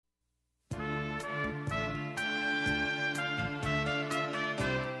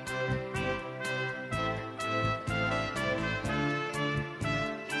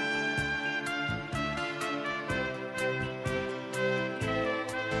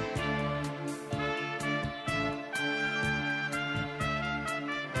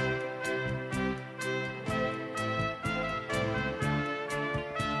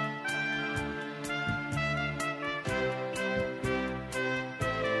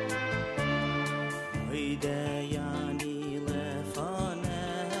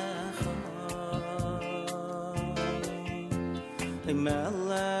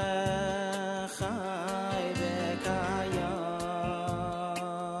Melech Chai V'Kayam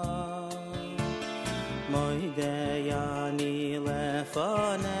Moidei Ani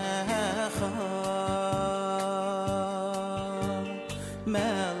Lefanecha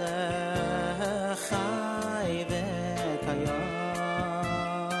Melech Chai V'Kayam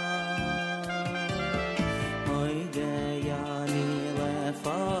Moidei Ani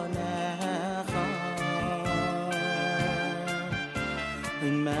Lefanecha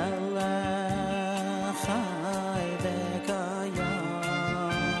Melech Chai V'Kayam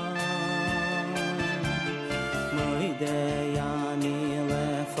Moidei Ani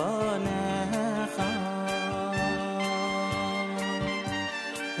Lefanecha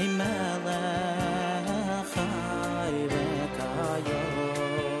Melech Chai V'Kayam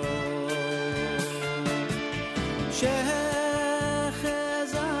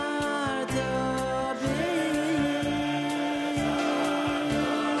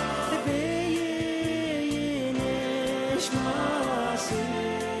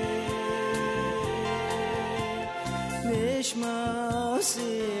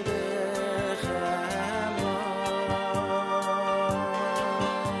Nishmasi b'chama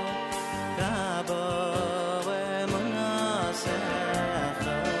Rabbi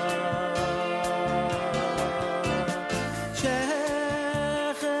v'munasecha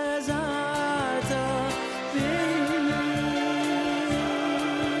Shechazarta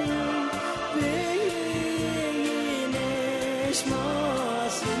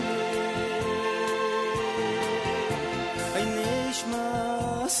b'nishmasi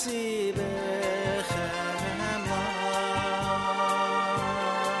Nishmasi b'chama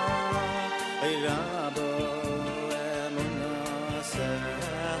Rabbi v'munasecha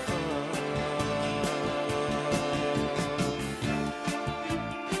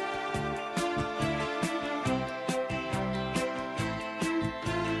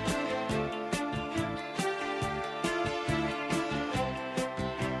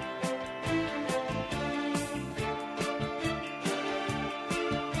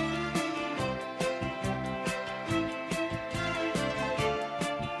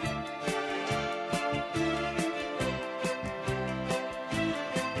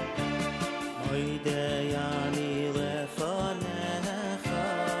Moidei Ani Lefanecha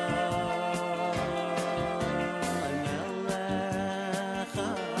Melech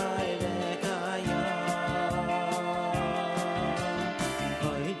Chai V'Kayam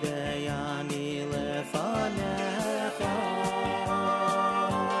Moidei Ani Lefanecha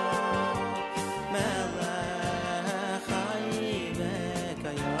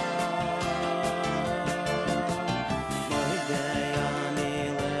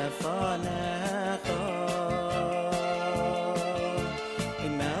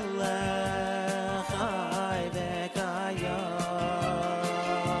Melech Chai V'Kayam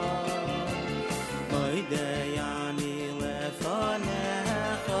Moidei Ani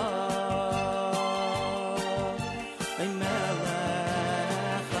Lefanecha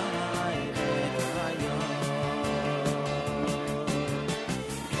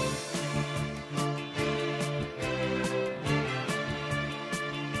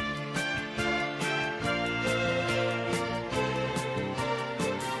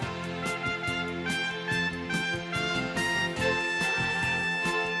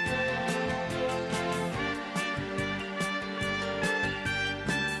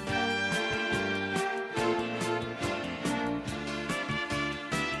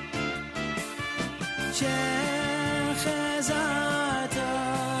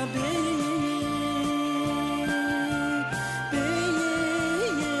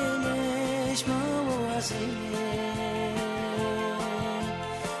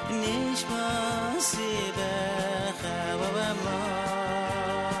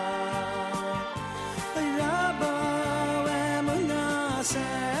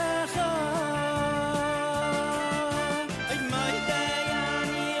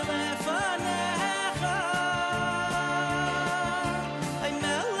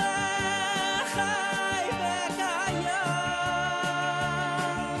Melech Chai V'Kayam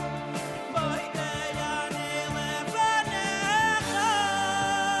Moidei Ani Lefanecha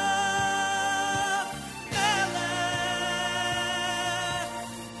Melech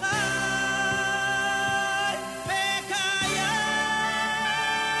Chai V'Kayam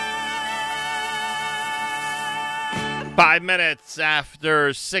 5 minutes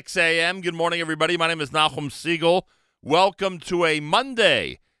after 6 a.m. Good morning, everybody. My name is Nachum Siegel. Welcome to a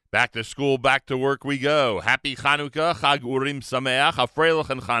Monday. Back to school, back to work we go. Happy Chanukah, Chag Urim Sameach,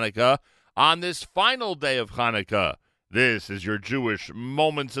 Afreilich and Chanukah. On this final day of Chanukah, this is your Jewish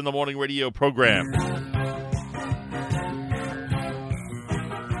Moments in the Morning radio program.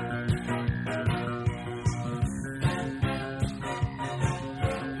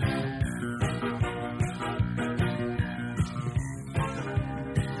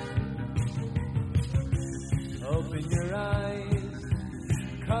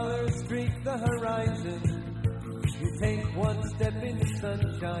 streak the horizon. You take one step in the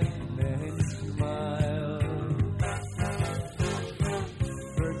sunshine, then you smile.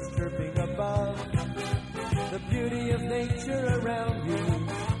 Birds chirping above, the beauty of nature around you.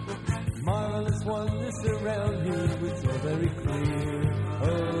 Marvelous wonders surround you, it's all very clear,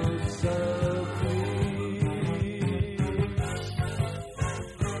 oh so clear.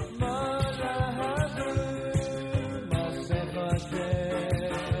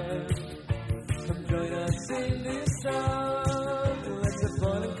 Come join us in this song, let's have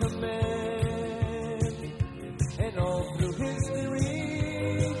fun and command. And all through history,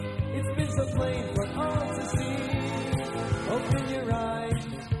 it's been so plain for all to see. Open your eyes,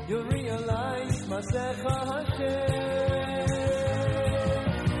 you'll realize Masecha Hashem.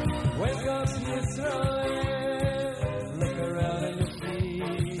 Wake up, Yisrael, look around and you'll see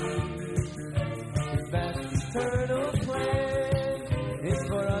His vast eternal plan is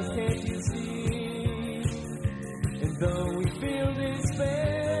for us, can't you see? And though we feel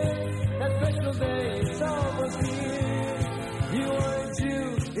despair, that special day is almost here. You are a Jew,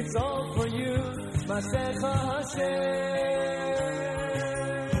 it's all for you, Masecha Hashem.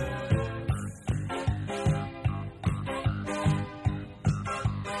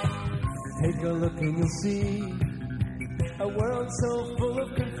 Take a look and you'll see a world so full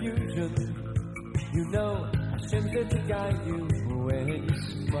of confusion. You know Hashem's there to guide you when you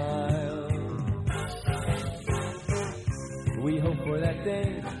smile. We hope for that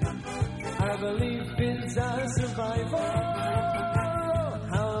day. Our belief is our survival.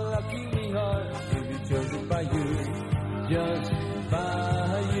 How lucky we are to be chosen by you, just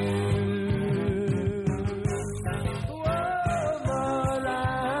by you.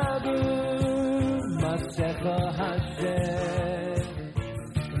 Hashem,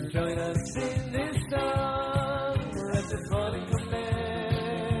 join us in this song, let's have fun and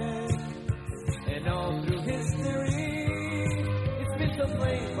command. And all through history, it's been so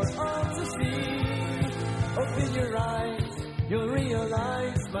plain for all to see. Open your eyes, you'll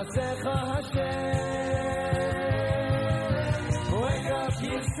realize Masecha Hashem. Wake up,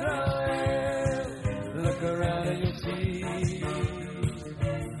 Yisrael, look around and you'll see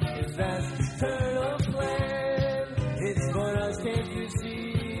His vast eternal plan. It's for us, can't you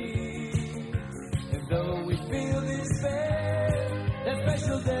see? And though we feel despair, that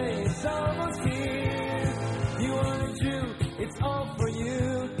special day is almost here. You are a Jew, it's all for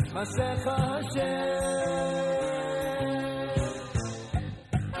you, Masecha Hashem.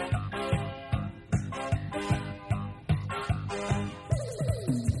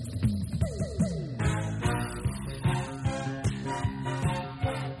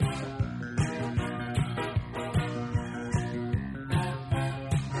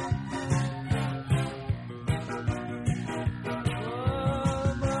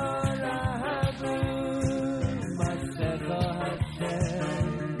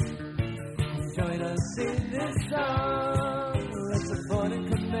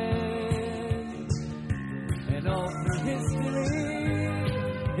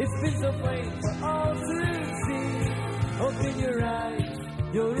 It's been so plain for all to see. Open your eyes,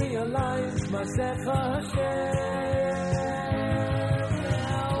 you'll realize Masecha Hashem.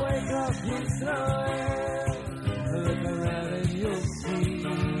 Now wake up, Yisrael. Look around and you'll see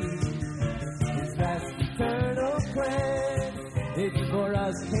His vast eternal plan. It's for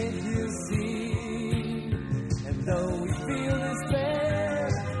us, can't you see? And though we feel despair,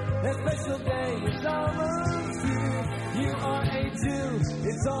 that special day is almost here. You are a Jew,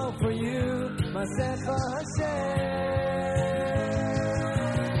 it's all for you, Masecha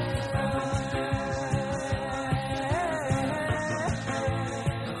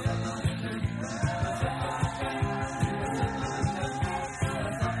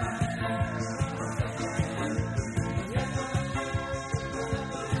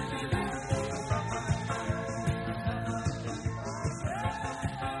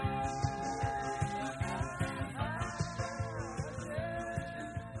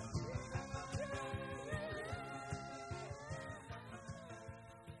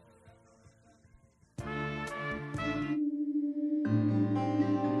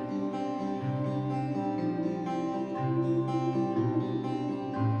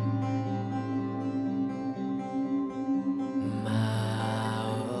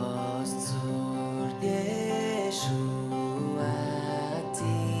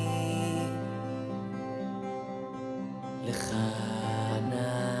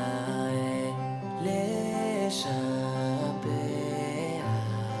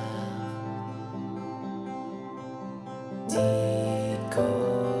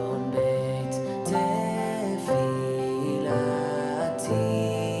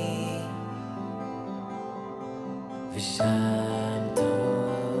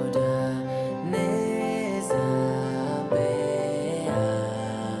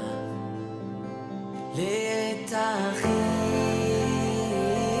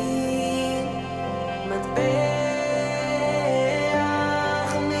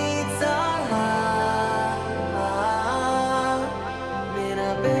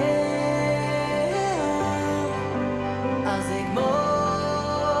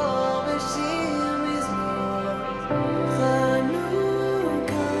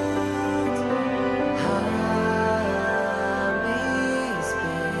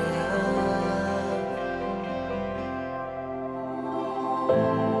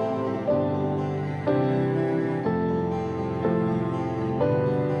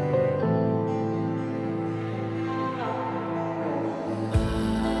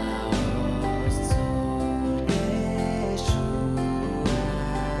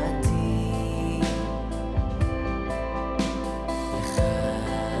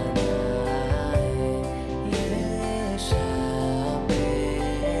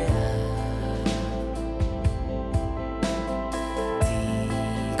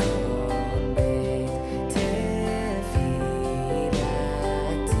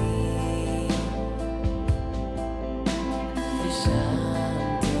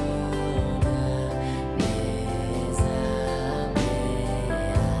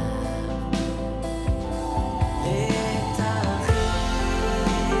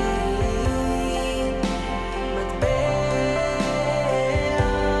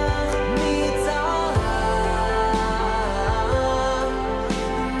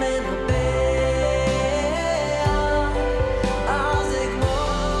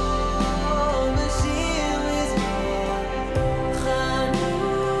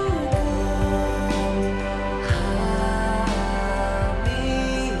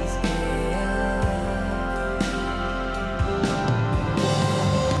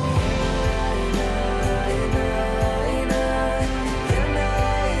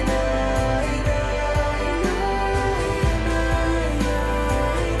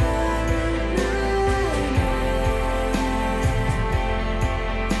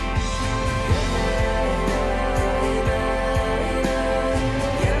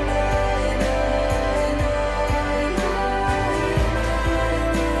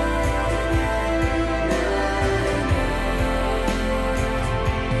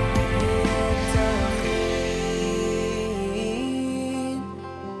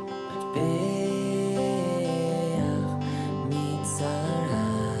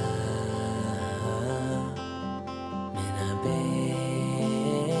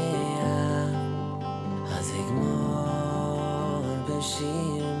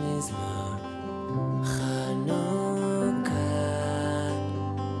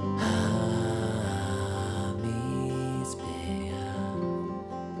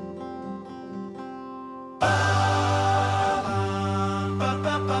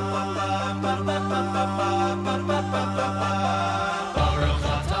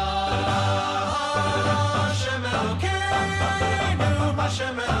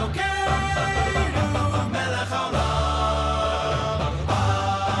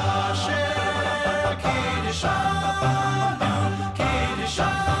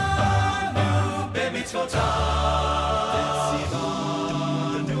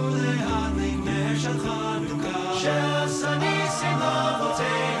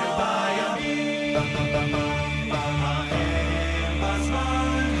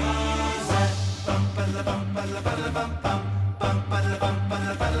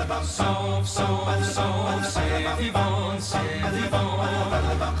Sof, sof, sof, sevivon, sevivon.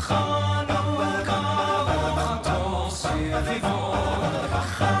 Chanukah, v'chato, sevivon.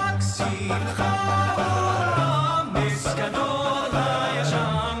 Chag simcha, nis gadol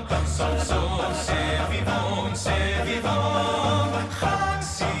hayasham. Sof, sof, sevivon, sevivon. Chag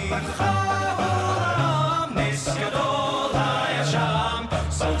simcha, nis gadol hayasham.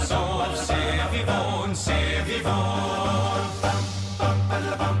 Sof, sof, sevivon, sevivon.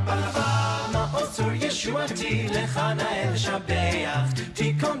 Ma'osur Yeshuati lechana el shabeach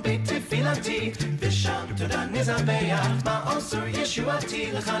tikon b'tefilati v'sham toda nizabeach. Ma'osur Yeshuati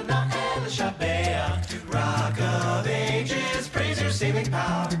lechana el shabeach. Rock of ages, praise your saving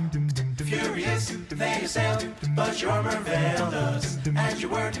power. Furious, they assailed, but your armor veiled us. And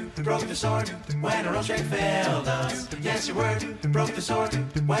your word broke the sword when our own strength failed us. Yes, your word broke the sword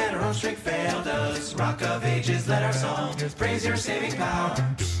when our own strength failed us. Rock of ages, let our song praise your saving power.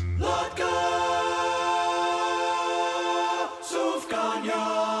 Lord God, Sufganya.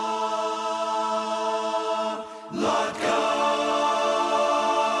 Lord God,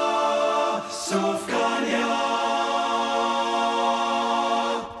 Sufganya.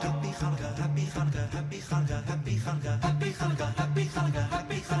 Happy Chanukah, happy Chanukah, happy Chanukah, happy Chanukah, happy Chanukah, happy Chanukah,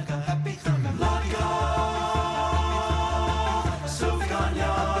 happy Chanukah, happy Chanukah. Lord God,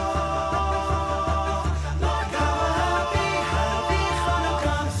 Sufganya. Lord God, happy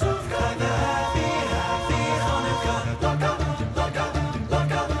Chanukah.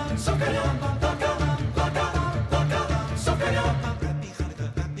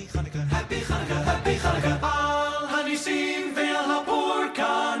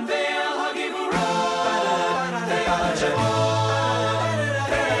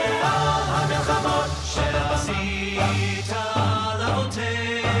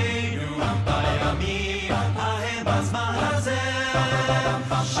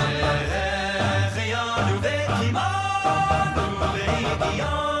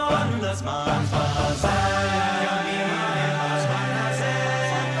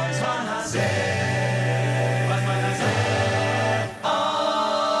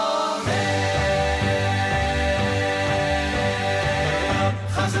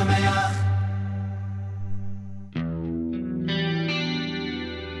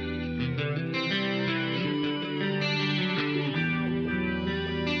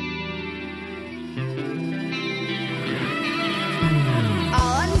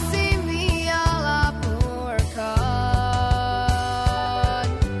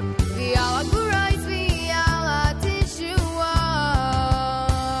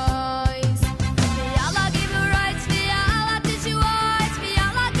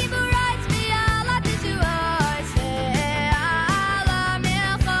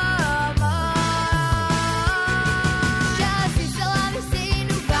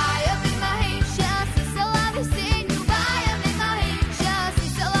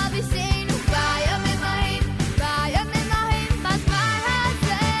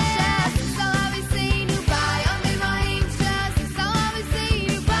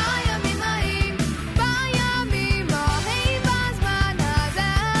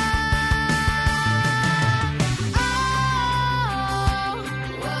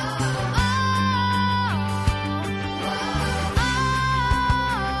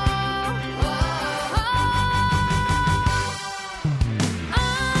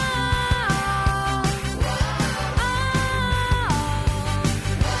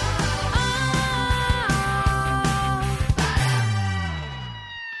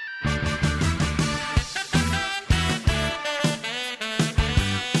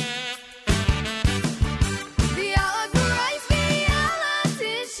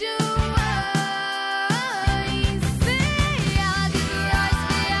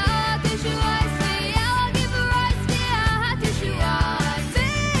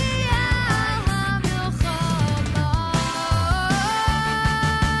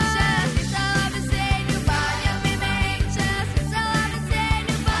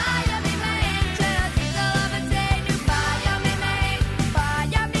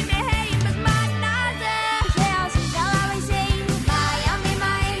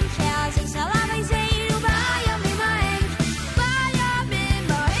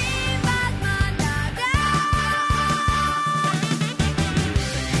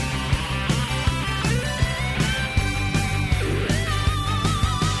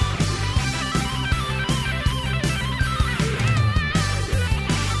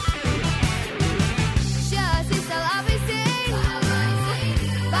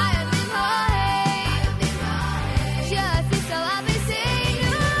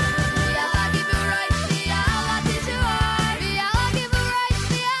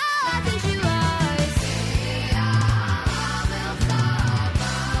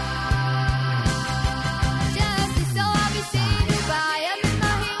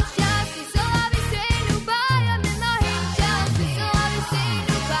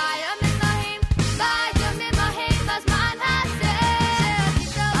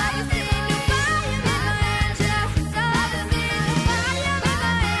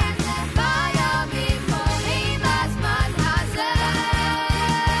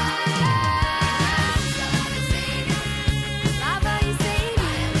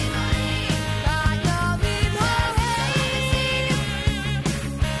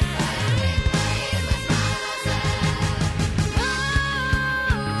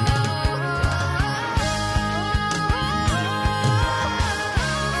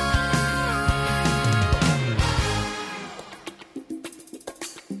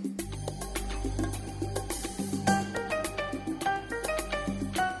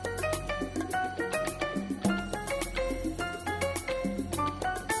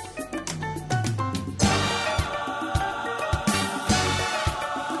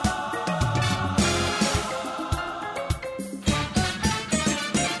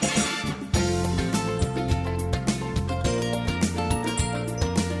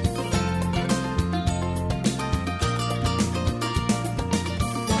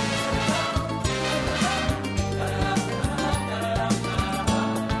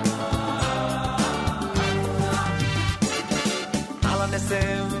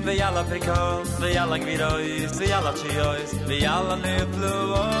 V'yalla pekon, v'yalla gvirois, v'yalla chiois, v'yalla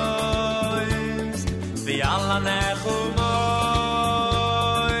nefluois, v'yalla nechumois.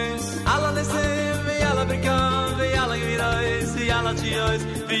 Alla nesim, v'yalla pekon, v'yalla gvirois, v'yalla chiois,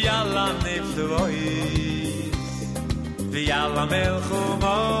 v'yalla nefluois, v'yalla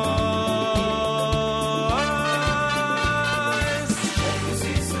melchumois.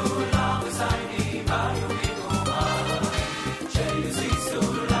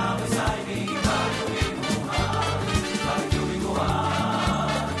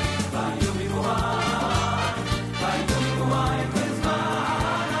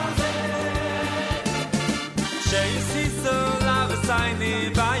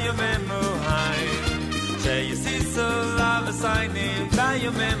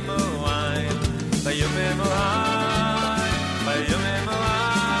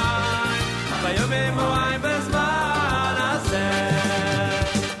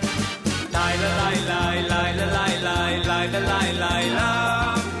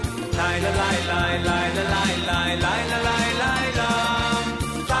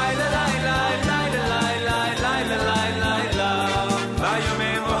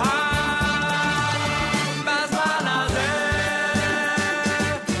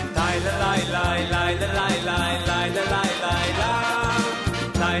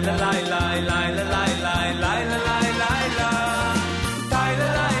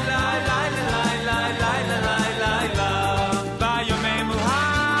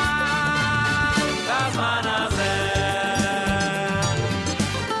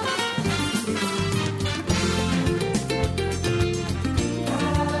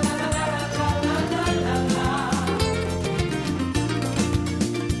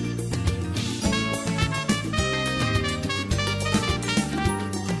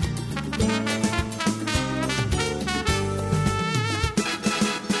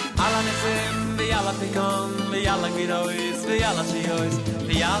 V'yalla gvirois, v'yalla chiois,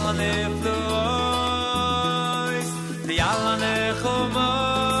 v'yalla nefluois, v'yalla nechumois.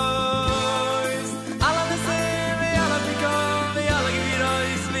 Alla nesim, v'yalla pekon, v'yalla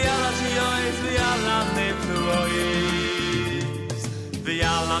gvirois, v'yalla chiois, v'yalla nefluois,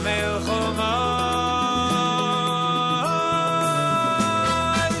 v'yalla melchumois.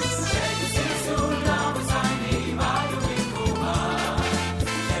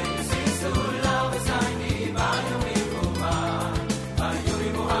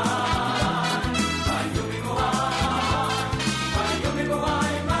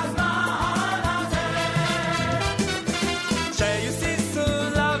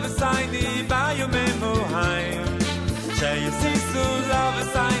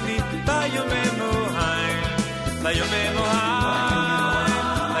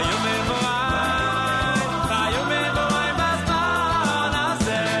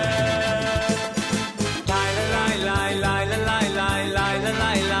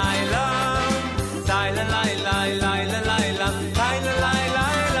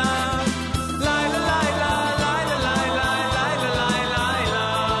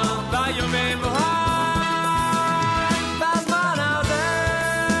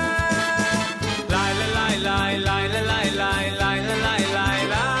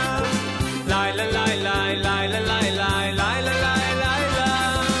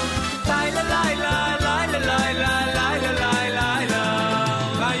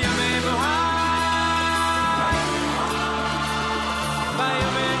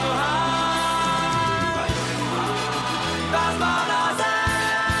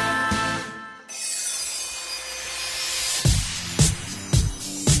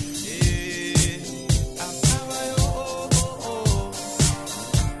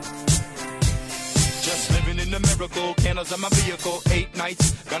 Candles on my vehicle, 8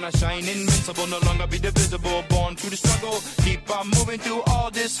 nights, gonna shine invincible, no longer be divisible, born to the struggle, keep on moving through all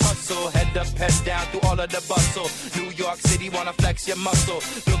this hustle, head up, head down through all of the bustle, New York City wanna flex your muscle,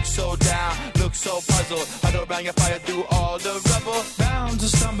 look so down, look so puzzled, huddle around your fire through all the rubble, bound to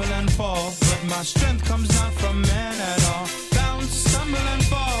stumble and fall, but my strength comes not from man at all, bound to stumble and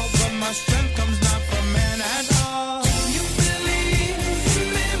fall, but my strength comes not from man at all.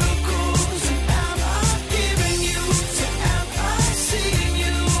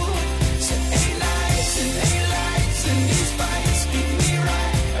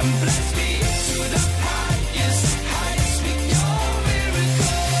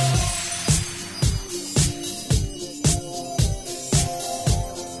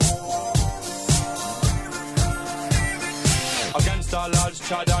 Against all odds,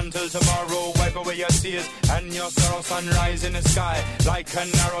 trod until tomorrow. take away your tears and your sorrow. Sunrise in the sky, like an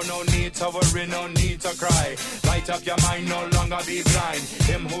arrow. No need to worry, no need to cry. Light up your mind, no longer be blind.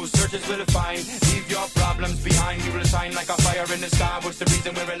 Him who searches will find. Leave your problems behind. You will shine like a fire in the sky. What's the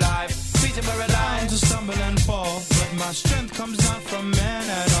reason we're alive? Reason we're alive. Bound to stumble and fall, but my strength comes not from man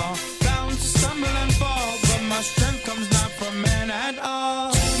at all. Bound to stumble and fall, but my strength comes not from man at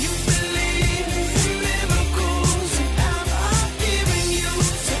all. Do you believe in miracles? Am I hearing you?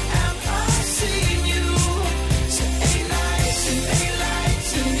 So am I seeing you? So ain't nights and ain't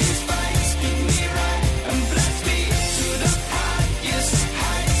lights in these fights. Keep me right and bless me to the highest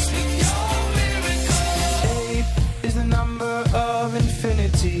heights with your miracle. 8 is the number of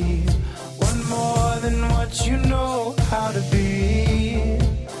infinity. One more than what you know how to be.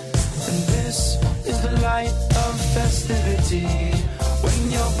 And this is the light of festivity. When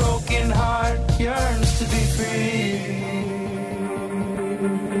your broken heart yearns to be free.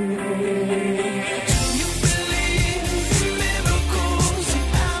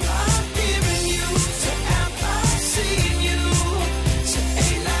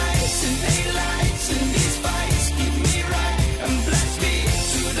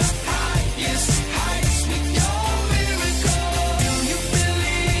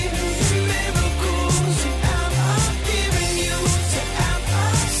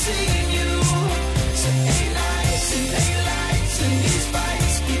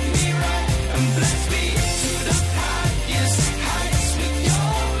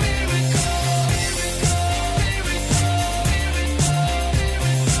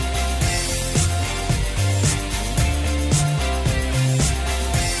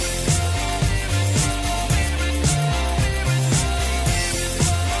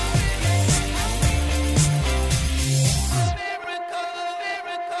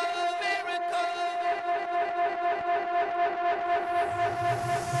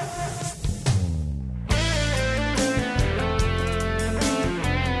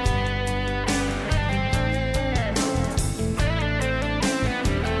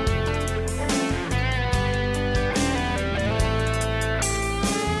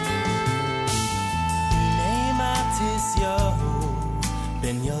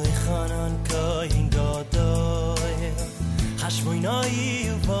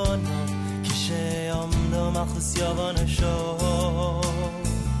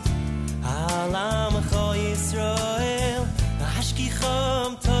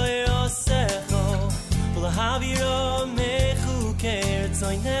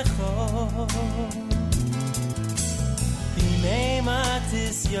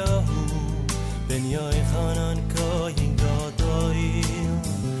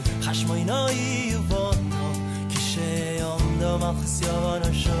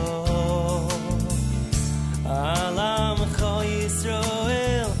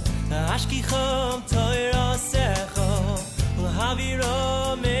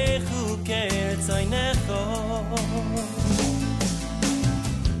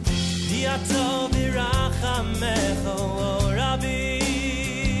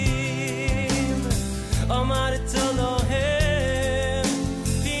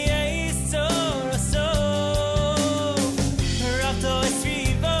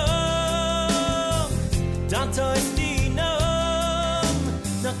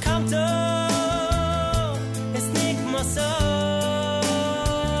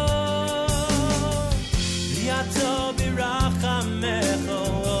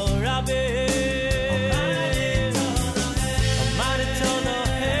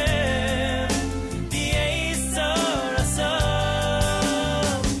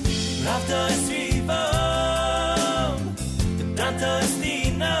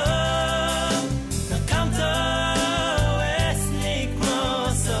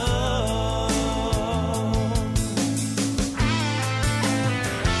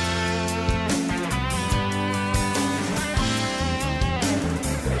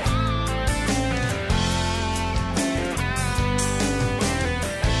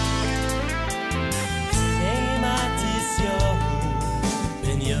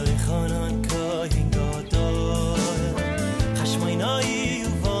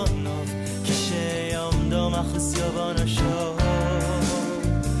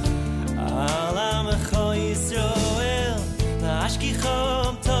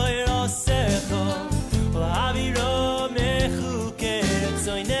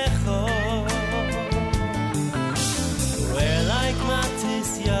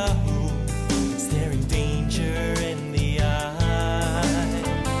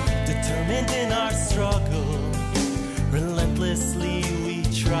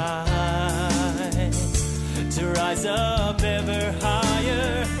 Up ever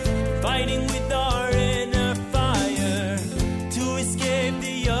higher, fighting with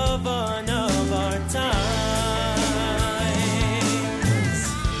Yavon of our times.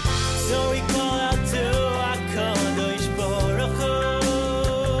 So we call out to HaKadosh Baruch Hu.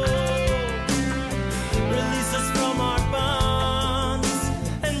 Release us from our bonds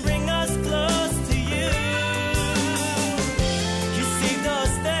and bring us close to you. You saved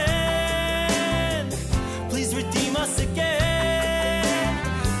us then, please redeem us again.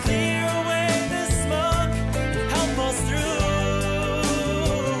 Clear away the smoke and help us through.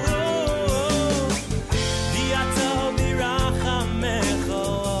 V'ata b'rachamecha,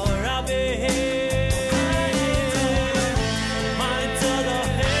 Rabbi. Ma'ita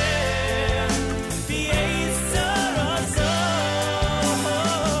lohem, v'yeser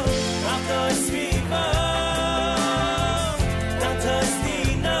azov. Rata esrivam, rata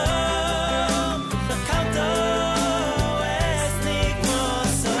estinam, l'kauta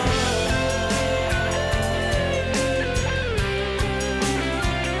esnigmasa.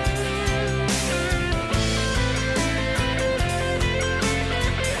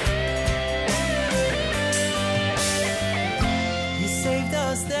 You saved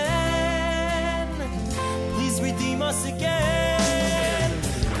us then, please redeem us again.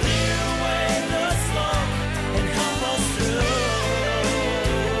 Clear away the smoke and help us through.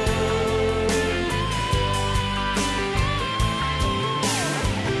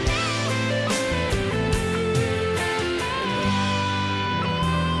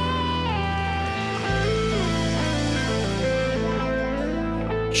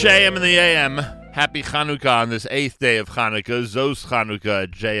 JM in the AM. Happy Chanukah on this 8th day of Chanukah. Zos Chanukah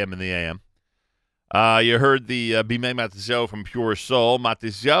at JM in the AM. You heard the Bimei Matisyahu from Pure Soul.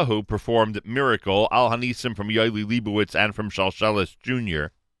 Matisyahu performed Miracle. Al Hanisim from Yoeli Leibowitz and from Shalshelis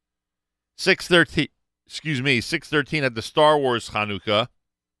Jr. 6:13 at the Star Wars Chanukah.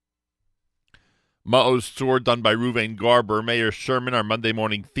 Ma'oz Tzor done by Ruvain Garber. Mayor Sherman, our Monday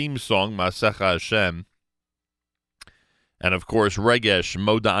morning theme song, Ma'asecha Hashem. And, of course, Regesh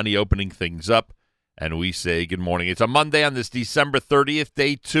Modani opening things up. And we say good morning. It's a Monday on this December 30th,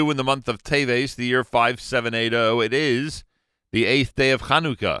 day 2 in the month of Teves, the year 5780. It is the 8th day of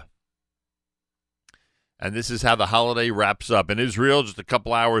Chanukah. And this is how the holiday wraps up. In Israel, just a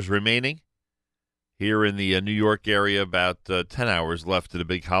couple hours remaining. Here in the New York area, about 10 hours left to the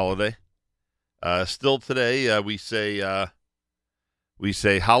big holiday. Still today, we say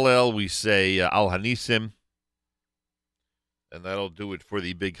Hallel, we say Al Hanisim. And that'll do it for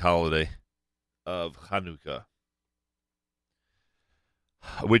the big holiday of Chanukah,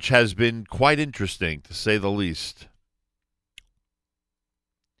 which has been quite interesting, to say the least.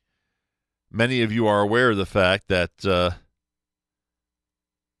 Many of you are aware of the fact that there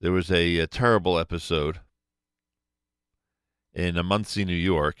was a terrible episode in Monsey, New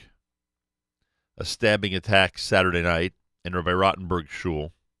York, a stabbing attack Saturday night in Rabbi Rottenberg's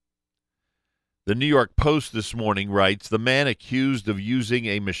shul. The New York Post this morning writes, the man accused of using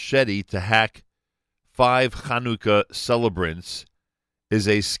a machete to hack 5 Chanukah celebrants is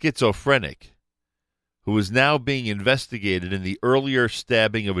a schizophrenic who is now being investigated in the earlier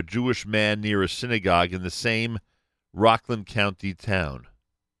stabbing of a Jewish man near a synagogue in the same Rockland County town.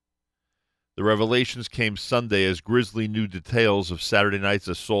 The revelations came Sunday as grisly new details of Saturday night's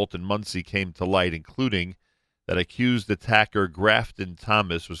assault in Monsey came to light, including that accused attacker Grafton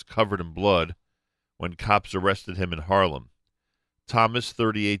Thomas was covered in blood when cops arrested him in Harlem. Thomas,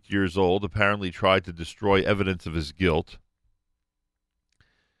 38 years old, apparently tried to destroy evidence of his guilt.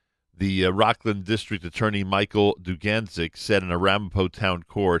 The Rockland District Attorney Michael Duganzik said in a Ramapo Town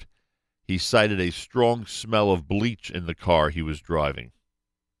Court he cited a strong smell of bleach in the car he was driving.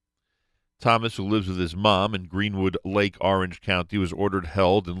 Thomas, who lives with his mom in Greenwood Lake, Orange County, was ordered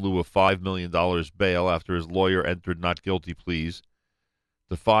held in lieu of $5 million bail after his lawyer entered not guilty pleas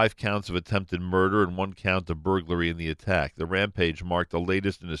to 5 counts of attempted murder and 1 count of burglary in the attack. The rampage marked the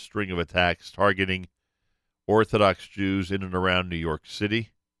latest in a string of attacks targeting Orthodox Jews in and around New York City,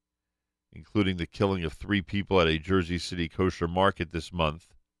 including the killing of 3 people at a Jersey City kosher market this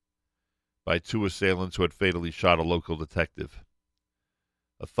month by 2 assailants who had fatally shot a local detective.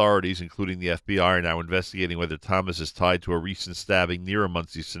 Authorities, including the FBI, are now investigating whether Thomas is tied to a recent stabbing near a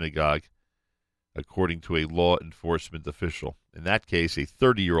Monsey synagogue, according to a law enforcement official. In that case, a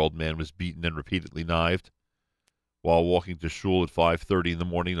 30-year-old man was beaten and repeatedly knifed while walking to shul at 5:30 in the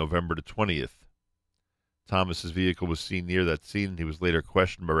morning, November the 20th. Thomas's vehicle was seen near that scene, and he was later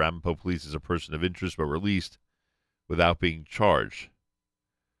questioned by Ramapo police as a person of interest, but released without being charged.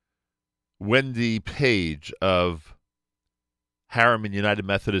 Wendy Page of Harriman United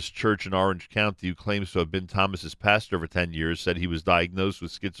Methodist Church in Orange County, who claims to have been Thomas's pastor for 10 years, said he was diagnosed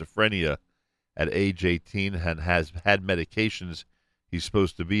with schizophrenia at age 18 and has had medications he's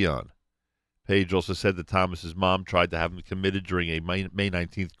supposed to be on. Page also said that Thomas's mom tried to have him committed during a May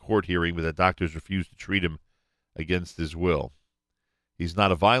 19th court hearing, but that doctors refused to treat him against his will. He's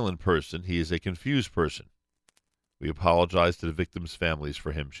not a violent person. He is a confused person. We apologize to the victims' families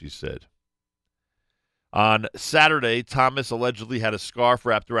for him, she said. On Saturday, Thomas allegedly had a scarf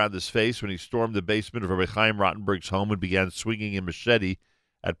wrapped around his face when he stormed the basement of Rabbi Chaim Rottenberg's home and began swinging a machete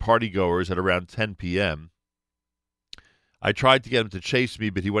at partygoers at around 10 p.m. I tried to get him to chase me,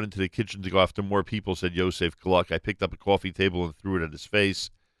 but he went into the kitchen to go after more people, said Yosef Gluck. I picked up a coffee table and threw it at his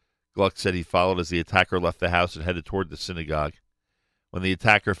face. Gluck said he followed as the attacker left the house and headed toward the synagogue. When the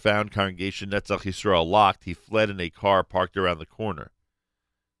attacker found Congregation Netzach Yisrael locked, he fled in a car parked around the corner.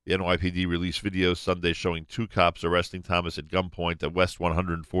 The NYPD released video Sunday showing two cops arresting Thomas at gunpoint at West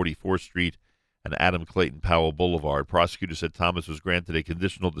 144th Street and Adam Clayton Powell Boulevard. Prosecutors said Thomas was granted a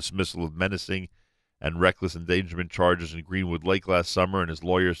conditional dismissal of menacing and reckless endangerment charges in Greenwood Lake last summer, and his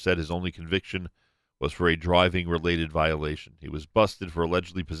lawyer said his only conviction was for a driving-related violation. He was busted for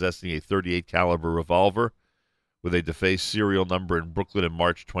allegedly possessing a .38 caliber revolver with a defaced serial number in Brooklyn in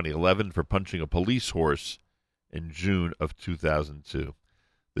March 2011 for punching a police horse in June of 2002.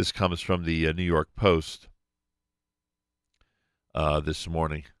 This comes from the New York Post this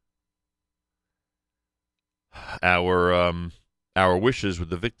morning. Our wishes with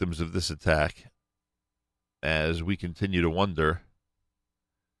the victims of this attack, as we continue to wonder,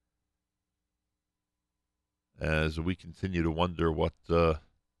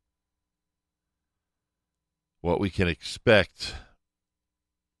 what we can expect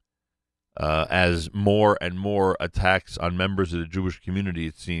as more and more attacks on members of the Jewish community,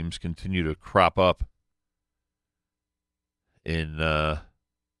 it seems, continue to crop up in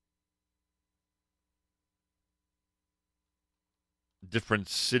different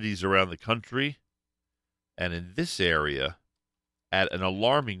cities around the country, and in this area at an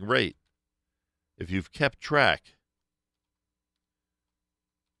alarming rate. If you've kept track,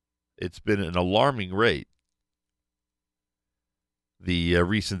 it's been an alarming rate. The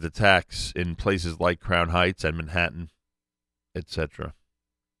recent attacks in places like Crown Heights and Manhattan, etc.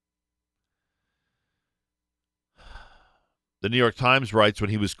 The New York Times writes, when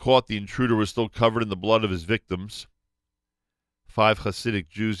he was caught, the intruder was still covered in the blood of his victims. 5 Hasidic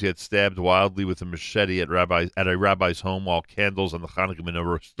Jews he had stabbed wildly with a machete at a rabbi's home while candles on the Hanukkah menorah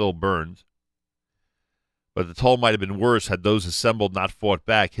were still burned. But the toll might have been worse had those assembled not fought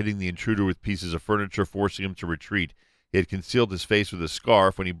back, hitting the intruder with pieces of furniture, forcing him to retreat. He had concealed his face with a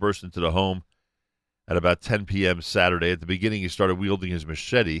scarf when he burst into the home at about 10 p.m. Saturday. At the beginning, he started wielding his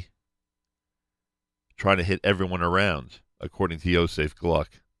machete, trying to hit everyone around, according to Yosef Gluck.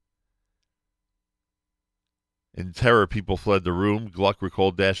 In terror, people fled the room. Gluck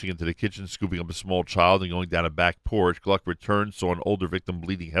recalled dashing into the kitchen, scooping up a small child, and going down a back porch. Gluck returned, saw an older victim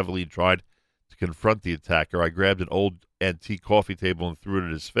bleeding heavily, and tried to confront the attacker. I grabbed an old antique coffee table and threw it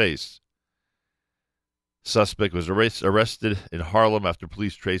at his face. Suspect was arrested in Harlem after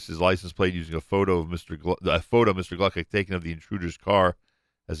police traced his license plate using a photo Mr. Gluck had taken of the intruder's car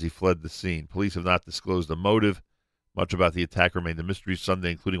as he fled the scene. Police have not disclosed the motive. Much about the attack remained a mystery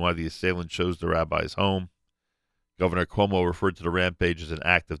Sunday, including why the assailant chose the rabbi's home. Governor Cuomo referred to the rampage as an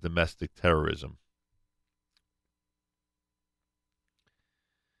act of domestic terrorism.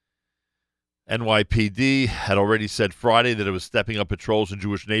 NYPD had already said Friday that it was stepping up patrols in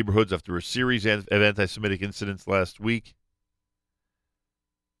Jewish neighborhoods after a series of anti-Semitic incidents last week.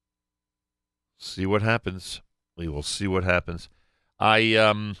 See what happens. We will see what happens. I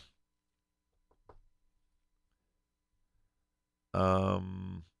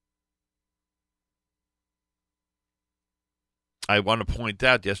want to point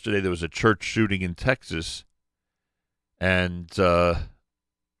out, yesterday there was a church shooting in Texas, and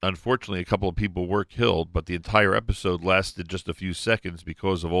unfortunately a couple of people were killed, but the entire episode lasted just a few seconds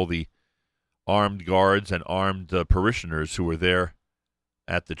because of all the armed guards and armed parishioners who were there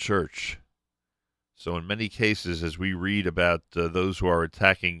at the church. So in many cases, as we read about those who are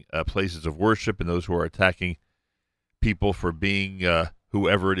attacking places of worship and those who are attacking people for being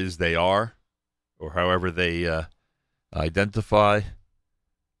whoever it is they are or however they identify,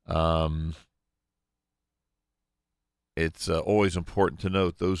 it's always important to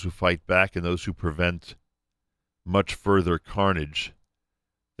note those who fight back and those who prevent much further carnage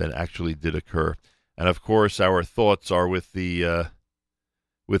than actually did occur. And of course, our thoughts are with the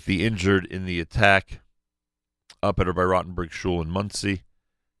injured in the attack up at Rabbi Rottenberg Shul in Muncie,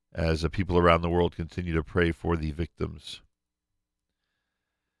 as people around the world continue to pray for the victims.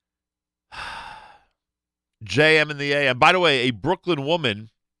 JM in the AM. By the way, a Brooklyn woman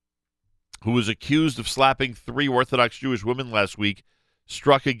who was accused of slapping 3 Orthodox Jewish women last week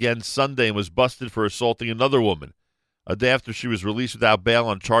struck again Sunday and was busted for assaulting another woman. A day after she was released without bail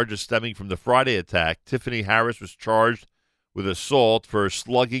on charges stemming from the Friday attack, Tiffany Harris was charged with assault for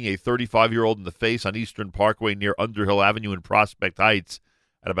slugging a 35-year-old in the face on Eastern Parkway near Underhill Avenue in Prospect Heights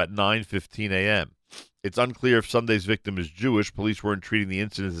at about 9:15 a.m. It's unclear if Sunday's victim is Jewish. Police weren't treating the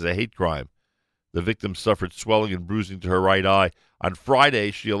incident as a hate crime. The victim suffered swelling and bruising to her right eye. On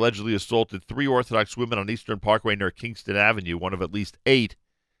Friday, she allegedly assaulted 3 Orthodox women on Eastern Parkway near Kingston Avenue, one of at least 8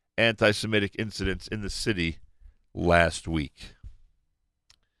 anti-Semitic incidents in the city last week.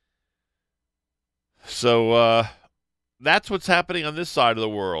 So that's what's happening on this side of the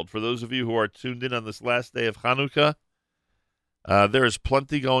world. For those of you who are tuned in on this last day of Chanukah, there is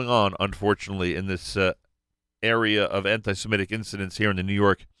plenty going on, unfortunately, in this area of anti-Semitic incidents here in the New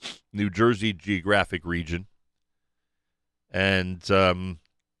York, New Jersey geographic region. And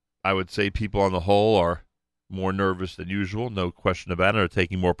I would say people on the whole are more nervous than usual, no question about it, are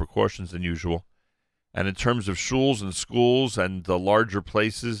taking more precautions than usual. And in terms of shuls and schools and the larger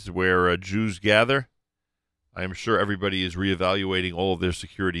places where Jews gather, I am sure everybody is reevaluating all of their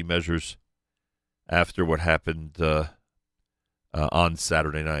security measures after what happened on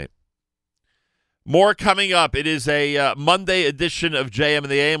Saturday night. More coming up. It is a Monday edition of JM and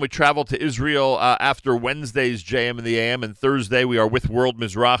the AM. We travel to Israel after Wednesday's JM and the AM, and Thursday we are with World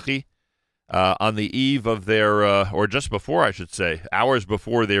Mizrahi on the eve of their, or just before, I should say, hours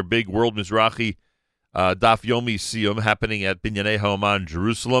before their big World Mizrahi Daf Yomi Siyum happening at Binyanei HaOman,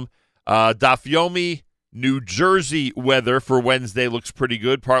 Jerusalem. Daf Yomi, New Jersey weather for Wednesday looks pretty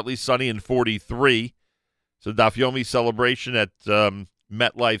good, partly sunny and 43. So Daf Yomi celebration at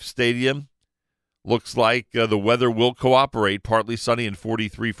MetLife Stadium. Looks like the weather will cooperate, partly sunny and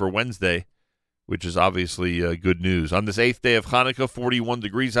 43 for Wednesday, which is obviously good news. On this 8th day of Hanukkah, 41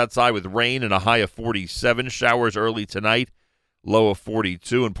 degrees outside with rain and a high of 47. Showers early tonight, low of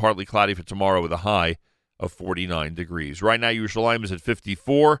 42, and partly cloudy for tomorrow with a high of 49 degrees. Right now, Yerushalayim is at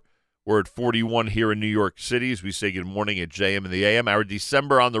 54. We're at 41 here in New York City as we say good morning at JM and the AM. Our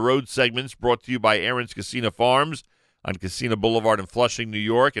December on the road segments brought to you by Aaron's Casino Farms on Casino Boulevard in Flushing, New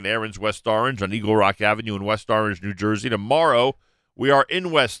York, and Aaron's West Orange on Eagle Rock Avenue in West Orange, New Jersey. Tomorrow, we are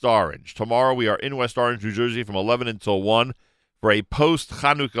in West Orange. Tomorrow, we are in West Orange, New Jersey from 11 until 1 for a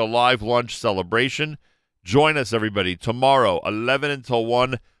post-Chanukah live lunch celebration. Join us, everybody, tomorrow, 11 until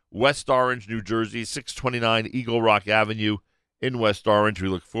 1, West Orange, New Jersey, 629 Eagle Rock Avenue in West Orange. We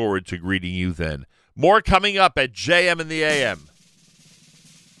look forward to greeting you then. More coming up at JM and the AM.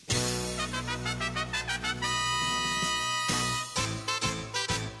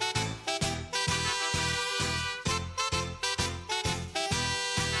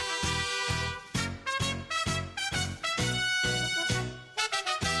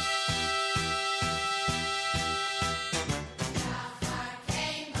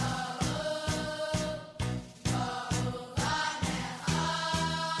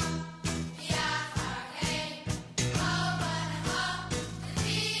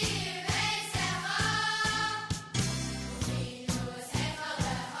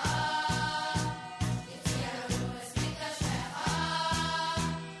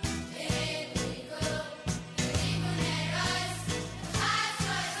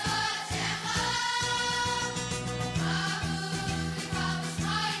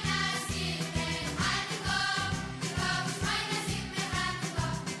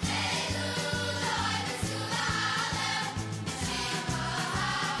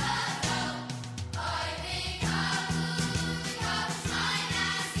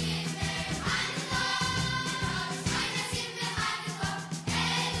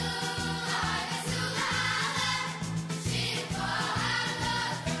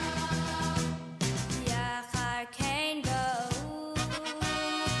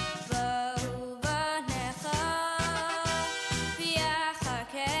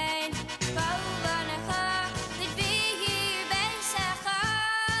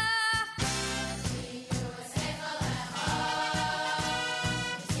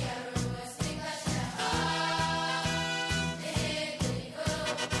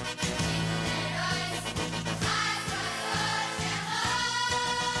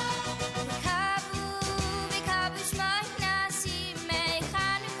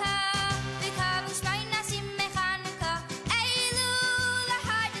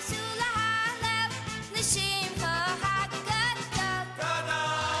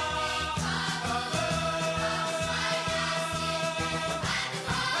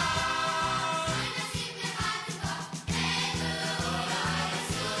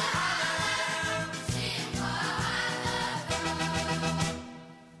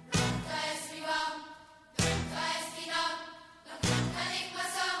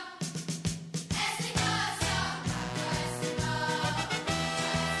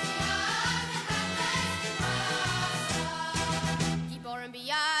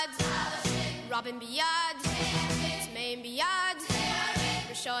 Rabin biyad, Tzmeim biyad,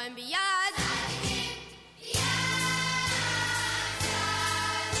 Rishoim biyad.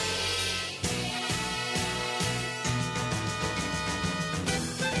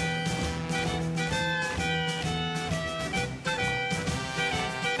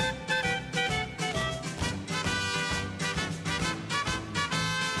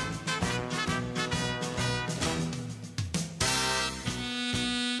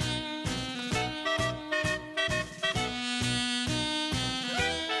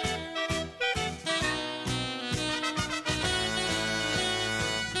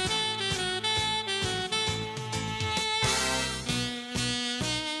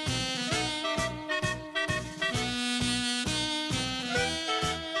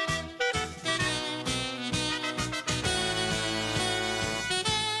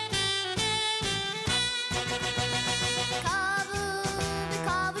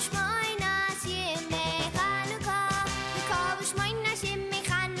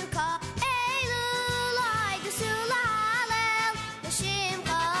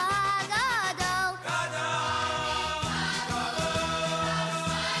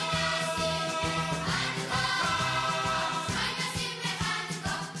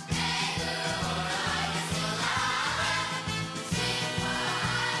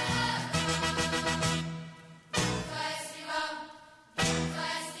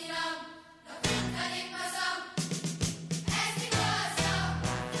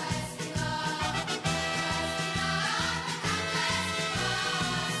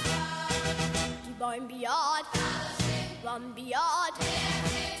 Ram biyad,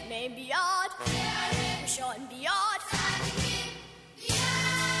 Tmeim biyad, Rishon biyad.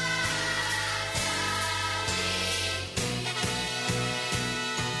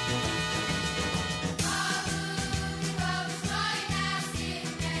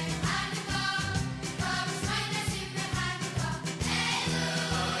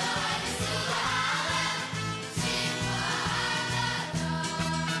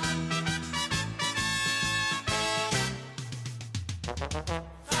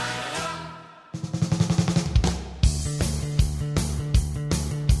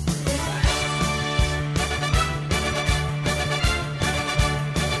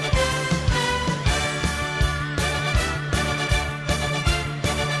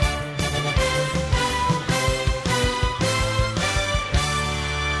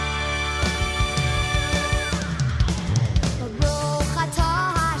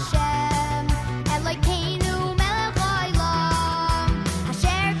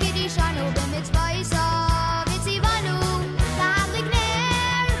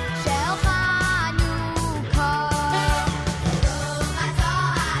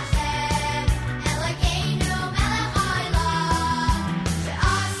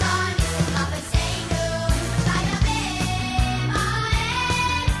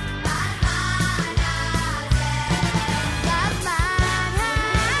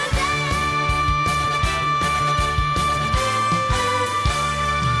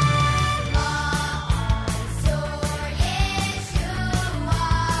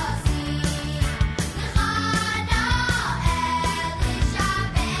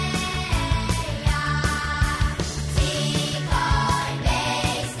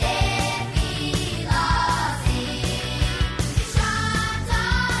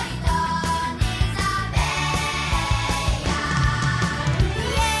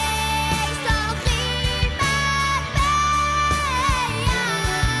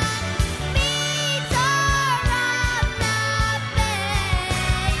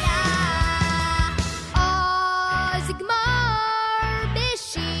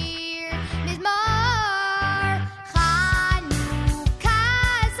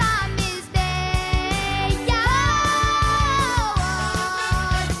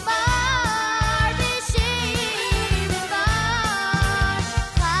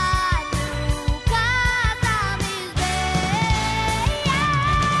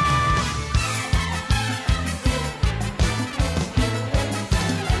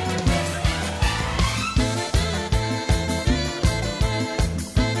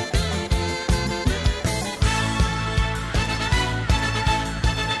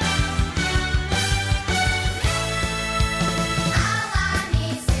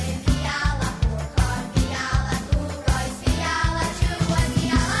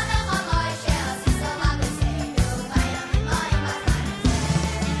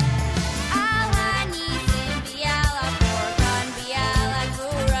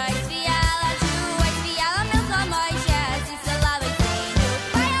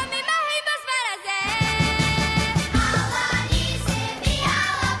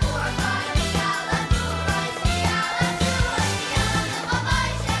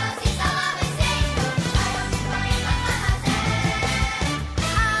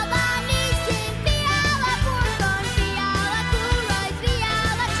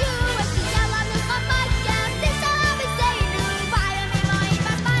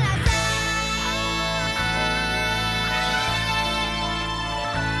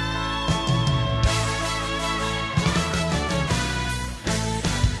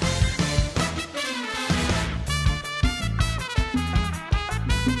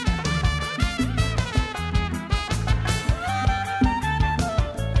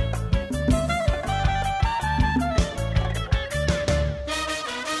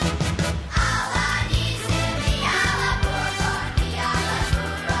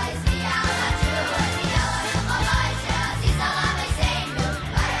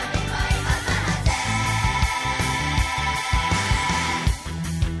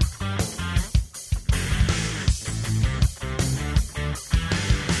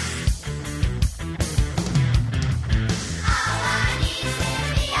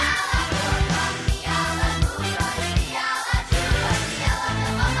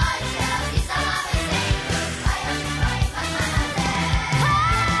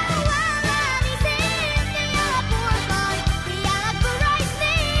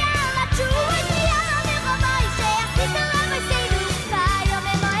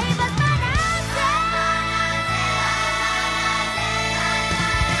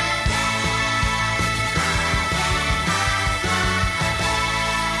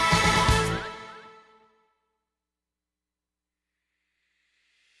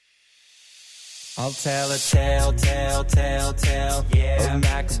 I'll tell a tale, yeah, of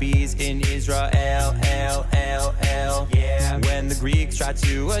Maccabees in Israel, yeah. When the Greeks tried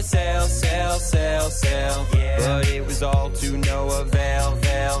to sail, yeah. But it was all to no avail,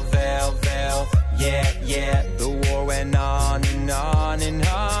 yeah. The war went on and on and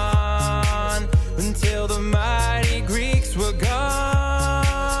on until the mighty Greeks were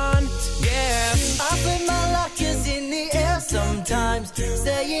gone, yeah. I put my lockers in the air sometimes,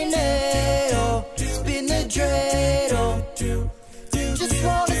 saying hey, oh, spin the dreidel. Just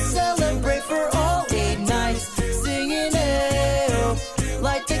wanna celebrate for all 8 nights, singing hey, oh,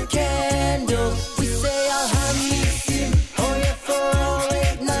 light the candle. We say Alhamdulillah, oh yeah, for all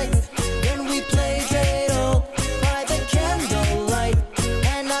 8 nights. Then we play dreidel by the candlelight.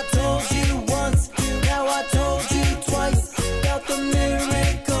 And I told you once, now I told you twice, about the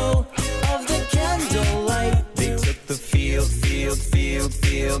miracle of the candlelight. They took the field.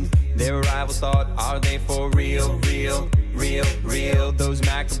 Their rivals thought, are they for real? Those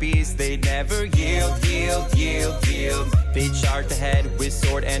Maccabees, they never yield. They charged ahead with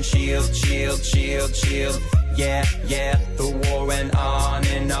sword and shield. Yeah, the war went on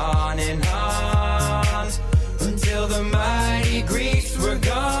and on and on until the mighty Greeks were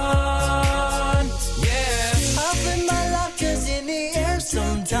gone, yeah. I put my lockers in the air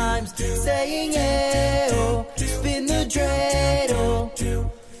sometimes, saying hey, oh, spin the dreidel.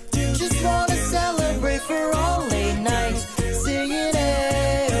 Just wanna celebrate for all 8 nights, singing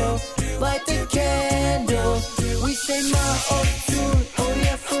hey, oh, light the candle. We say ma'otur, oh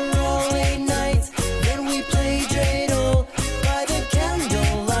yeah, for all 8 nights. Then we play dreidel by the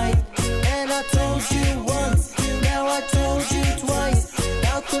candlelight. And I told you once, now I told you twice,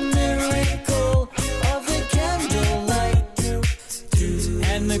 about the miracle of the candlelight.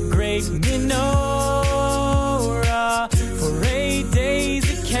 And the great menorah, for 8 days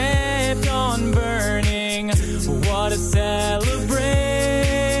it kept on burning. What a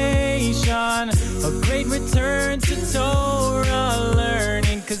celebration, a great return to Torah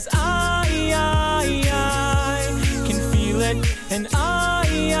learning. 'Cause I can feel it, and I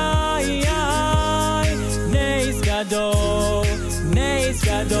Nes Gadol, Nes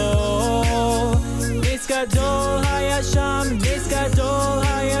Gadol Hayasham, Nes Gadol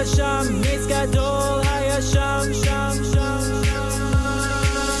Hayasham, Nes Gadol Hayasham, sham.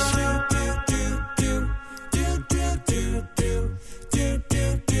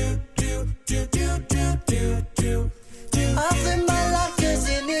 I put my lockers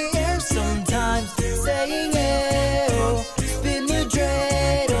in the air sometimes, saying hey, oh, spin the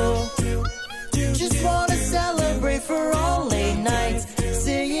dreidel. Just wanna celebrate for all 8 nights,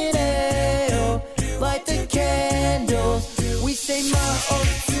 singing hey, oh, light the candle. We say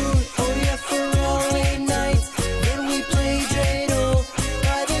ma'otur, oh yeah, for all 8 nights. Then we play dreidel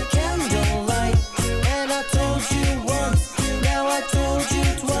by the candlelight. And I told you once, now I told you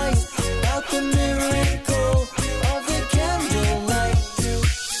twice, about the miracle of the candlelight.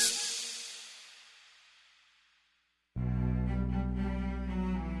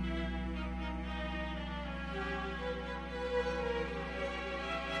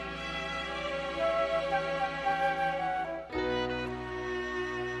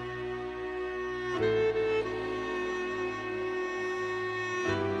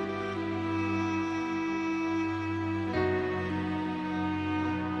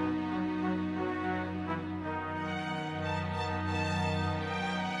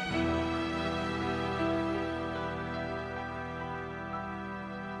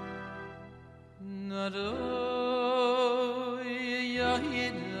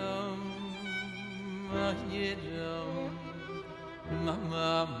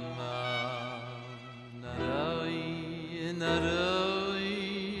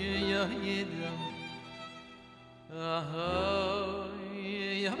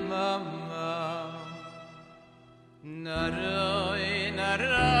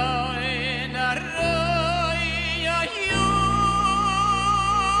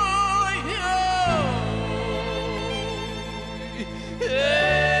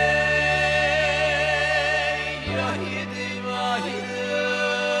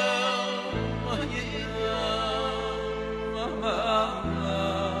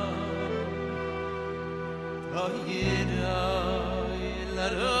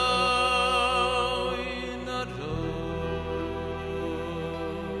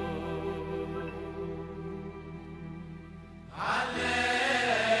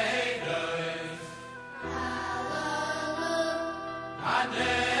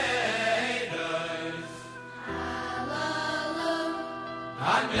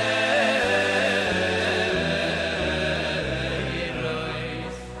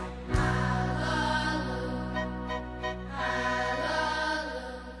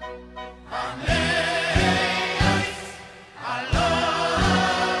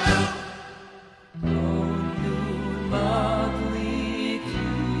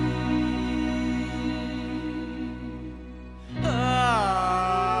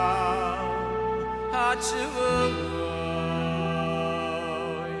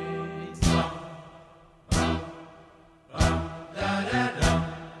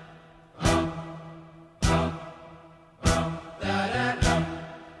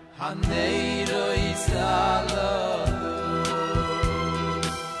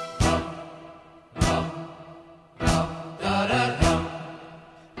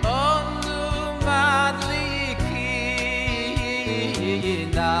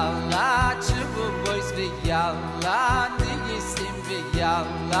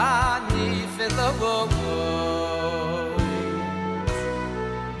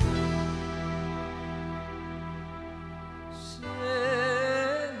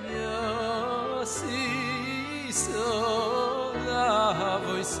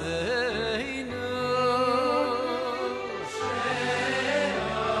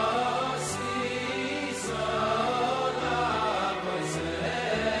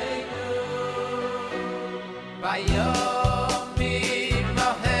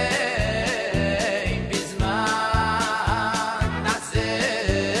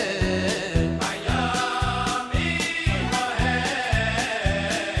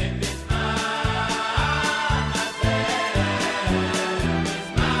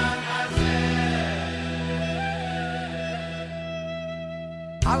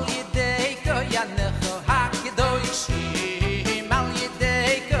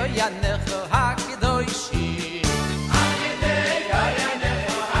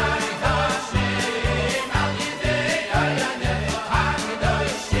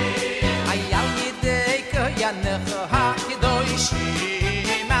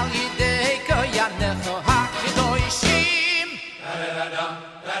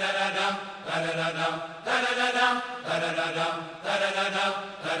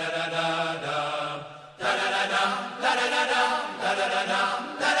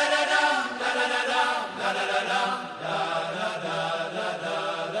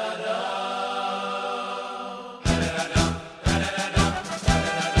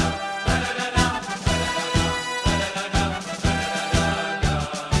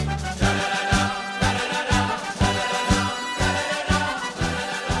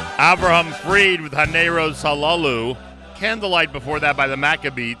 Avraham Fried with Haneros Halalu. Candlelight before that by the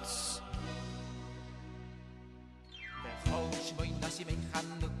Maccabees.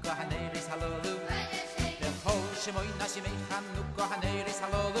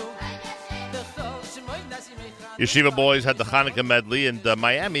 Yeshiva Boys had the Hanukkah medley, and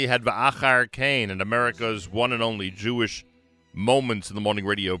Miami had Va'achar Kain, and America's one and only Jewish Moments in the Morning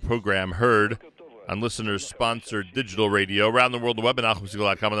radio program heard on listeners-sponsored digital radio around the world, the web at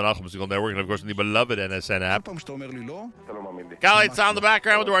NachumSegal.com and the Nachum Segal Network, and of course in the beloved NSN app. Galei Tzal in the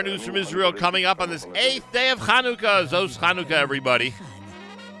background with our news from Israel coming up on this 8th day of Chanukah. Zos Chanukah, everybody.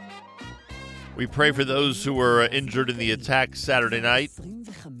 We pray for those who were injured in the attack Saturday night. I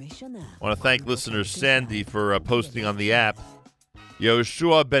want to thank listener Sandy for posting on the app.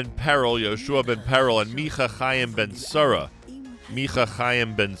 Yoshua ben Peril, and Micha Chaim ben Sarah. Micha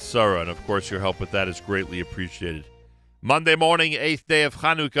Chaim ben Sarah, and of course your help with that is greatly appreciated. Monday morning, 8th day of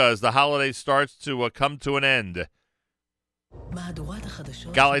Chanukah, as the holiday starts to come to an end.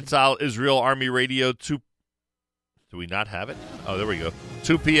 Galei Tzal, Israel Army Radio, 2... Do we not have it? Oh, there we go.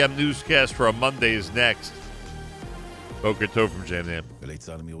 2 p.m. newscast for a Monday is next. Boker Tov from JMN. גלי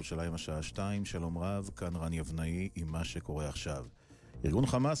צה"ל מירושלים השעה 2, שלום רב, כאן רן יבנאי עם מה שקורה עכשיו. ארגון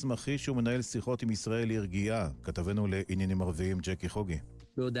חמאס מכחיש שהוא מנהל שיחות עם ישראל להרגיעה, כתבנו לעניינים ערביים ג'קי חוגי.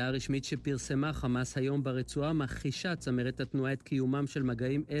 בהודעה רשמית שפרסמה חמאס היום ברצועה מכחישה צמרת התנועה את קיומם של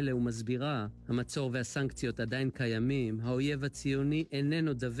מגעים אלה ומסבירה, המצור והסנקציות עדיין קיימים, האויב הציוני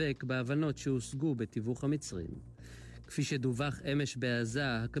איננו דבק בהבנות שהושגו בתיווך המצרים. כפי שדווח אמש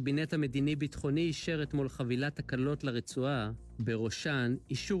בעזה, הקבינט המדיני-ביטחוני אישר אתמול חבילת הקלות לרצועה, בראשן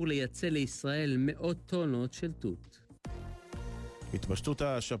אישור לייצא לישראל 100 טונות של תות. התפשטות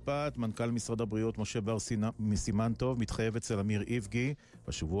השפעת, מנכ"ל משרד הבריאות משה בר סימן טוב מתחייב אצל אמיר איבגי,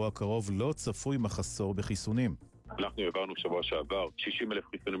 בשבוע הקרוב לא צפוי מחסור בחיסונים. אנחנו העברנו שבוע שעבר 60,000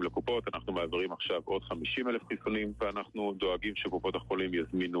 חיסונים לקופות, אנחנו מעבירים עכשיו עוד 50,000 חיסונים, ואנחנו דואגים שקופות החולים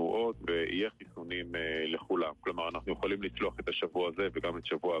יזמינו עוד ויהיה חיסונים לכולם. כלומר, אנחנו יכולים לצלוח את השבוע הזה וגם את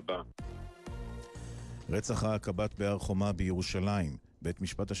שבוע הבא. רצח הקב"ט בהר חומה בירושלים. בית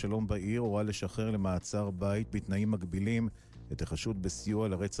משפט השלום בעיר הורה לשחרר למעצר בית בתנאים מגבילים את החשוד בסיוע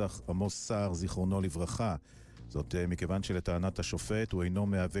לרצח עמוס סער, זיכרונו לברכה. זאת מכיוון שלטענת השופט הוא אינו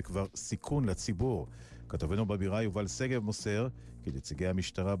מהווה כבר סיכון לציבור. כתבנו בבירה יובל סגב מוסר כי נציגי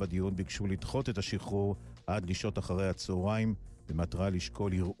המשטרה בדיון ביקשו לדחות את השחרור עד לשעות אחרי הצהריים במטרה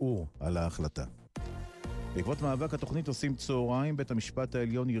לשקול ערעור על ההחלטה. בעקבות מאבק התוכנית עושים צהריים, בית המשפט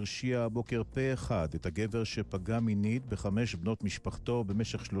העליון הרשיע הבוקר פה אחד את הגבר שפגע מינית ב5 בנות משפחתו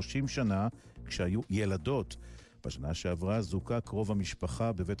במשך 30 שנה כשהיו ילדות. בשנה שעברה זוקה קרוב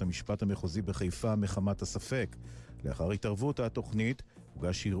המשפחה בבית המשפט המחוזי בחיפה מחמת הספק. לאחר התערבות התוכנית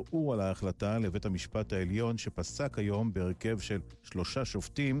הוגש ערעור על ההחלטה לבית המשפט העליון שפסק היום בהרכב של 3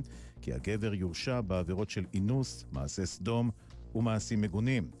 שופטים כי הגבר יורשע בעבירות של אינוס, מעשה סדום ומעשים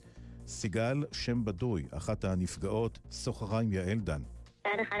מגונים. סיגל שם בדוי, אחת הנפגעות, שוחחה עם יעל דן.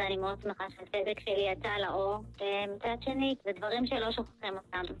 מצד אחד אני מאוד שמחה שהצדק שלי יצא לאור, ומצד שני זה דברים שלא שוכחים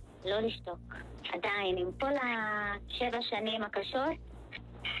אותם, לא לשתוק. עדיין עם כל 7 שנים הקשות,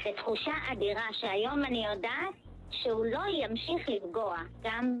 זה תחושה אדירה שהיום אני יודעת שהוא לא ימשיך לפגוע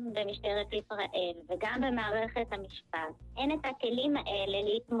גם במשטרת ישראל וגם במערכת המשפט. אין את הכלים האלה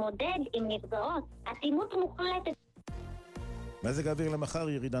להתמודד עם נפגעות. אטימות מוחלטת. מזג האוויר למחר,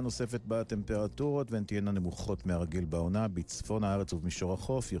 ירידה נוספת בטמפרטורות והן תהיינה נמוכות מהרגיל בעונה. בצפון הארץ ובמישור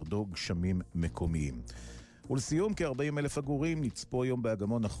החוף ירדו גשמים מקומיים. ולסיום, כ-40,000 עגורים נצפו היום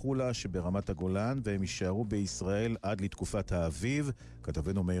באגמון החולה שברמת הגולן, והם יישארו בישראל עד לתקופת האביב.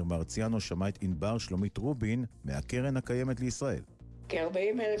 כתבנו מאיר מרציאנו שמע את ענבר שלומית רובין מהקרן הקיימת לישראל.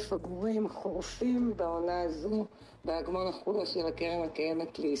 כ-40,000 עגורים חורפים בעונה הזו באגמון החולה של הקרן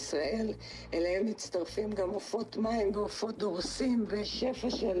הקיימת לישראל. אליהם מצטרפים גם עופות מים ועופות דורסים ושפע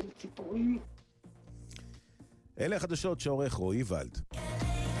של ציפורים. אלה החדשות שעורך רועי ולד.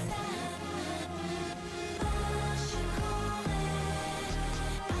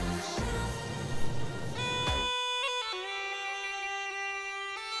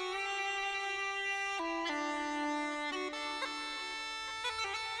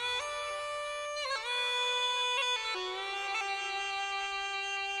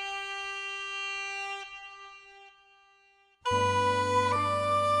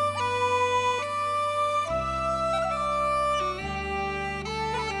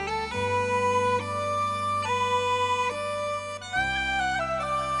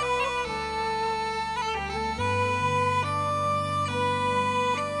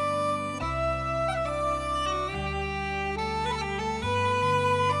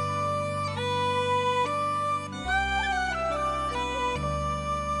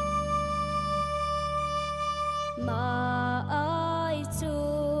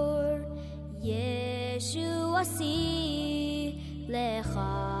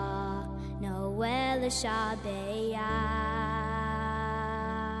 Shabeach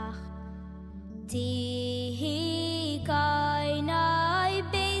Tihi kainai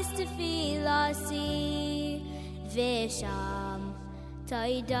beis tefilasi Vesham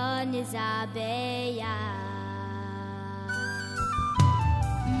Taidan izabeach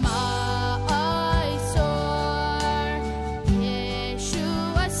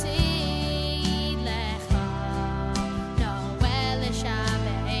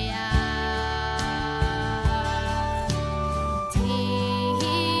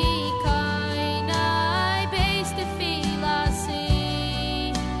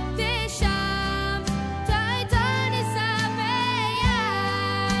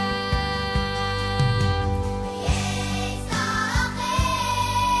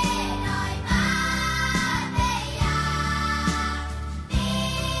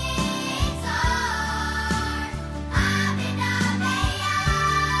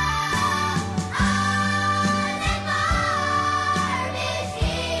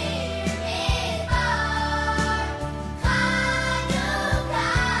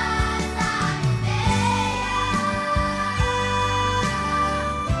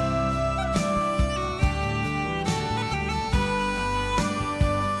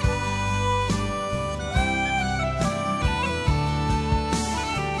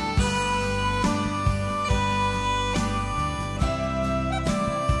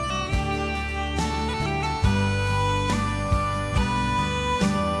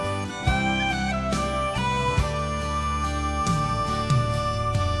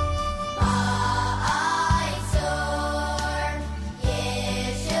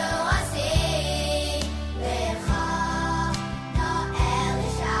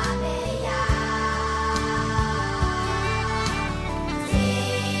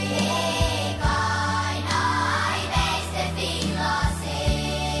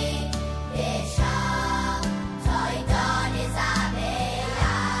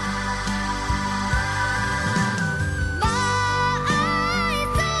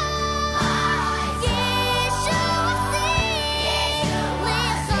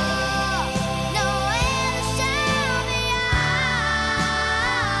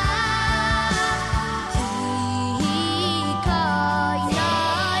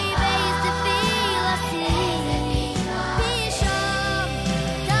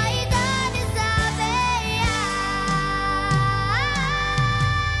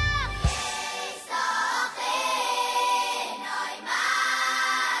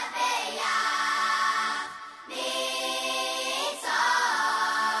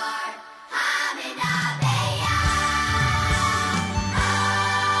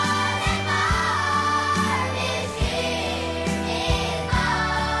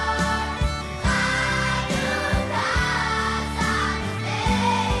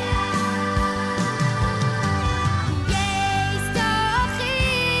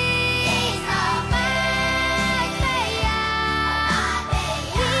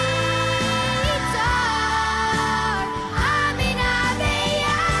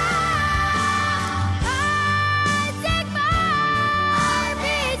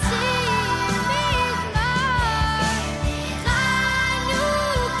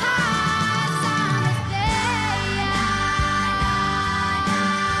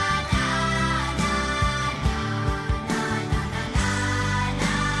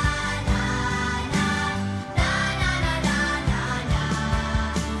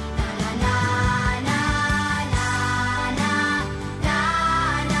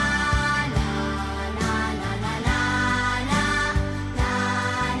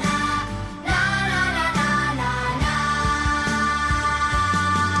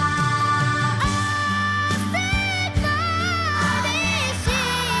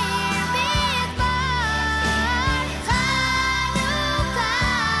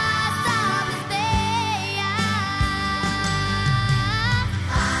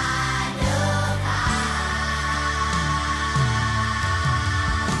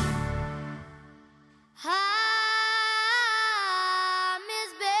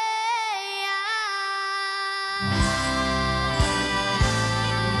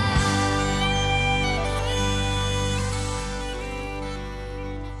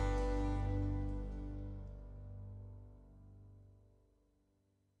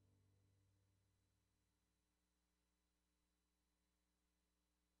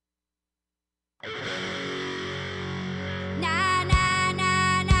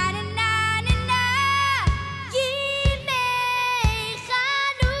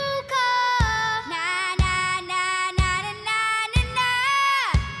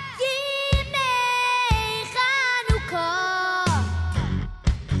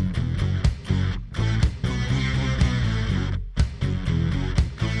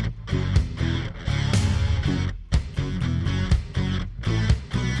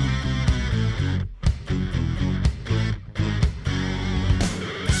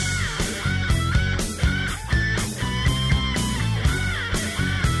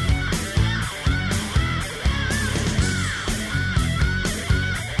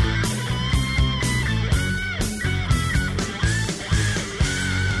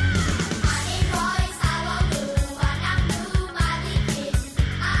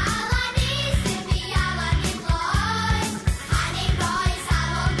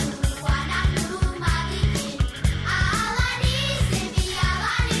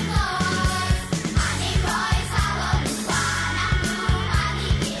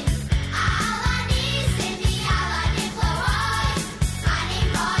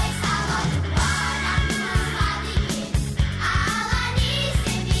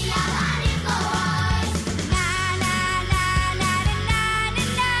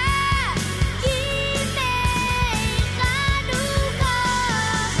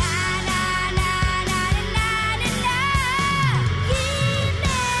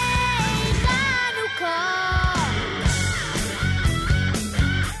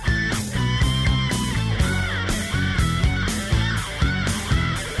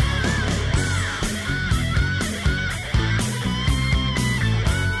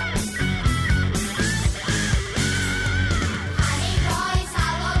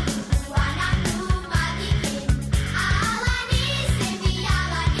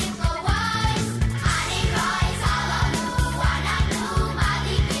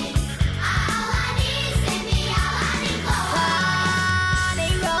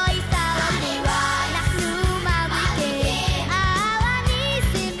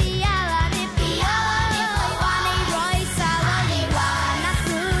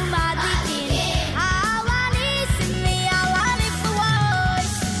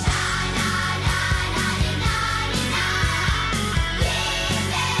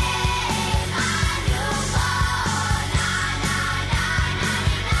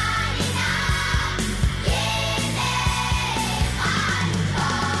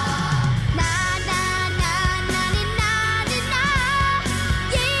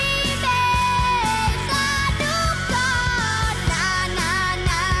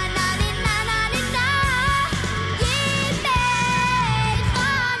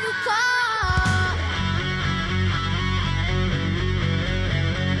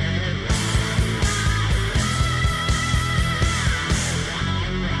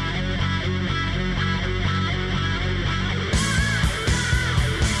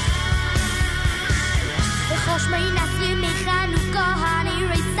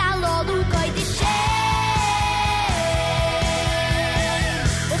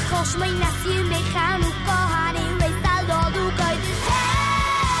Rosh my nasim be Chanukah hani reisal do kodesh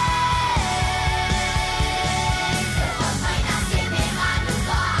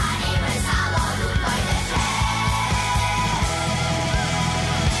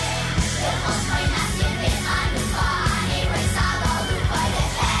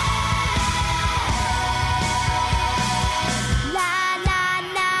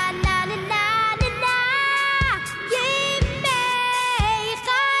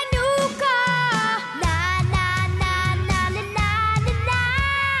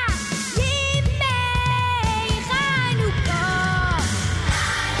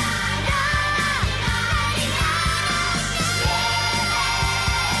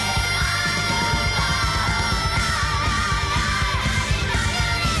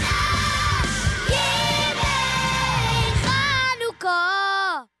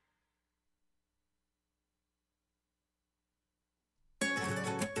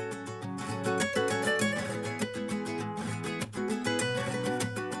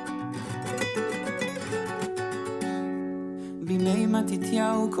בימי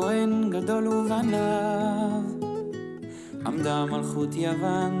מתתיהו כהן גדול ובניו עמדה מלכות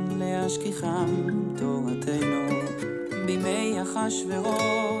יוון להשכיחם תורתנו בימי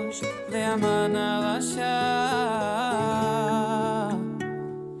אחשוורוש והמן הרשע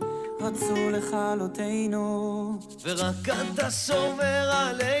רצו לכלותנו ורק אתה שומר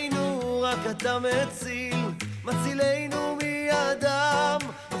עלינו רק אתה מצילנו מידם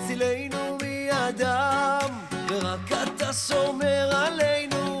מצילנו מידם ורק אתה שומר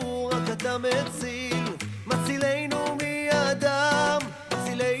עלינו, רק אתה מצילנו מידם,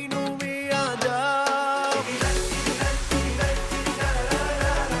 מצילנו מידם.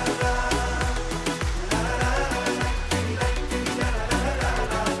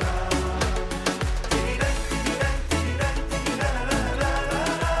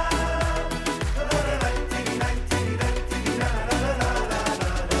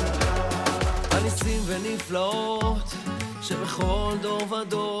 הניסים ונפלאות שבכל דור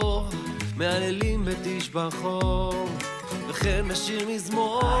ודור מעללים בתשבחו וכן משיר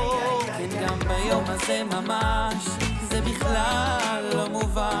מזמור כן גם ביום הזה ממש זה בכלל לא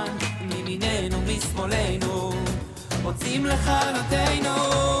מובן מימיננו משמאלנו רוצים לכלותנו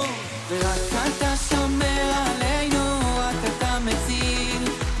ורק אתה שומר עלינו רק אתה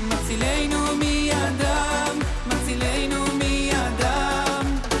מצילנו מידם מצילנו מידם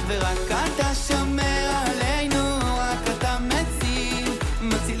ורק אתה שומר עלינו רק אתה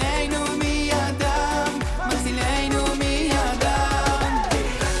מצילנו מידם מצילנו מידם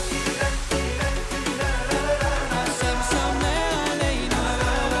השם שומר עלינו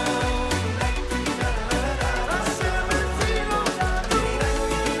השם מציל אותנו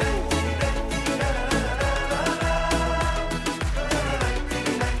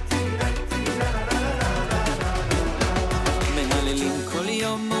מהללים כל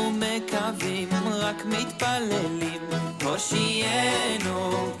יום ומקווים רק מתפללים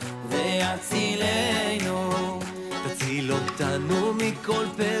הושיענו והצילנו תציל אותנו מכל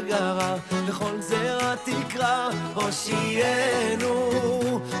פגרה וכל זרע תקרא הושיענו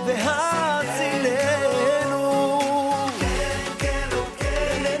והצילנו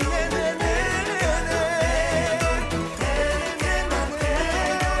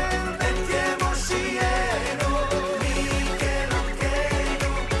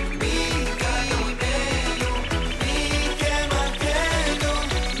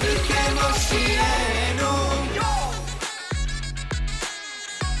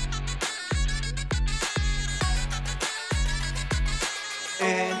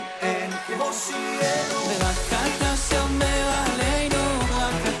אין כמושיענו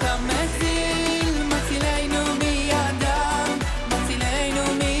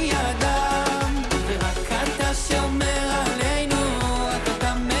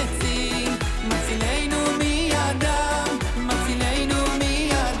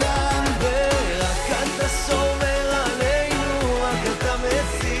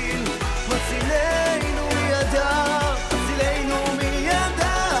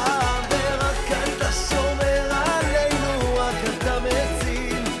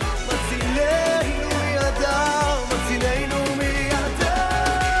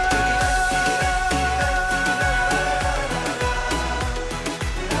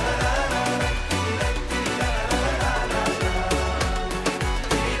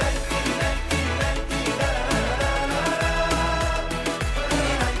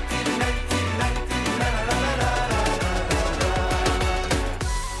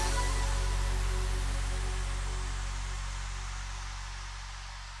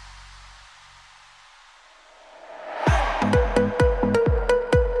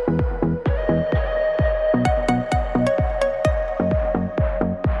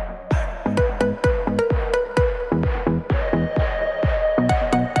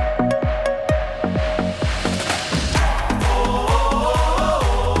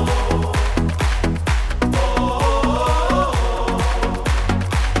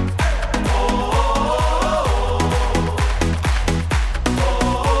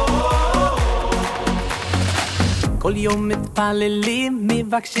יום מתפללים,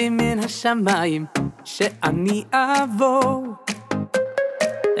 מבקשים מן השמיים שאני אבוא.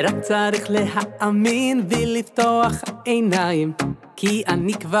 רק צריך להאמין ולפתוח עיניים, כי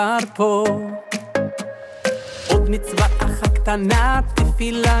אני כבר פה. עוד מצווה אחת קטנה,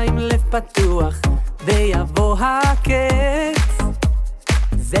 תפילה עם לב פתוח, ויבוא הקץ.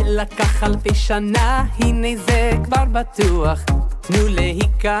 זה לקח אלפי שנה, הנה זה כבר בטוח. תנו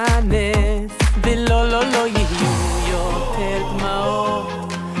להיכנס, ולא לא לא יהיו יותר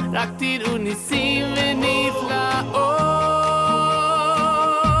דמעות, רק תראו ניסים ונפלאות.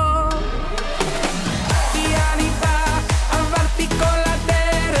 כי אני בא, עברתי כל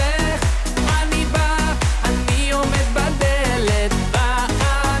הדרך, אני בא, אני עומד בדלת,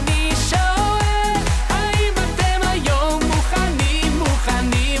 ואני שואל, האם אתם היום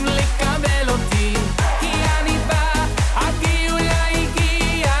מוכנים לקבל אותי? כי אני בא, הגאולה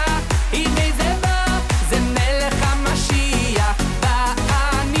הגיעה, הנה זה בא, זה מלך המשיח,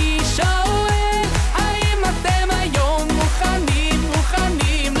 ואני שואל, האם אתם היום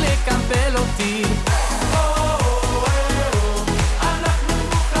מוכנים לקבל אותי?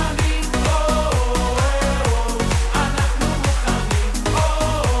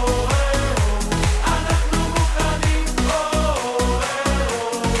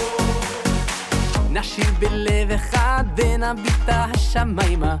 נשיר בלב אחד ונביט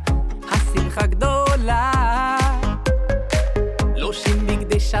השמיימה, השמחה גדולה. לובשים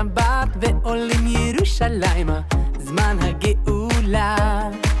בגדי שבת ועולים ירושלימה, זמן הגאולה.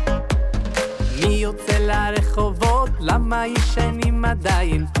 מי יוצא לרחובות, למה ישנים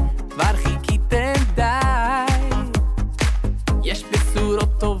עדיין? כבר חיכיתם די. יש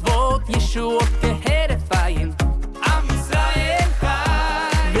בשורות טובות, ישועות כהרף עין. עם ישראל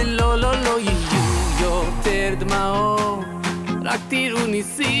חי, ולא לא לא יהיו יותר דמעות, רק תראו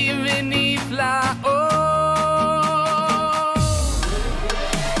ניסים ונפלאות.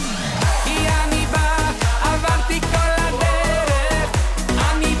 כי אני בא, עברתי כל הדרך,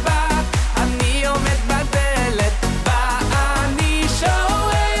 אני בא, אני עומד בדלת, ואני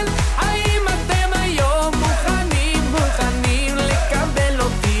שואל, האם אתם היום מוכנים לקבל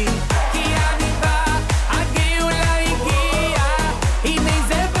אותי? כי אני בא, הגאולה הגיעה, הנה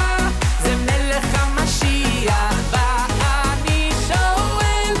זה בא, זה מלך המשיח, ואני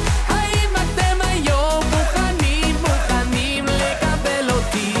שואל, האם אתם היום מוכנים לקבל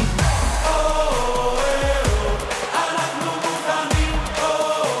אותי?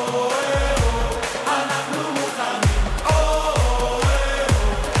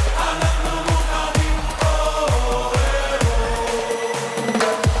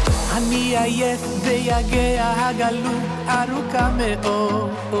 אני עייף ויגע, הגלות ארוכה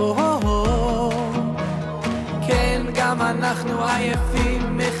מאוד. כן, גם אנחנו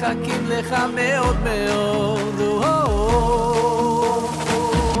עייפים, מחכים לך מאוד מאוד.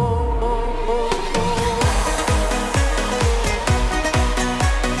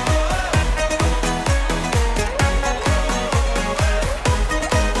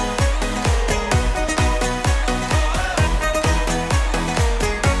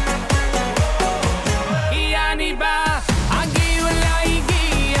 כי אני בא, הגאולה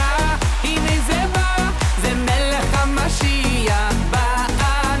הגיעה, הנה זה בא, זה מלך המשיח,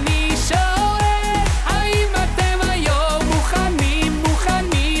 ואני שואל, האם אתם היום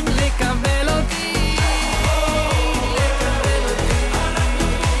מוכנים לקבל אותי?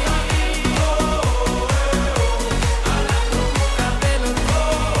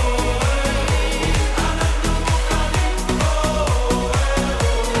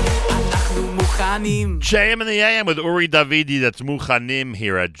 אנחנו מוכנים. JM in the AM with Uri Davidi. That's Muchanim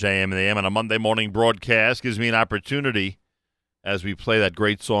here at JM in the AM on a Monday morning broadcast. Gives me an opportunity, as we play that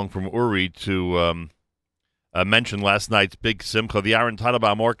great song from Uri, to mention last night's big simcha, the Aaron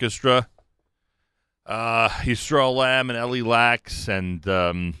Teitelbaum Orchestra, Yisrael Lamb and Eli Lax, and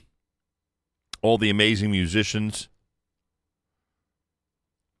all the amazing musicians.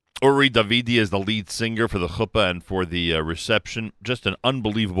 Uri Davidi is the lead singer for the chuppah and for the reception. Just an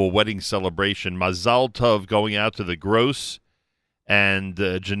unbelievable wedding celebration. Mazal Tov going out to the Gross and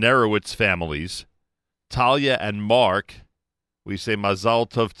Generowitz families. Talia and Mark, we say Mazal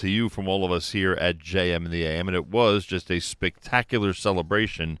Tov to you from all of us here at JM in the AM. And it was just a spectacular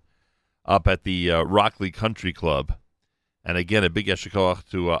celebration up at the Rockley Country Club. And again, a big yeshikoach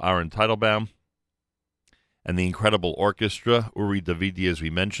to Aaron Teitelbaum and the incredible orchestra, Uri Davidi, as we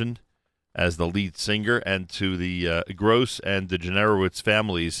mentioned, as the lead singer, and to the Gross and the Generowitz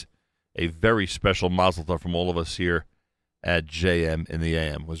families, a very special mazel tov from all of us here at JM in the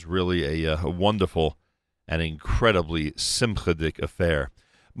AM. It was really a wonderful and incredibly simchadik affair.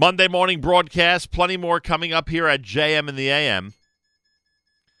 Monday morning broadcast, plenty more coming up here at JM in the AM.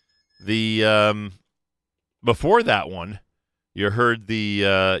 Before that one, you heard the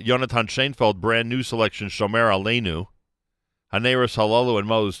Yonatan Schoenfeld brand new selection, Shomer Aleinu, Haneris Halalu and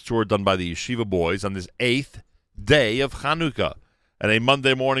Mose tour done by the Yeshiva Boys on this 8th day of Chanukah. And a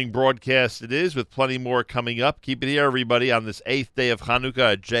Monday morning broadcast it is, with plenty more coming up. Keep it here, everybody, on this 8th day of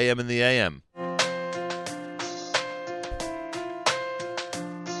Chanukah at JM in the AM.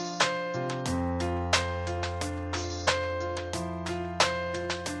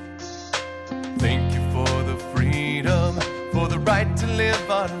 Thank you for the freedom, for the right to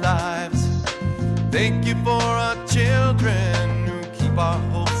live our lives. Thank you for our children who keep our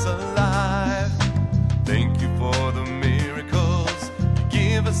hopes alive. Thank you for the miracles you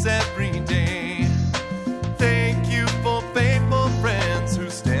give us every day. Thank you for faithful friends who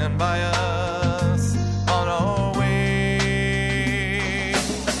stand by us on our way.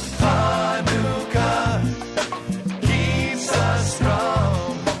 Hanukkah keeps us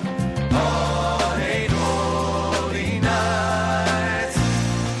strong on 8 holy nights.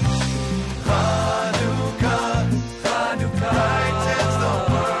 Hanukkah brightens the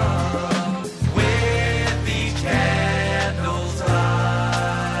world with each candle's light.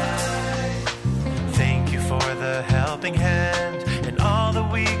 Thank you for the helping hand and all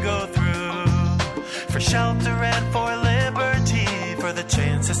that we go through, for shelter and for liberty, for the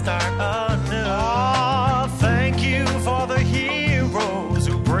chance to start anew. Oh, thank you for the heroes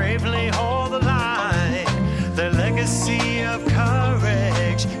who bravely hold the line. Their legacy of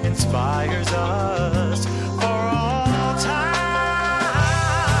courage inspires us for all time.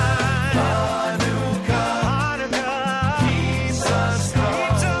 Hanukkah keeps us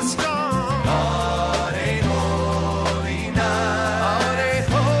strong on 8 holy nights.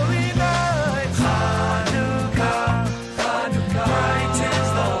 Hanukkah brightens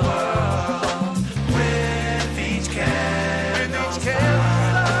the world with each candlelight.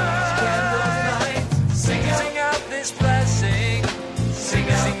 Sing out this blessing,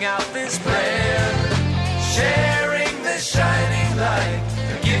 sing out this prayer, sharing the shining light,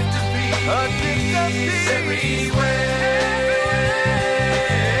 a gift of peace everywhere.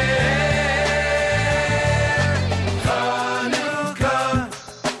 Hanukkah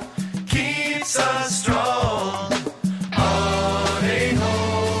keeps us strong on 8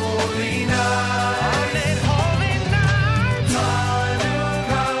 holy nights. Hanukkah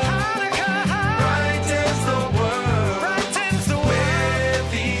brightens the world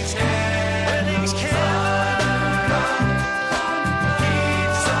with each candle's light.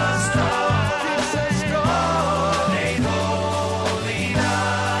 Keeps us strong on 8 holy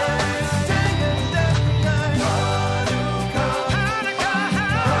nights. Hanukkah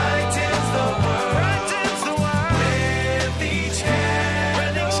brightens the world with each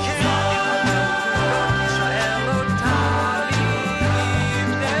candle's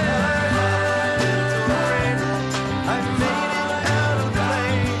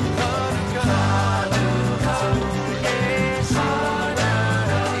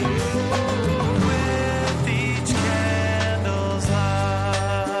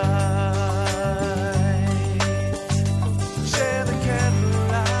Share the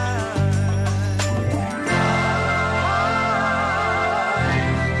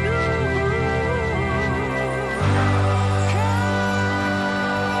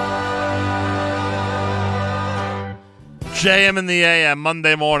JM in the AM,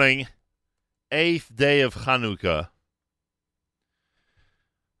 Monday morning, 8th day of Chanukah.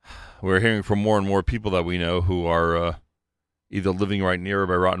 We're hearing from more and more people that we know who are either living right near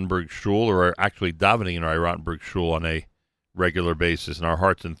Rabbi Rottenberg's shul or are actually davening in Rabbi Rottenberg's shul on a regular basis. And our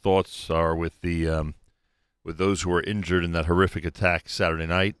hearts and thoughts are with those who were injured in that horrific attack Saturday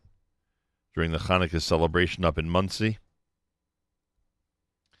night during the Hanukkah celebration up in Muncie.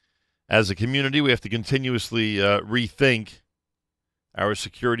 As a community, we have to continuously rethink our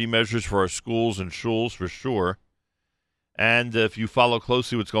security measures for our schools and shuls, for sure. And if you follow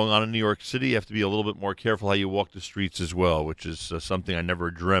closely what's going on in New York City, you have to be a little bit more careful how you walk the streets as well, which is something I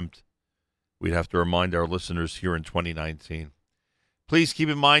never dreamt we'd have to remind our listeners here in 2019. Please keep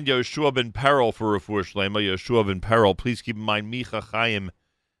in mind Yoshua ben Peril for Refuah Shlema. Yoshua ben Peril. Please keep in mind Micha Chaim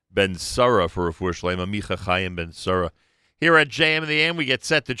ben Sarah for Refuah Shlema. Micha Chaim ben Sarah. Here at JM in the AM, we get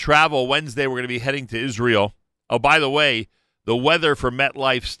set to travel. Wednesday, we're going to be heading to Israel. Oh, by the way, the weather for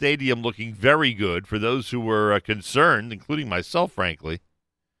MetLife Stadium looking very good for those who were concerned, including myself, frankly,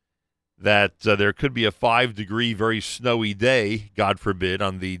 that there could be a 5-degree, very snowy day, God forbid,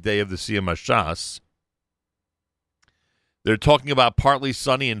 on the day of the Siyam HaShas. They're talking about partly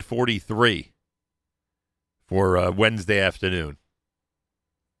sunny and 43 for Wednesday afternoon.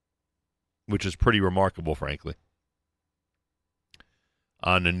 which is pretty remarkable, frankly,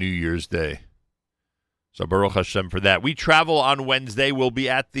 on a New Year's Day. So Baruch Hashem for that. We travel on Wednesday. We'll be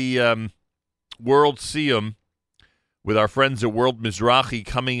at the World Siyum with our friends at World Mizrahi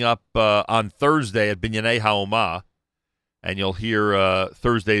coming up on Thursday at Binyanei Ha'omah. And you'll hear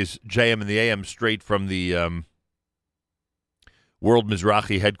Thursday's JM and the AM straight from the World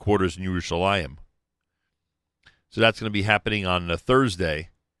Mizrahi headquarters in Yerushalayim. So that's going to be happening on Thursday.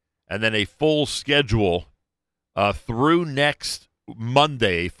 And then a full schedule through next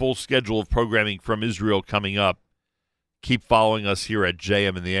Monday, a full schedule of programming from Israel coming up. Keep following us here at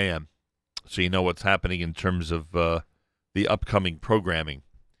JM and the AM so you know what's happening in terms of the upcoming programming.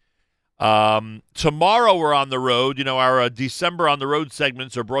 Tomorrow we're on the road. You know, our December on the road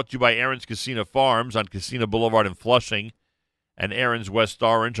segments are brought to you by Aaron's Casino Farms on Casino Boulevard in Flushing and Aaron's West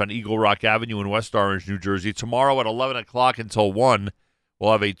Orange on Eagle Rock Avenue in West Orange, New Jersey. Tomorrow at 11 o'clock until 1,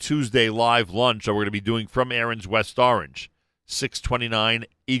 we'll have a Tuesday live lunch that we're going to be doing from Aaron's West Orange, 629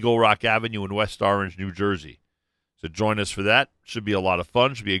 Eagle Rock Avenue in West Orange, New Jersey. So join us for that. Should be a lot of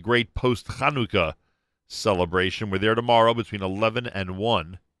fun. Should be a great post-Chanukah celebration. We're there tomorrow between 11 and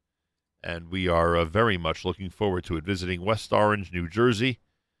 1, and we are very much looking forward to it. Visiting West Orange, New Jersey,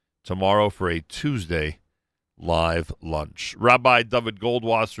 tomorrow for a Tuesday live lunch. Rabbi David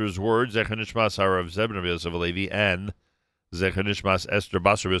Goldwasser's words, Zecher Nishmas Harav Zeb Rabbi Yosef Alevi, and Zecher Nishmas Esther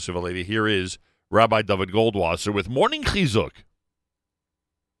Bas Rabbi Yosef Alevi. Here is Rabbi David Goldwasser with Morning Chizuk.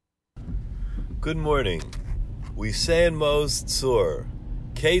 Good morning. We say in Maoz Tzur,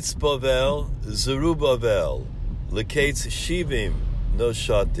 Kates Bavel, Zerubbabel, Lekates Shivim,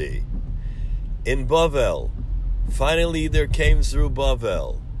 Noshati. In Bavel, finally there came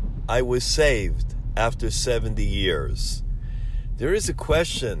Zerubbabel. I was saved after 70 years. There is a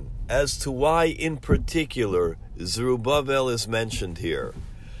question as to why in particular Zerubbabel is mentioned here.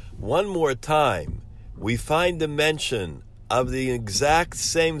 One more time, we find the mention of the exact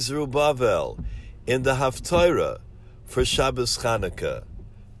same Zerubbabel in the Haftorah for Shabbos Chanukah.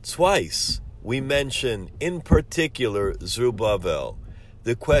 Twice we mention in particular Zerubbabel.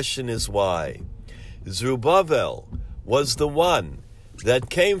 The question is why. Zerubbabel was the one that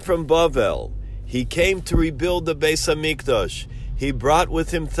came from Bavel. He came to rebuild the Beis HaMikdash. He brought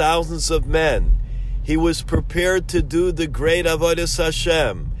with him thousands of men. He was prepared to do the great Avodas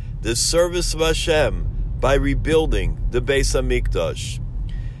Hashem, the service of Hashem, by rebuilding the Beis HaMikdash.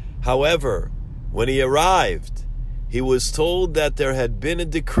 However, when he arrived, he was told that there had been a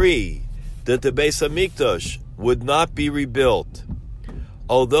decree that the Beis HaMikdash would not be rebuilt.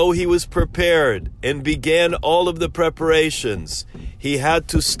 Although he was prepared and began all of the preparations, he had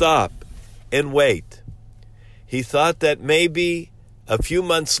to stop and wait. He thought that maybe a few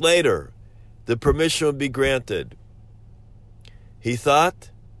months later, the permission would be granted. He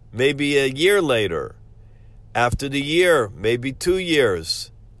thought maybe a year later. After the year, maybe 2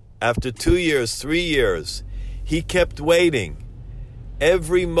 years. After 2 years, 3 years. He kept waiting.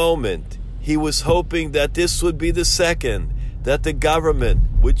 Every moment, he was hoping that this would be the second, that the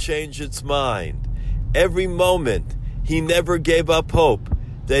government would change its mind. Every moment, he never gave up hope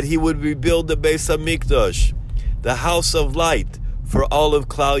that he would rebuild the Beis HaMikdash, the house of light for all of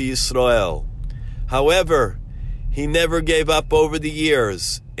Klal Yisrael. However, he never gave up over the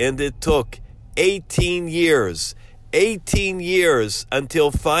years, and it took 18 years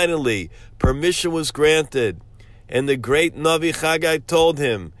until finally permission was granted, and the great Navi Chagai told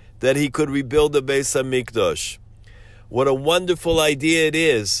him that he could rebuild the Beis HaMikdash. What a wonderful idea it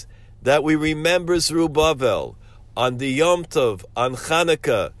is that we remember Zerubbabel on the Yom Tov, on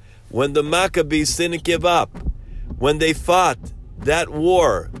Chanukah, when the Maccabees didn't give up, when they fought that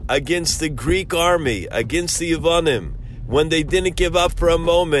war against the Greek army, against the Yevonim, when they didn't give up for a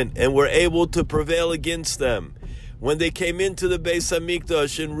moment and were able to prevail against them, when they came into the Beis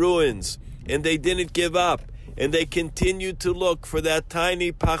HaMikdash in ruins and they didn't give up, and they continued to look for that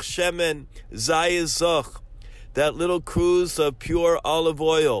tiny Pach Shemen Zayis Zoch, that little cruse of pure olive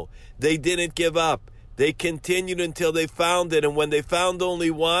oil. They didn't give up. They continued until they found it, and when they found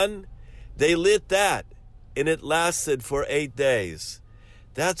only one, they lit that, and it lasted for 8 days.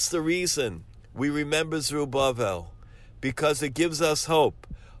 That's the reason we remember Zerubbabel, because it gives us hope.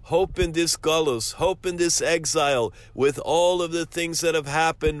 Hope in this galus, hope in this exile, with all of the things that have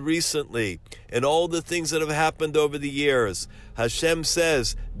happened recently, and all the things that have happened over the years. Hashem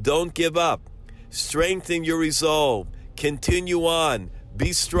says, don't give up. Strengthen your resolve. Continue on.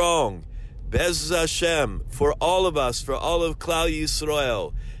 Be strong. Bez Hashem, for all of us, for all of Klal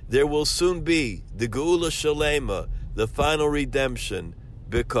Yisrael, there will soon be the Geula Shalema, the final redemption,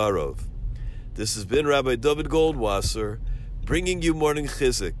 Bekarov. This has been Rabbi David Goldwasser, bringing you Morning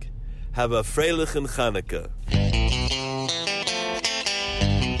Chizuk. Have a freilichen Chanukah.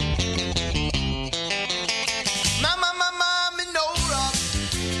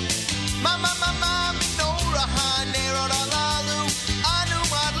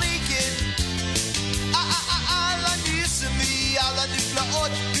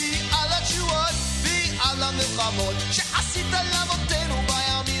 שעשית לאבותינו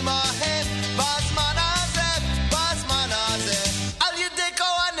בימים ההם בזמן הזה על ידי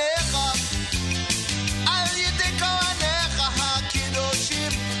כהניך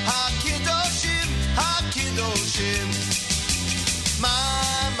הקדושים מה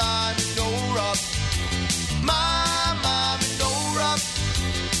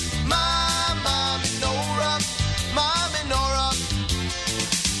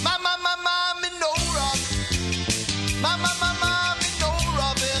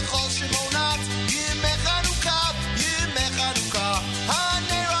מנורה בכל שמונת ימי חנוכה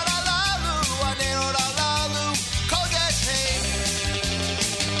הנרות הללו קודש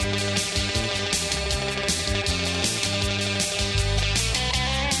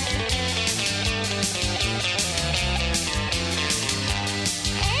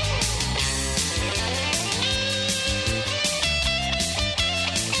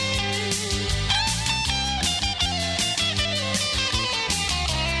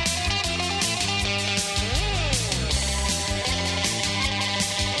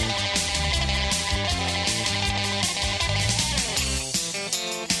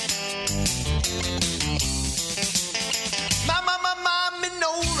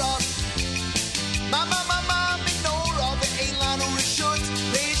הם מנורה ואין לנו רשות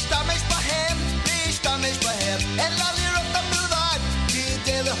להשתמש בהם אלא לראות המולד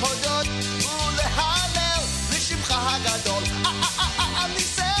כדי להודות ולהלל לשמך הגדול על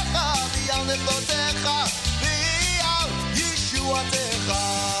ניסיך ועל נפלותיך ועל ישועתך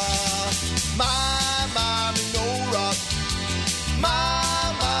מה מנורה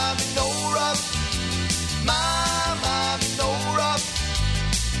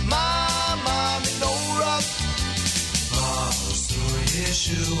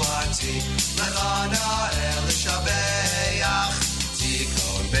ישועתי לחנה אל לשבח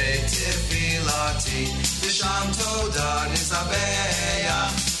תיקון בית תפילתי ושם תודה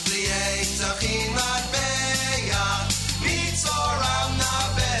נזבח ליהי תכין מטבח מצורם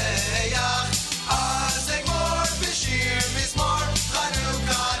נבח אז אגמור בשיר מזמור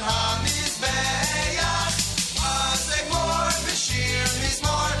חנוכת המזבח אז אגמור בשיר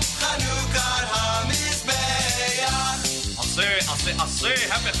מזמור חנוכת המזבח I'll say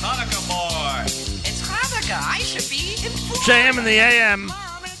happy Hanukkah more. It's Hanukkah. I should be informed. JM in the AM.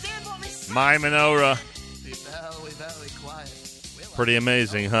 My menorah. Very quiet. Pretty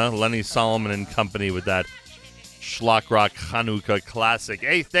amazing, huh? Lenny Solomon and company with that Schlock Rock Chanukah classic.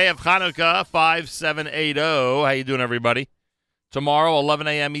 8th day of Chanukah, 5780. How you doing, everybody? Tomorrow, 11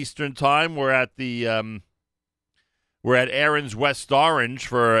 a.m. Eastern Time, we're at Aaron's West Orange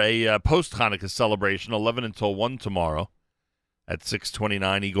for a post-Hanukkah celebration, 11 until 1 tomorrow at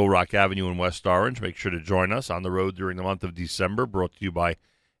 629 Eagle Rock Avenue in West Orange. Make sure to join us on the road during the month of December, brought to you by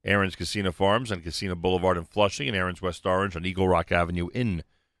Aaron's Casino Farms and Casino Boulevard in Flushing and Aaron's West Orange on Eagle Rock Avenue in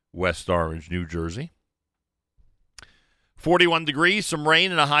West Orange, New Jersey. 41 degrees, some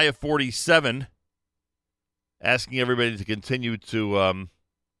rain, and a high of 47. Asking everybody to continue to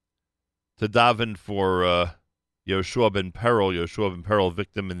daven for Yoshua ben Peril,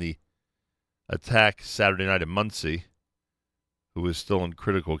 victim in the attack Saturday night in Muncie, who is still in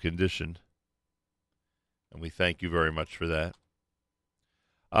critical condition. And we thank you very much for that.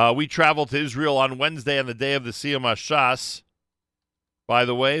 We traveled to Israel on Wednesday on the day of the Siyum HaShas. By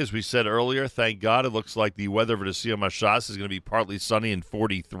the way, as we said earlier, thank God, it looks like the weather for the Siyum HaShas is going to be partly sunny and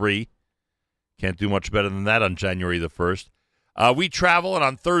 43. Can't do much better than that on January the 1st. We travel, and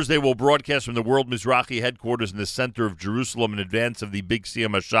on Thursday we'll broadcast from the World Mizrachi headquarters in the center of Jerusalem in advance of the big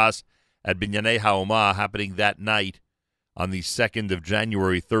Siyum HaShas at Binyanei HaOmah happening that night on the 2nd of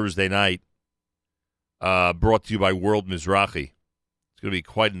January, Thursday night, brought to you by World Mizrachi. It's going to be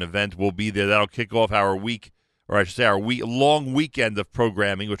quite an event. We'll be there. That'll kick off our week, or I should say our long weekend of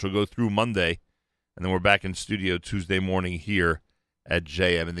programming, which will go through Monday. And then we're back in studio Tuesday morning here at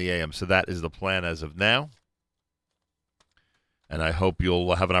JM in the AM. So that is the plan as of now. And I hope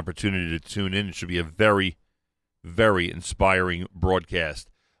you'll have an opportunity to tune in. It should be a very, very inspiring broadcast.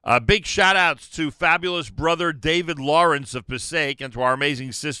 Big shout-outs to fabulous brother David Lawrence of Passaic and to our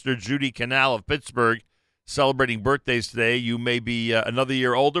amazing sister Judy Canal of Pittsburgh, celebrating birthdays today. You may be another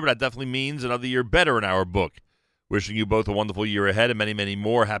year older, but that definitely means another year better in our book. Wishing you both a wonderful year ahead and many, many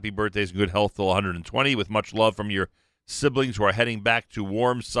more. Happy birthdays and good health till 120 with much love from your siblings who are heading back to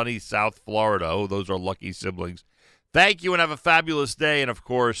warm, sunny South Florida. Oh, those are lucky siblings. Thank you and have a fabulous day. And, of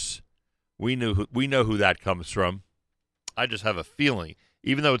course, we know who that comes from. I just have a feeling.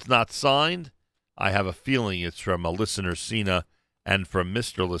 Even though it's not signed, I have a feeling it's from a listener, Sina, and from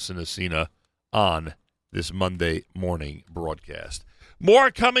Mr. Listener, Sina, on this Monday morning broadcast.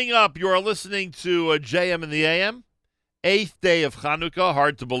 More coming up. You are listening to JM in the AM. 8th day of Chanukah.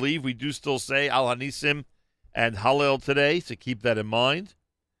 Hard to believe. We do still say Al Hanisim and Hallel today, so keep that in mind.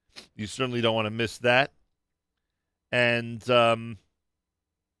 You certainly don't want to miss that. And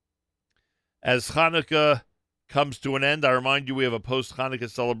as Chanukah comes to an end, I remind you we have a post-Chanukah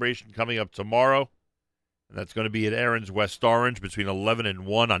celebration coming up tomorrow, and that's going to be at Aaron's West Orange between 11 and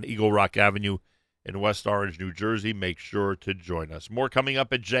 1 on Eagle Rock Avenue in West Orange, New Jersey. Make sure to join us. More coming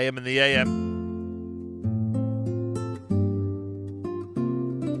up at JM in the AM.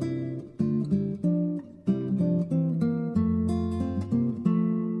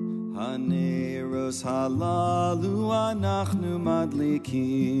 Halalu anachnu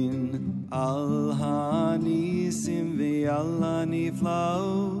madlikin al hanisim ve'al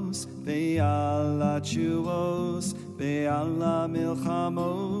haniflaos ve'al hatshuos ve'al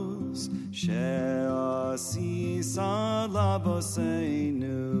hamilchamos she'asisa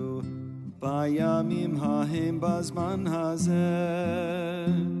lavoseinu bayamim hahem bazman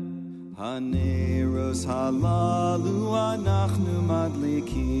hazeh haneros halalu anachnu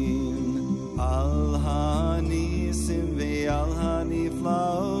madlikin Al hanisim ve'al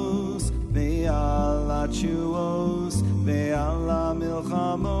haniflaos ve'al hatshuos ve'al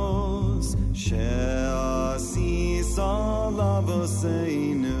hamilchamos she'asisa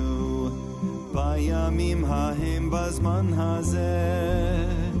lavoseinu bayamim hahem bazman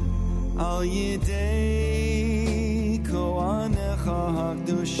hazeh al yidei kohanecha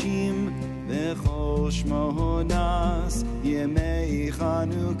hakdoshim V'chol shmonas yemei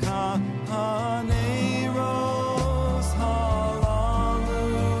Chanukah Haneiros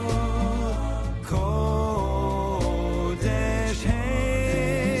halalu kodesh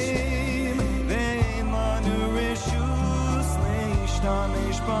heim ve'ein lanu rishus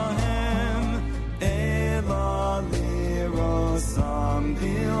leishtamesh bahem ela lirosam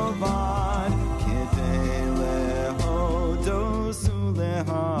bilvad kidei lehodos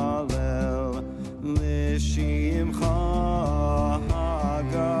ulehalel Shimcha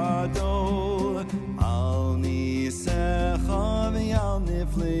Hagadol Al Nisecha Ve'al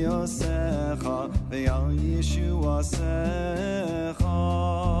Nifliosecha Ve'al Yeshuasecha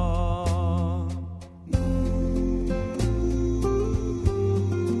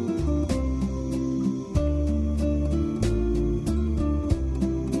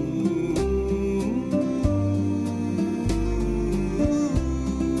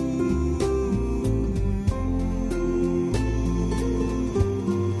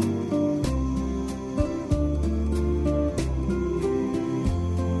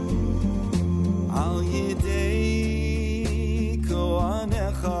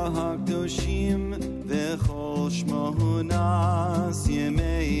Shmonas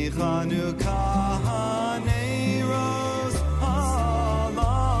yemei Chanukah Haneiros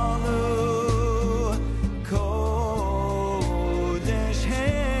halalu kodesh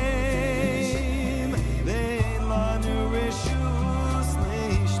heim ve'ein lanu rishus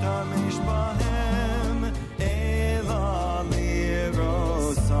leishtamesh bahem ela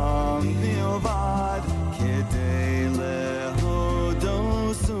lirosam bilvad kedei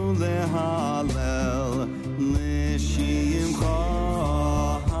lehodos ulehalel Shimcha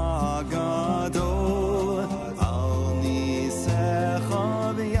Hagadol Al Nisecha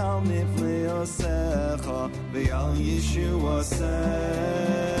Ve'al Nifleosecha Ve'al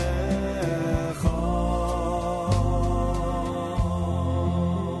Yeshuasecha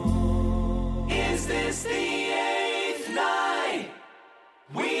Is this the 8th night?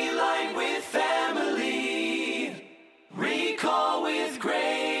 We light with family, recall with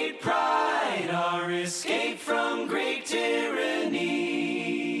great pride our escape from great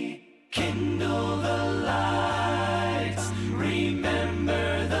tyranny. Kindle the lights,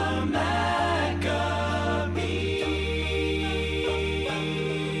 remember the Maccabees.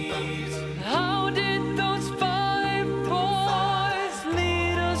 How did those 5 boys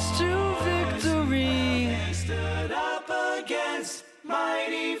lead us to victory? They stood up against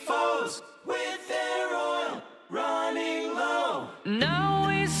mighty foes with their oil running low. Now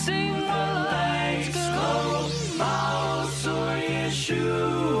we sing the lights glow. Maosur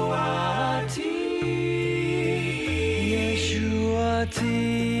Yeshuati, Yeshuati.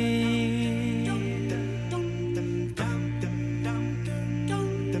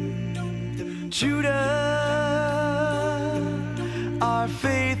 Judah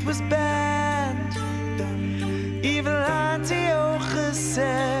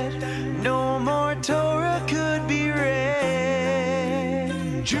said no more Torah could be read.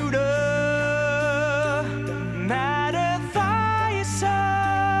 Judah, matteth thy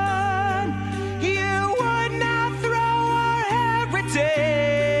son, you would not throw our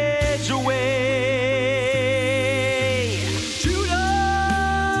heritage away.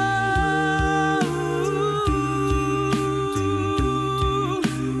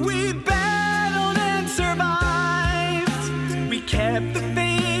 Kept the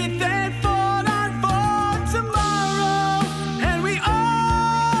faith and fought on for tomorrow, and we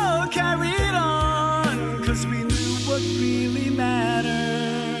all carried on, 'cause we knew what really mattered.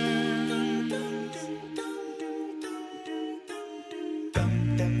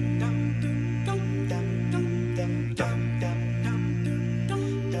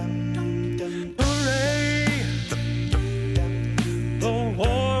 Hooray! The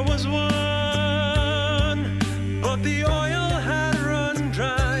war was won, but the oil had run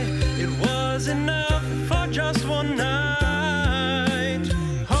dry. It was enough for just one night.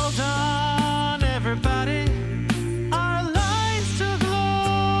 Hold on, everybody, our lights took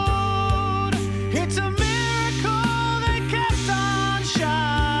load. It's a miracle they kept on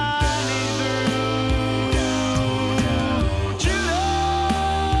shining through. Judah,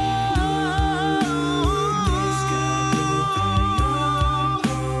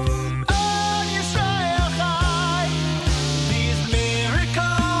 on Yisrael Chai. These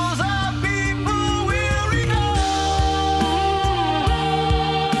miracles our people will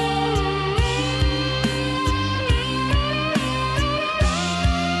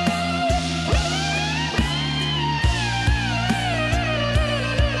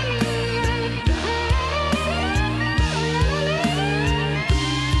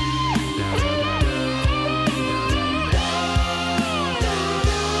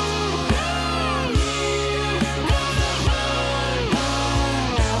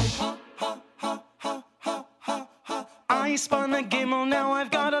I spun a gimel, now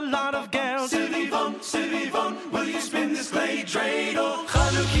I've got a lot of gals. Sivivon, will you spin this clay dreidel?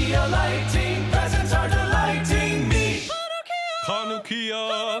 Chanukah lighting, presents are delighting me.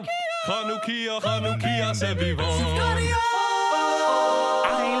 Chanukah, Sivivon.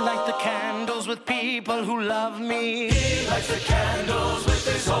 I light the candles with people who love me. He lights the candles with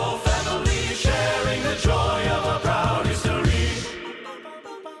his whole family, sharing the joy of a proud history.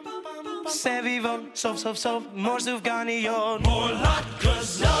 Sevivon, sof, more sufganiyot. More latkes,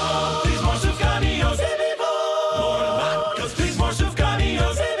 love, please more sufganiyot. Sevivon, more latkes, please more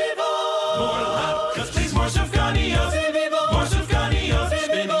sufganiyot. Sevivon, more latkes, please more sufganiyot. Sevivon, more sufganiyot.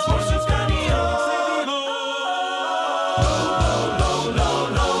 Spinnings, more sufganiyot.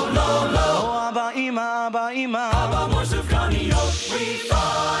 Lo, Abba Ima, Abba more sufganiyot. We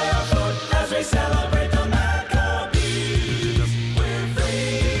fly our foot as we celebrate the Maccabees. We're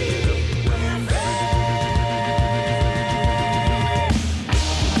free.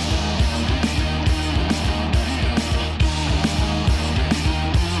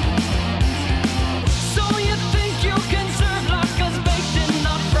 So you think you can serve latkes baked in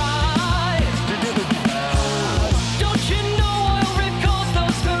the fries? Don't you know oil recalls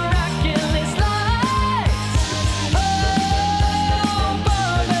those miraculous lights? Oh,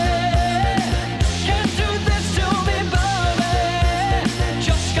 Bobby, can't do this to me, Bobby.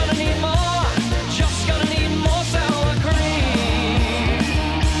 Just gonna need more sour cream.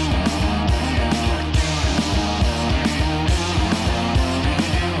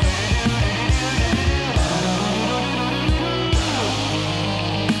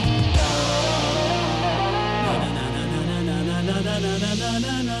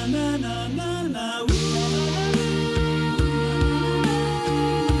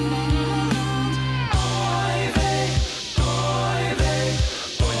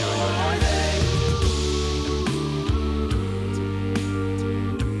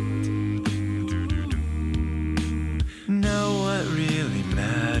 Know what really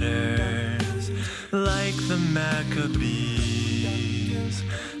matters, like the Maccabees.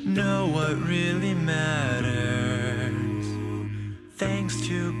 Know what really matters. Thanks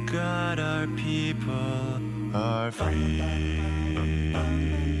to God, our people are free.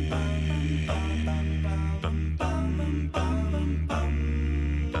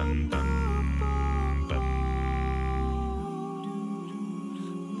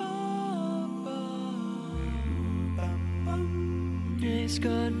 Yes,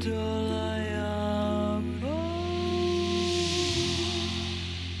 gadol haya bo.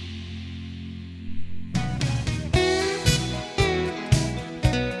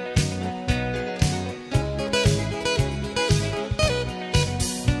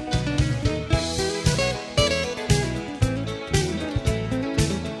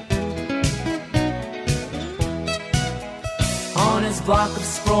 his block of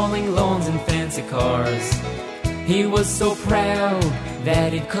sprawling lawns and fancy cars. He was so proud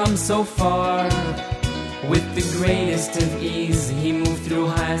that he'd come so far. With the greatest of ease, he moved through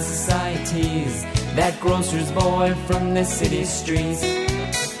high societies. That grocer's boy from the city streets.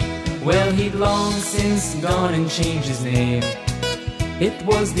 Well, he'd long since gone and changed his name. It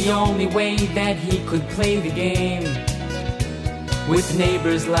was the only way that he could play the game. With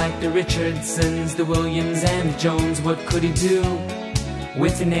neighbors like the Richardsons, the Williams and the Jones, what could he do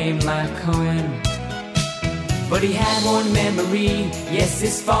with a name like Cohen? But he had one memory, yes,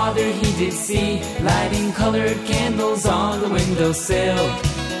 his father he did see, lighting colored candles on the windowsill.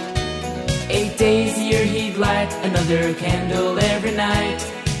 8 days a year he'd light another candle every night.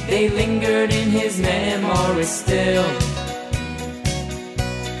 They lingered in his memory still.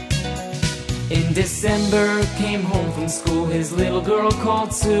 In December, came home from school his little girl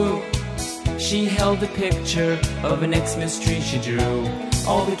called Sue. She held a picture of an Xmas tree she drew.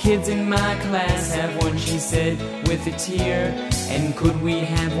 All the kids in my class have one, she said, with a tear. And could we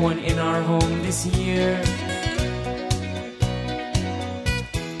have one in our home this year?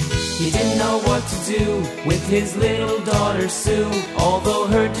 He didn't know what to do with his little daughter Sue, although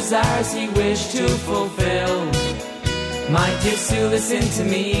her desires he wished to fulfill. My dear Sue, listen to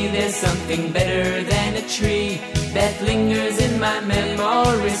me, there's something better than a tree that lingers in my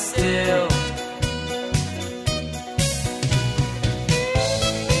memory still.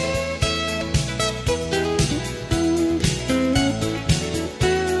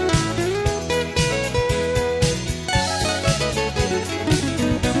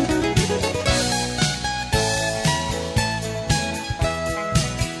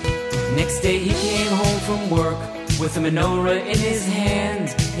 Next day he came home from work with a menorah in his hand.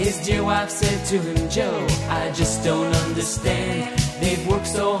 His dear wife said to him, Joe, I just don't understand. They've worked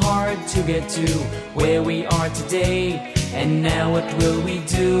so hard to get to where we are today. And now what will we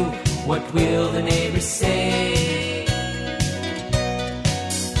do? What will the neighbors say?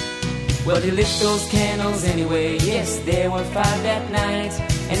 Well, he lit those candles anyway. Yes, there were 5 that night.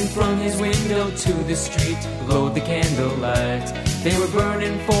 And from his window to the street glowed the candlelight. They were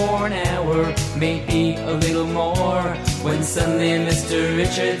burning for an hour, maybe a little more, when suddenly Mr.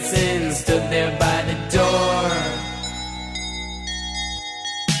 Richardson stood there by the door.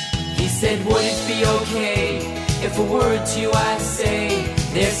 He said, would it be okay if a word to you I say?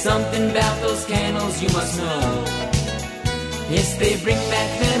 There's something about those candles you must know. Yes, they bring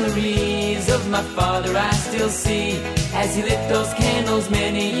back memories of my father I still see, as he lit those candles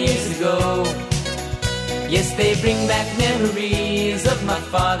many years ago. Yes, they bring back memories of my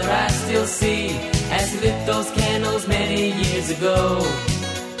father I still see, as he lit those candles many years ago.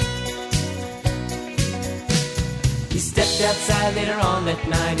 He stepped outside later on that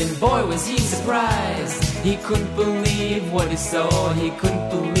night, and boy was he surprised. He couldn't believe what he saw, he couldn't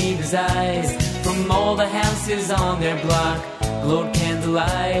believe his eyes. From all the houses on their block glowed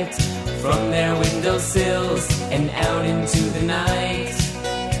candlelight, from their windowsills and out into the night.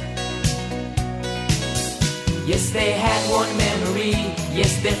 Yes, they had one memory,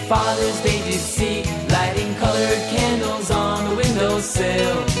 yes, their fathers they did see, lighting colored candles on the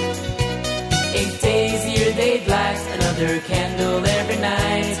windowsill. 8 days a year they'd light another candle every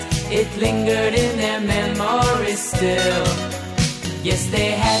night. It lingered in their memory still. Yes,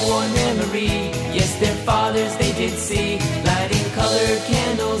 they had one memory, yes, their fathers they did see, lighting colored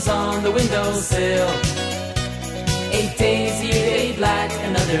candles on the windowsill. 8 days a year they'd light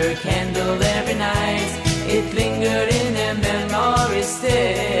another candle every night. It lingered in their memory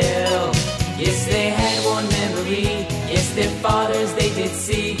still. Yes, they had one memory, yes, their fathers they did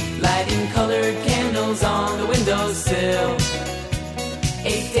see, lighting colored candles on the windowsill.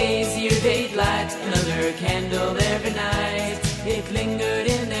 8 days a year they'd light another candle every night. It lingered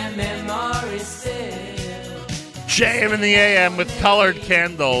in their memory still. JM in the AM with colored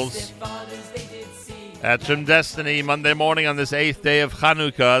candles. That's from Destiny, Monday morning on this 8th day of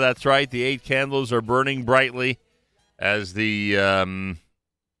Chanukah. That's right, the 8 candles are burning brightly as the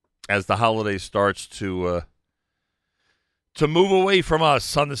holiday starts to move away from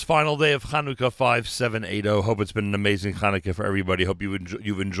us on this final day of Chanukah 5780. Hope it's been an amazing Chanukah for everybody. Hope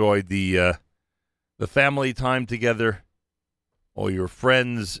you've enjoyed the family time together, all your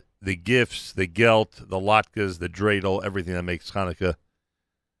friends, the gifts, the gelt, the latkes, the dreidel, everything that makes Chanukah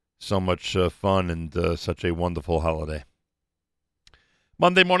so much fun and such a wonderful holiday.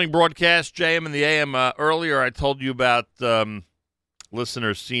 Monday morning broadcast, JM and the AM. Earlier I told you about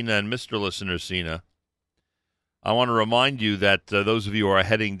Listener Sina and Mr. Listener Sina. I want to remind you that those of you who are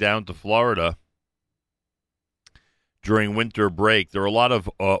heading down to Florida during winter break, there are a lot of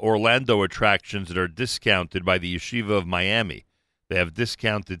Orlando attractions that are discounted by the Yeshiva of Miami. They have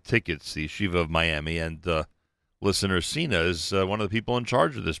discounted tickets, the Yeshiva of Miami, and listener Sina is one of the people in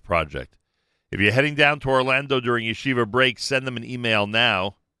charge of this project. If you're heading down to Orlando during Yeshiva break, send them an email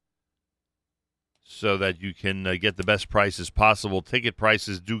now so that you can get the best prices possible. Ticket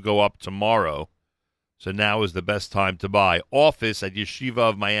prices do go up tomorrow, so now is the best time to buy. Office at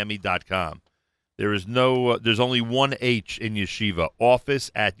yeshivaofmiami.com. There's only one H in Yeshiva.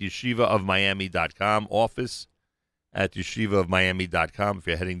 Office at yeshivaofmiami.com. Office at yeshivaofmiami.com if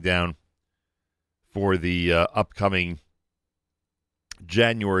you're heading down for the upcoming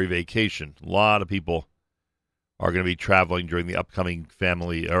January vacation. A lot of people are going to be traveling during the upcoming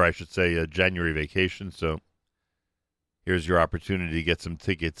January vacation. So here's your opportunity to get some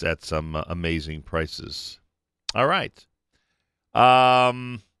tickets at some amazing prices. All right.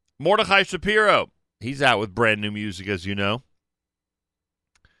 Mordechai Shapiro, he's out with brand new music, as you know,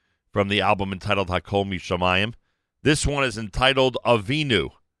 from the album entitled Hakol Mishamayim. This one is entitled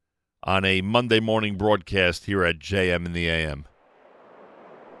Avinu on a Monday morning broadcast here at JM in the AM.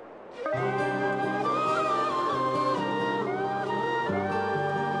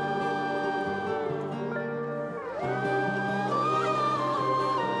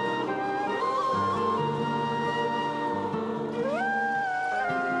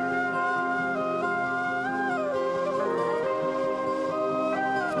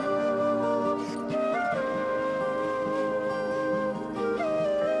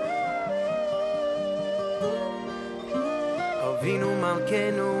 אבינו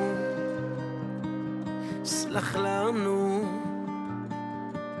מלכנו, סלח לנו,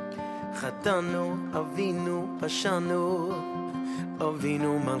 חטאנו, אבינו, פשענו,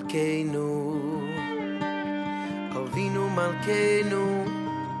 אבינו מלכנו, אבינו מלכנו,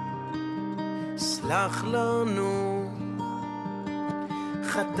 סלח לנו,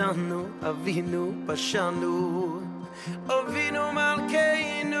 חטאנו, אבינו, פשענו, אבינו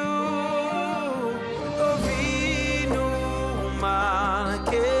מלכנו, אבינו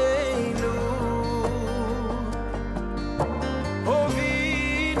מלכנו,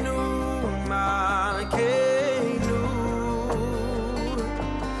 אבינו מלכנו,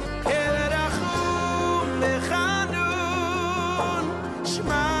 כרחום וחנון,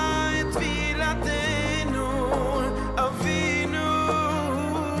 שמע את תפילתנו, אבינו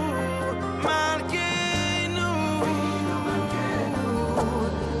מלכנו,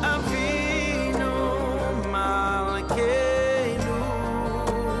 אבינו מלכנו,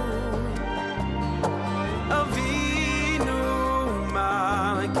 אבינו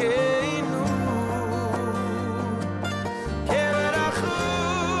מלכנו,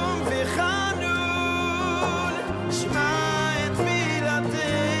 כרחום וחנון, שמע את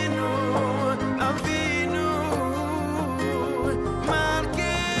תפילתנו, אבינו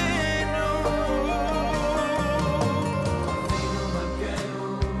מלכנו,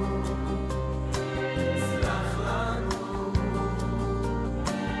 סלח לנו,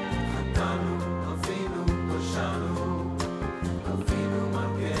 חטאנו, אבינו פשענו, אבינו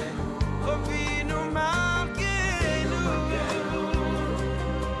מלכנו, אבינו מלכנו,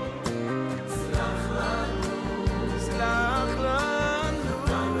 סלח לנו, סלח לנו,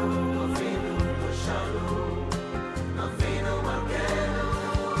 חטאנו, אבינו פשענו, אבינו מלכנו,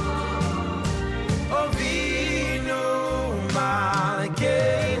 אבינו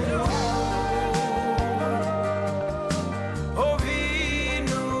מלכנו,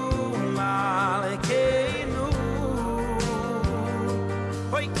 אבינו מלכנו,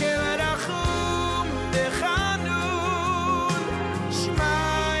 אוי כרחום וחנון, שמע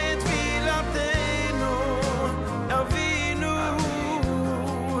את תפילתנו, אבינו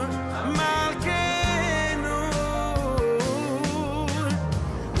מלכנו,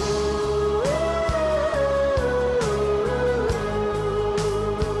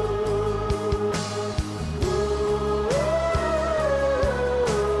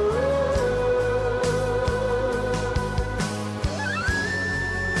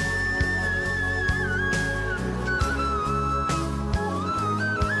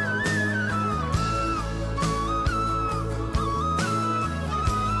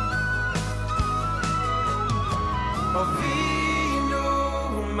 אבינו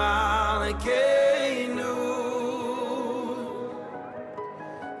מלכנו,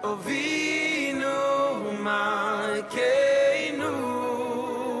 אבינו מלכנו,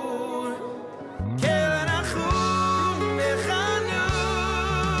 כרחום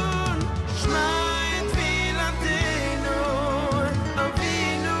וחנון, שמע את תפילתנו,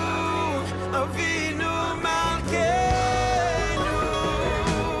 אבינו, אבינו מלכנו,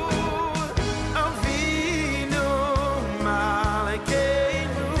 אבינו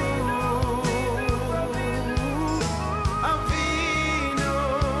מלכנו,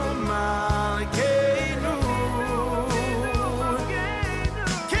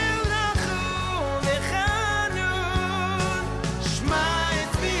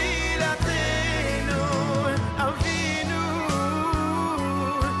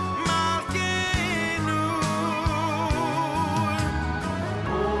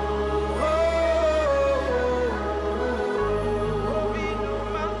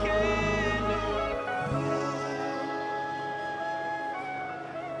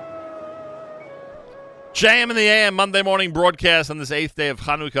 JM in the AM, Monday morning broadcast on this 8th day of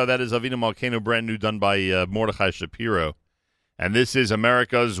Chanukah. That is Avinu Malkeinu, brand new, done by Mordechai Shapiro. And this is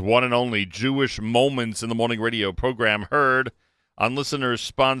America's one and only Jewish Moments in the Morning radio program, heard on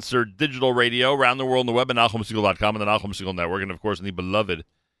listeners-sponsored digital radio around the world on the web at NachumSegal.com and the Nachum Segal Network, and, of course, in the beloved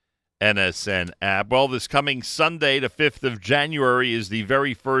NSN app. Well, this coming Sunday, the 5th of January, is the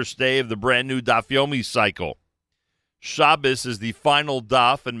very first day of the brand new Daf Yomi cycle. Shabbos is the final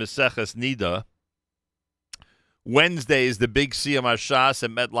Daf in Maseches Nida. Wednesday is the big Siyam HaShas at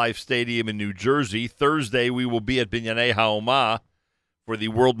MetLife Stadium in New Jersey. Thursday, we will be at Binyanei HaOmah for the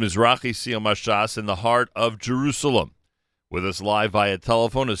World Mizrachi Siyam HaShas in the heart of Jerusalem. With us live via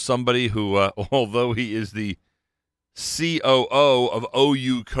telephone is somebody who, although he is the COO of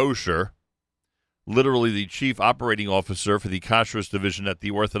OU Kosher, literally the chief operating officer for the Kashrus division at the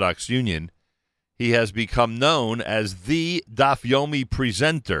Orthodox Union, he has become known as the Daf Yomi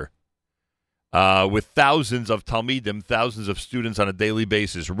presenter with thousands of Talmidim, thousands of students on a daily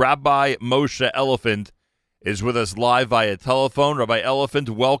basis. Rabbi Moshe Elefant is with us live via telephone. Rabbi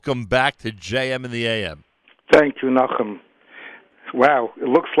Elefant, welcome back to JM in the AM. Thank you, Nachum. Wow, it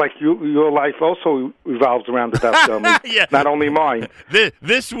looks like your life also revolves around the Daf Yomi, yeah. Not only mine.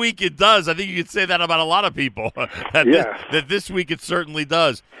 This week it does. I think you could say that about a lot of people. that this week it certainly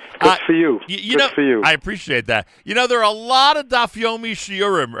does. Good for you. Good for you. I appreciate that. You know, there are a lot of Daf Yomi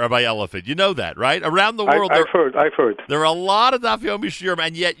Shiurim, Rabbi Elefant. You know that, right? Around the world. I've heard. There are a lot of Daf Yomi Shiurim,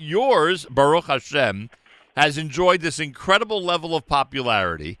 and yet yours, Baruch Hashem, has enjoyed this incredible level of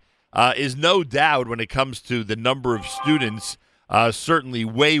popularity, is no doubt when it comes to the number of students, certainly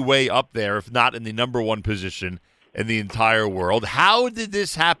way, way up there, if not in the number one position in the entire world. How did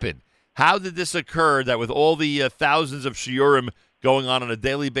this happen? How did this occur that with all the thousands of shiurim going on a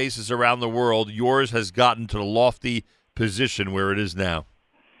daily basis around the world, yours has gotten to the lofty position where it is now?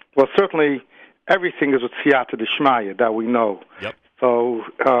 Well, certainly everything is with Siyata D'Shmaya, that we know. Yep. So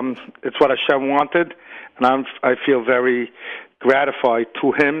it's what Hashem wanted, and I feel very gratified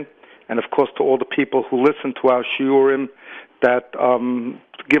to him, and of course to all the people who listen to our shiurim that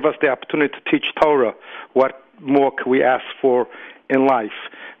give us the opportunity to teach Torah. What more can we ask for in life?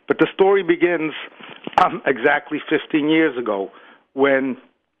 But the story begins exactly 15 years ago, when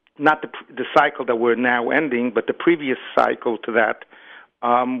not the cycle that we're now ending, but the previous cycle to that,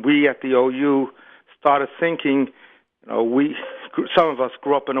 we at the OU started thinking, some of us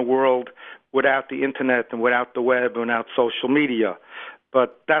grew up in a world without the internet and without the web and without social media.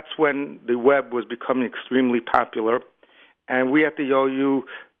 But that's when the web was becoming extremely popular. And we at the OU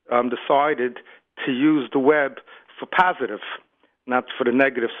decided to use the web for positive, not for the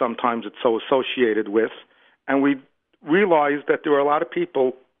negative sometimes it's so associated with. And we realized that there are a lot of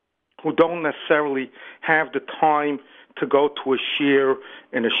people who don't necessarily have the time to go to a shir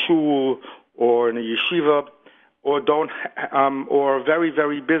in a shul or in a yeshiva, or or are very,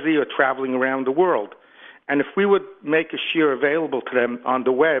 very busy or traveling around the world. And if we would make a shir available to them on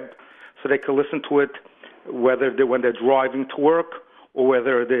the web so they could listen to it, whether when they're driving to work or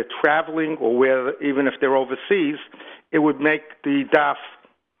whether they're traveling or even if they're overseas, it would make the daf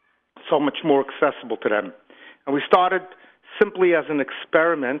so much more accessible to them. And we started simply as an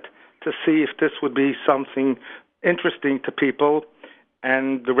experiment to see if this would be something interesting to people,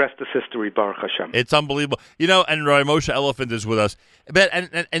 and the rest is history, Baruch Hashem. It's unbelievable. And Rabbi Moshe Elefant is with us. But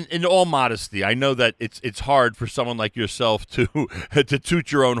and in all modesty, I know that it's hard for someone like yourself to to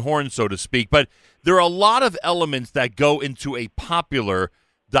toot your own horn, so to speak, but there are a lot of elements that go into a popular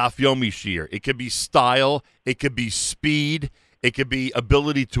Daf Yomi shir. It could be style, it could be speed, it could be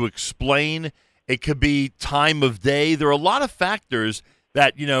ability to explain, it could be time of day. There are a lot of factors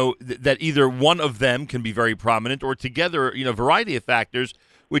that, that either one of them can be very prominent or together, a variety of factors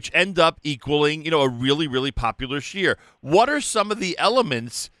which end up equaling, a really, really popular shir. What are some of the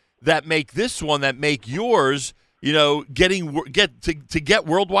elements that make this one, that make yours, get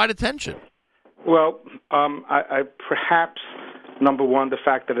worldwide attention? Well, I perhaps, number one, the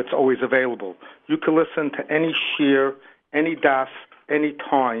fact that it's always available. You can listen to any shir, any daf, any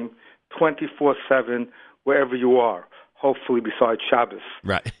time, 24/7, wherever you are, hopefully besides Shabbos.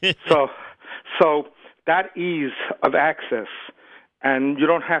 Right. So that ease of access, and you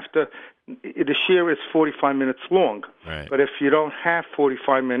don't have to, the shir is 45 minutes long. Right. But if you don't have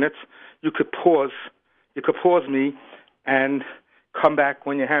 45 minutes, you could pause me and come back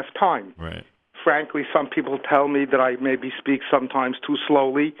when you have time. Right. Frankly, some people tell me that I maybe speak sometimes too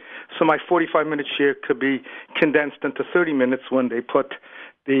slowly, so my 45-minute share could be condensed into 30 minutes when they put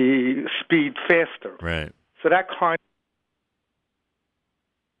the speed faster. Right. So that kind.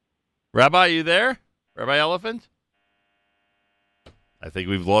 Rabbi, are you there? Rabbi Elefant? I think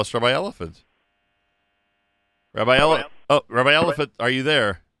we've lost Rabbi Elefant. Rabbi Elefant, are you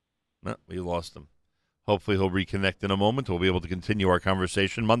there? No, we lost him. Hopefully he'll reconnect in a moment. We'll be able to continue our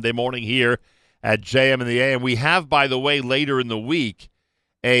conversation Monday morning here at JM and the AM. We have, by the way, later in the week,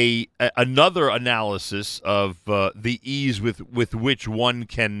 another analysis of the ease with which one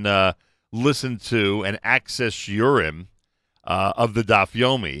can listen to and access shiurim of the Daf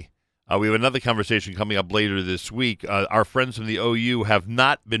Yomi. We have another conversation coming up later this week. Our friends from the OU have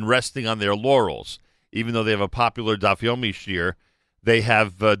not been resting on their laurels. Even though they have a popular Daf Yomi shiur, they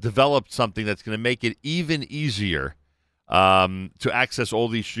have developed something that's going to make it even easier to access all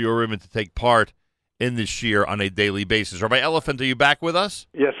these shiurim and to take part in this shiur on a daily basis. Rabbi Elefant, are you back with us?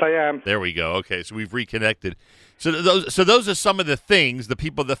 Yes, I am. There we go. Okay, so we've reconnected. So those are some of the things,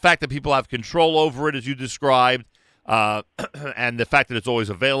 the fact that people have control over it, as you described, and the fact that it's always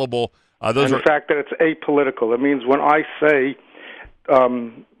available. The fact that it's apolitical. It means when I say,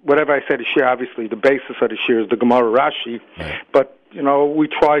 whatever I say to shiur, obviously the basis of the shiur is the Gemara Rashi, but, we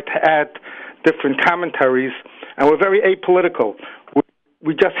try to add different commentaries, and we're very apolitical.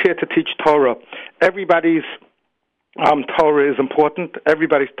 We're just here to teach Torah. Everybody's Torah is important.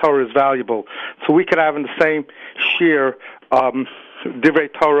 Everybody's Torah is valuable. So we could have in the same shiur Divrei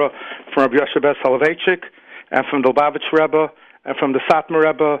Torah from Rabbi Yoshe Soloveitchik, and from the Lubavitch Rebbe, and from the Satmar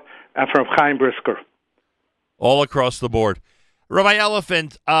Rebbe, and from Chaim Brisker. All across the board. Rabbi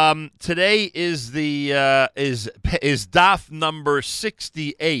Elefant, today is is daf number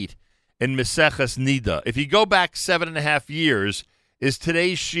 68 in Meseches Nida. If you go back 7.5 years, is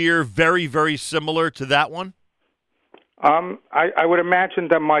today's shiur very, very similar to that one? I would imagine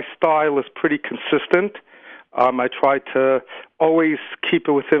that my style is pretty consistent. I try to always keep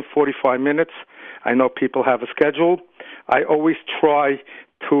it within 45 minutes. I know people have a schedule. I always try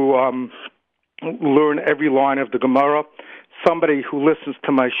to learn every line of the Gemara. Somebody who listens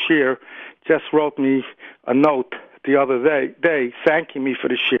to my shiur just wrote me a note the other day thanking me for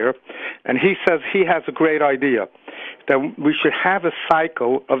the shiur, and he says he has a great idea, that we should have a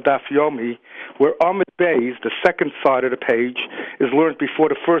cycle of Daf Yomi where Amud Beis, the second side of the page, is learned before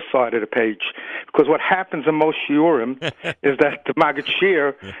the first side of the page. Because what happens in most shiurim is that the Maggid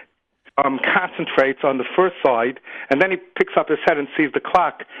Shiur concentrates on the first side, and then he picks up his head and sees the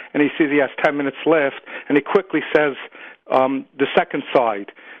clock, and he sees he has 10 minutes left, and he quickly says the second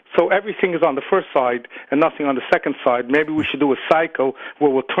side. So everything is on the first side and nothing on the second side. Maybe we should do a cycle where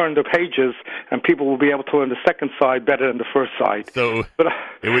we'll turn the pages and people will be able to learn the second side better than the first side. But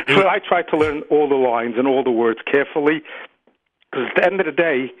I try to learn all the lines and all the words carefully, because at the end of the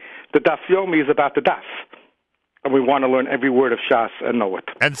day, the Daf Yomi is about the Daf. And we want to learn every word of Shas and know it.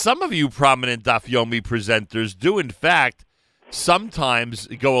 And some of you prominent Daf Yomi presenters do, in fact, sometimes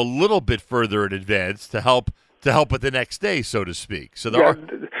go a little bit further in advance to help with the next day, so to speak. So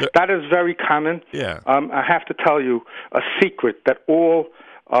that is very common. Yeah. I have to tell you a secret that all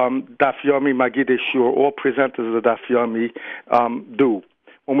Daf Yomi Magidei Shiur, all presenters of the Daf Yomi do.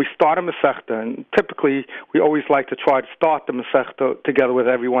 When we start a Masechta, and typically we always like to try to start the Masechta together with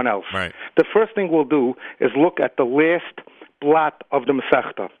everyone else. Right. The first thing we'll do is look at the last blot of the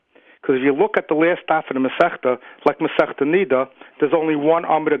Masechta. Because if you look at the last half of the Masechta, like Masechta Nida, there's only one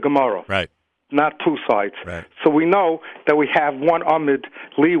Amud Gemara. Right. Not two sides. Right. So we know that we have one Amud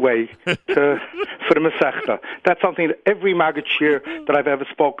leeway for the Masechta. That's something that every Maggid Shiur that I've ever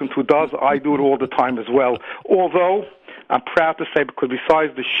spoken to does. I do it all the time as well. Although, I'm proud to say, because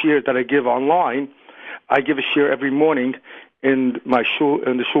besides the shiur that I give online, I give a shiur every morning in my shul,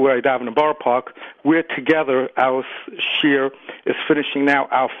 in the shul where I daven in Borough Park. We're together. Our shiur is finishing now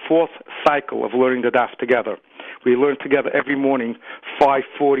our fourth cycle of learning the daf together. We learn together every morning,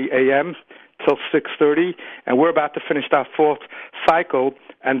 5:40 a.m. till 6:30, and we're about to finish that fourth cycle.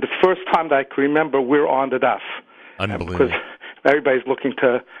 And the first time that I can remember, we're on the daf. Unbelievable. Because everybody's looking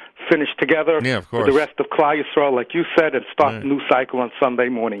to finish together of course, with the rest of Klal Yisrael, like you said, and start a new cycle on Sunday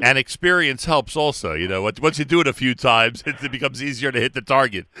morning. And experience helps also. Once you do it a few times, it becomes easier to hit the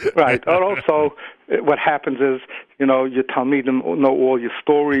target. Right. And also, what happens is, your Talmidim know all your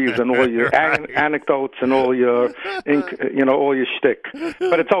stories and all your anecdotes and all your, all your shtick.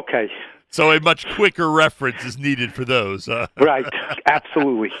 But it's okay. So a much quicker reference is needed for those. Right,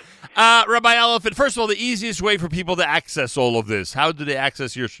 absolutely. Rabbi Elefant, first of all, the easiest way for people to access all of this, how do they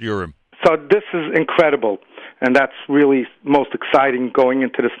access your shiurim? So this is incredible, and that's really most exciting going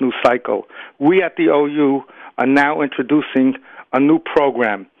into this new cycle. We at the OU are now introducing a new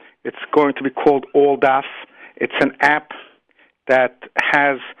program. It's going to be called All Daf. It's an app that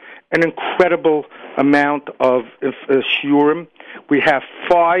has an incredible amount of shiurim. We have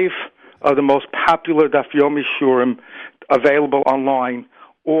 5 of the most popular Daf Yomi shiurim available online,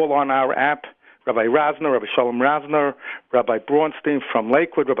 all on our app. Rabbi Rasner, Rabbi Shalom Rasner, Rabbi Braunstein from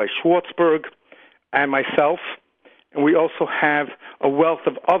Lakewood, Rabbi Schwartzberg, and myself. And we also have a wealth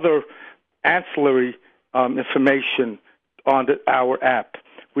of other ancillary information on our app.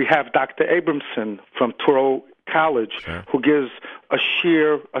 We have Dr. Abramson from Touro College, who gives a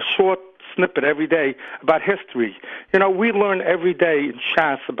short snippet every day about history. You know, we learn every day in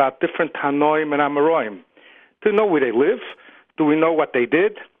Shas about different Tanoim and Amoraim. Do we know where they live? Do we know what they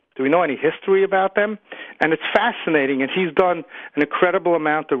did? Do we know any history about them? And it's fascinating, and he's done an incredible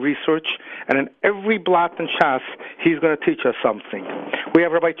amount of research, and in every blot in Shas, he's going to teach us something. We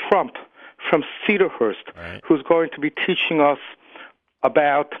have Rabbi Trump from Cedarhurst, who's going to be teaching us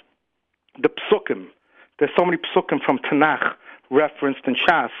about the Psukim. There's so many Psukim from Tanakh referenced in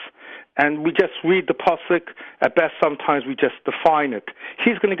Shas, and we just read the Pasuk. At best, sometimes we just define it.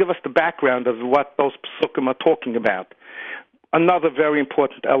 He's going to give us the background of what those Psukim are talking about. Another very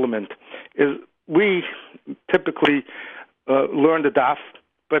important element is we typically learn the daf,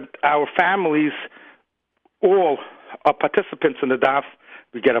 but our families all are participants in the daf.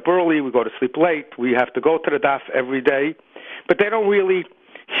 We get up early, we go to sleep late, we have to go to the daf every day, but they don't really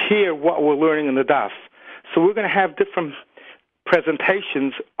hear what we're learning in the daf. So we're going to have different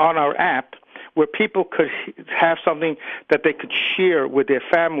presentations on our app where people could have something that they could share with their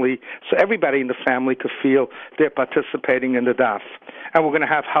family, so everybody in the family could feel they're participating in the daf. And we're going to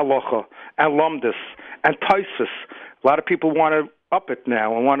have halacha and lumdus and taisus. A lot of people want to up it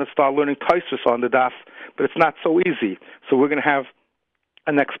now and want to start learning taisus on the daf, but it's not so easy. So we're going to have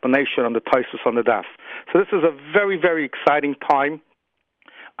an explanation on the taisus on the daf. So this is a very, very exciting time.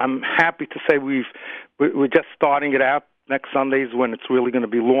 I'm happy to say we're just starting it out. Next Sunday is when it's really going to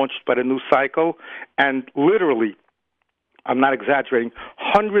be launched by the new cycle. And literally, I'm not exaggerating,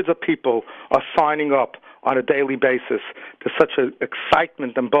 hundreds of people are signing up on a daily basis. There's such an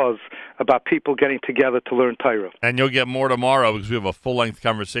excitement and buzz about people getting together to learn Torah. And you'll get more tomorrow because we have a full-length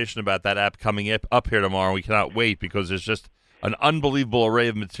conversation about that app coming up here tomorrow. We cannot wait because there's just an unbelievable array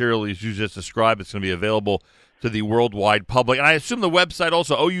of material as you just described. It's going to be available to the worldwide public. And I assume the website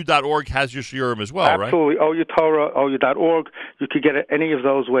also, OU.org, has your shiurim as well, right? Absolutely. OU Torah, OU.org. You could get it any of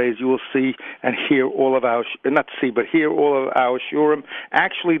those ways. You will see and hear all of our, not see, but hear all of our shiurim.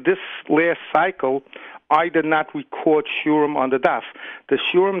 Actually, this last cycle, I did not record shiurim on the daf. The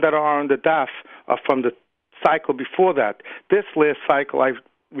shiurim that are on the daf are from the cycle before that. This last cycle, I've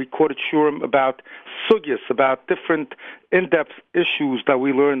recorded shiurim about sugyas, about different in-depth issues that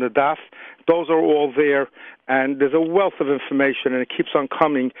we learn in the daf. Those are all there, and there's a wealth of information, and it keeps on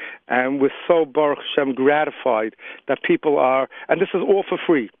coming, and we're so, Baruch Hashem, gratified that people are, and this is all for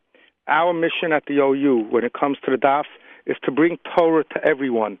free. Our mission at the OU, when it comes to the daf, is to bring Torah to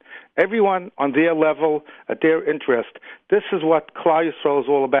everyone on their level, at their interest. This is what Klal Yisrael is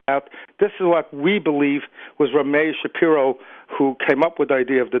all about. This is what we believe was Ramey Shapiro, who came up with the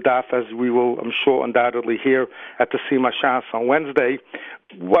idea of the daf, as we will, I'm sure, undoubtedly hear at the Sima Shas on Wednesday,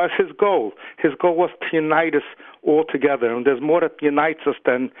 was his goal. His goal was to unite us all together, and there's more that unites us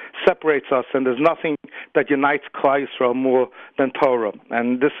than separates us, and there's nothing that unites Klal Yisrael more than Torah.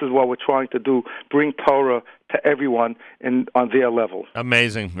 And this is what we're trying to do, bring Torah to everyone on their level.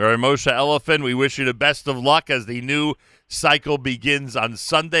 Amazing. Moshe Elefant, we wish you the best of luck as the new cycle begins on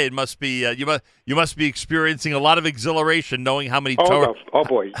Sunday. It must be you must be experiencing a lot of exhilaration knowing how many Torah. Oh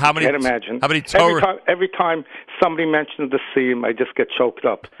boy, how many? Can't imagine. How many Torah? Every time somebody mentions the Siyum, I just get choked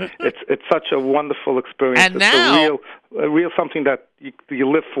up. It's such a wonderful experience. And it's now, a real something that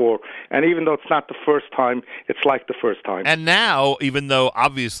you live for. And even though it's not the first time, it's like the first time. And now, even though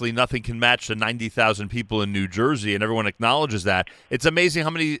obviously nothing can match the 90,000 people in New Jersey, and everyone acknowledges that, it's amazing how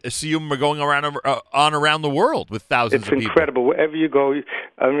many Siyum are going around the world with thousands of people. It's incredible. Wherever you go,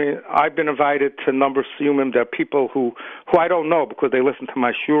 I mean, I've been invited to a number of Siyumim. There are people who I don't know because they listen to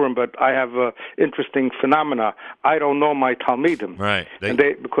my shurim, but I have interesting phenomena. I don't know my Talmidim. Right.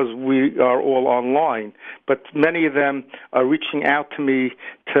 Because we are all online. But many of them are reaching out to me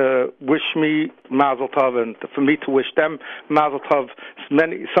to wish me Mazel Tov and for me to wish them Mazel Tov.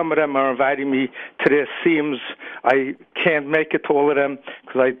 Some of them are inviting me to their Siyums. I can't make it to all of them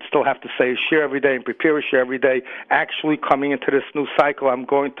because I still have to say a shir every day and prepare a shir every day. Actually, coming into this new cycle, I'm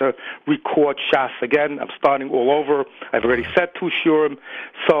going to record Shas again. I'm starting all over. I've already said 2 shurim.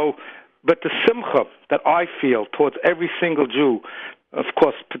 But the simcha that I feel towards every single Jew, of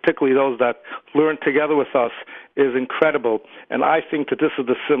course, particularly those that learn together with us, is incredible. And I think that this is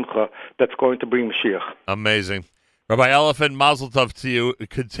the simcha that's going to bring Mashiach. Amazing. Rabbi Elefant, Mazel Tov to you.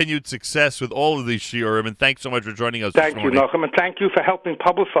 Continued success with all of these shiurim, and thanks so much for joining us Thank this you, morning. Nachum, and thank you for helping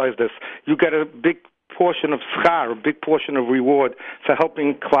publicize this. You get a big portion of schar, a big portion of reward for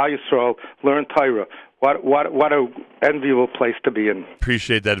helping Klal Yisrael learn Torah. What a enviable place to be in.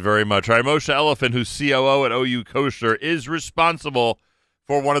 Appreciate that very much. All right, Moshe Elefant, who's COO at OU Kosher, is responsible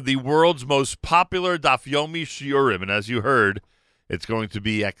for one of the world's most popular Daf Yomi Shiurim. And as you heard, it's going to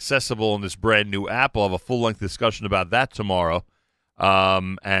be accessible in this brand new app. We'll have a full-length discussion about that tomorrow.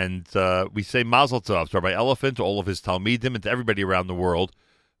 And we say Mazel Tov to Rabbi Elefant, to all of his Talmidim, and to everybody around the world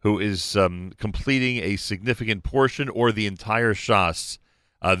who is completing a significant portion or the entire Shas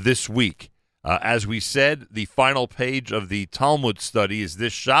this week. As we said, the final page of the Talmud study is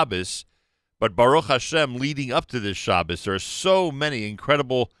this Shabbos, but Baruch Hashem, leading up to this Shabbos, there are so many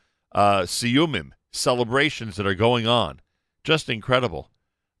incredible siyumim, celebrations that are going on. Just incredible.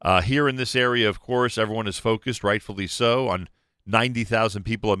 Here in this area, of course, everyone is focused, rightfully so, on 90,000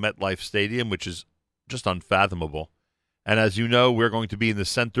 people at MetLife Stadium, which is just unfathomable. And as you know, we're going to be in the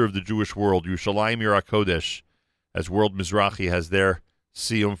center of the Jewish world, Yerushalayim Yir HaKodesh, as World Mizrachi has their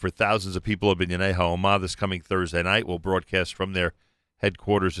siyum for thousands of people at Binyanei HaOmah this coming Thursday night. We'll broadcast from their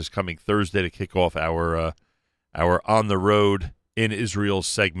headquarters this coming Thursday to kick off our On the Road in Israel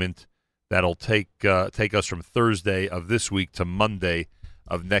segment. That'll take us from Thursday of this week to Monday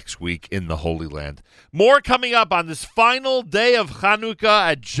of next week in the Holy Land. More coming up on this final day of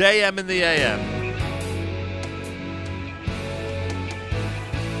Chanukah at JM in the AM.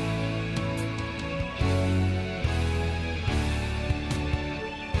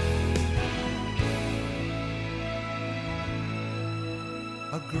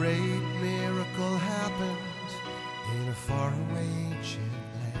 A great miracle happened in a faraway ancient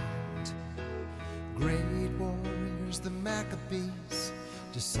land. Great warriors, the Maccabees,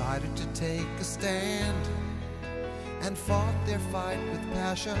 decided to take a stand and fought their fight with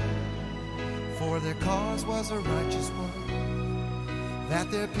passion, for their cause was a righteous one,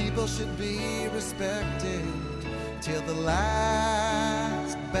 that their people should be respected till the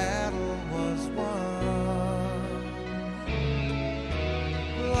last battle was won.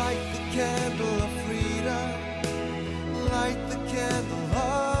 Light the candle of freedom, light the candle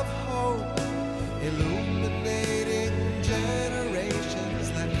of hope, illuminating generations.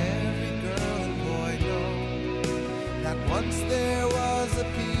 Let every girl and boy know that once there was a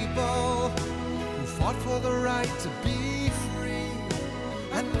people who fought for the right to be free,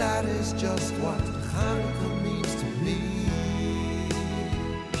 and that is just what Chanukah means to me.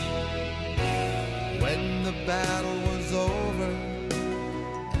 When the battle was over,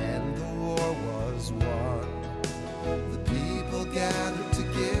 gathered to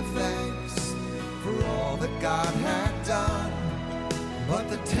give thanks for all that God had done. But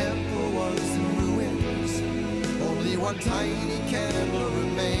the temple was in ruins, only one tiny candle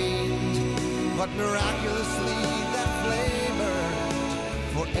remained. But miraculously that flame burned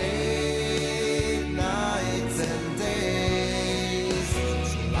for 8 nights and days. So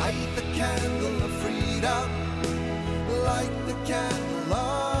light the candle of freedom, light the candle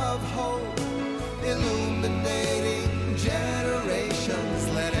of hope, illuminating generations.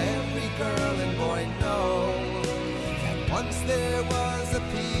 Let every girl and boy know that once there was a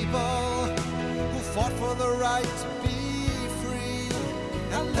people who fought for the right to be free,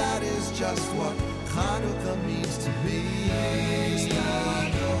 and that is just what Chanukah means to me.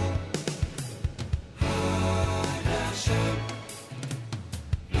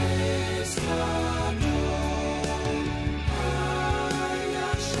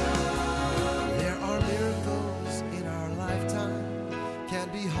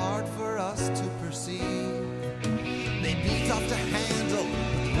 Hard for us to perceive. They beat off to handle.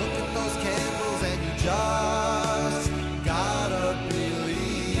 Look at those candles and you just gotta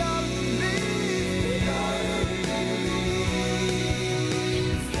believe.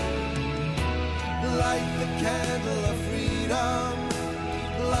 Light the candle of freedom,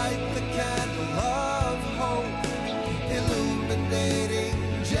 light the candle of hope, illuminating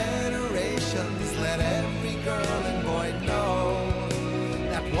generations. Let every girl and boy know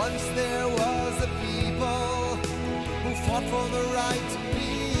once there was a people who fought for the right to be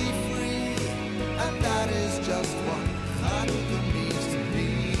free, and that is just what Chanukah means to me.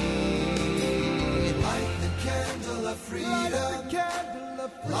 Light the candle of freedom,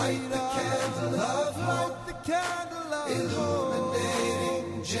 light the candle of hope,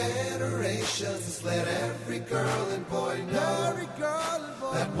 illuminating generations. Let every girl and boy know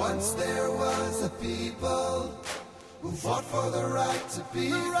that once there was a people who fought for the right to be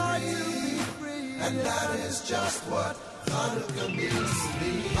free, and that is just what Chanukah means to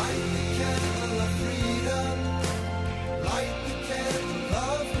me. Light the candle of freedom, light the candle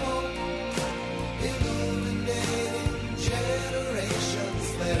of hope, illuminating generations.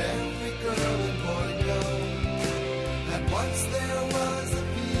 Let every girl and boy know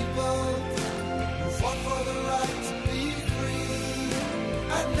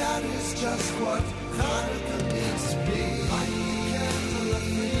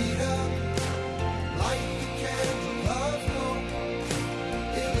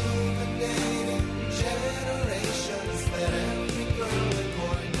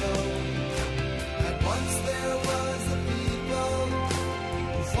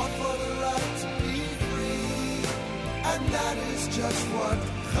that is just what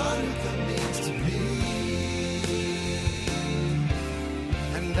Chanukah means to me.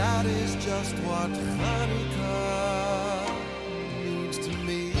 And that is just what Chanukah means to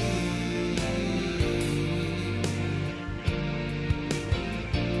me.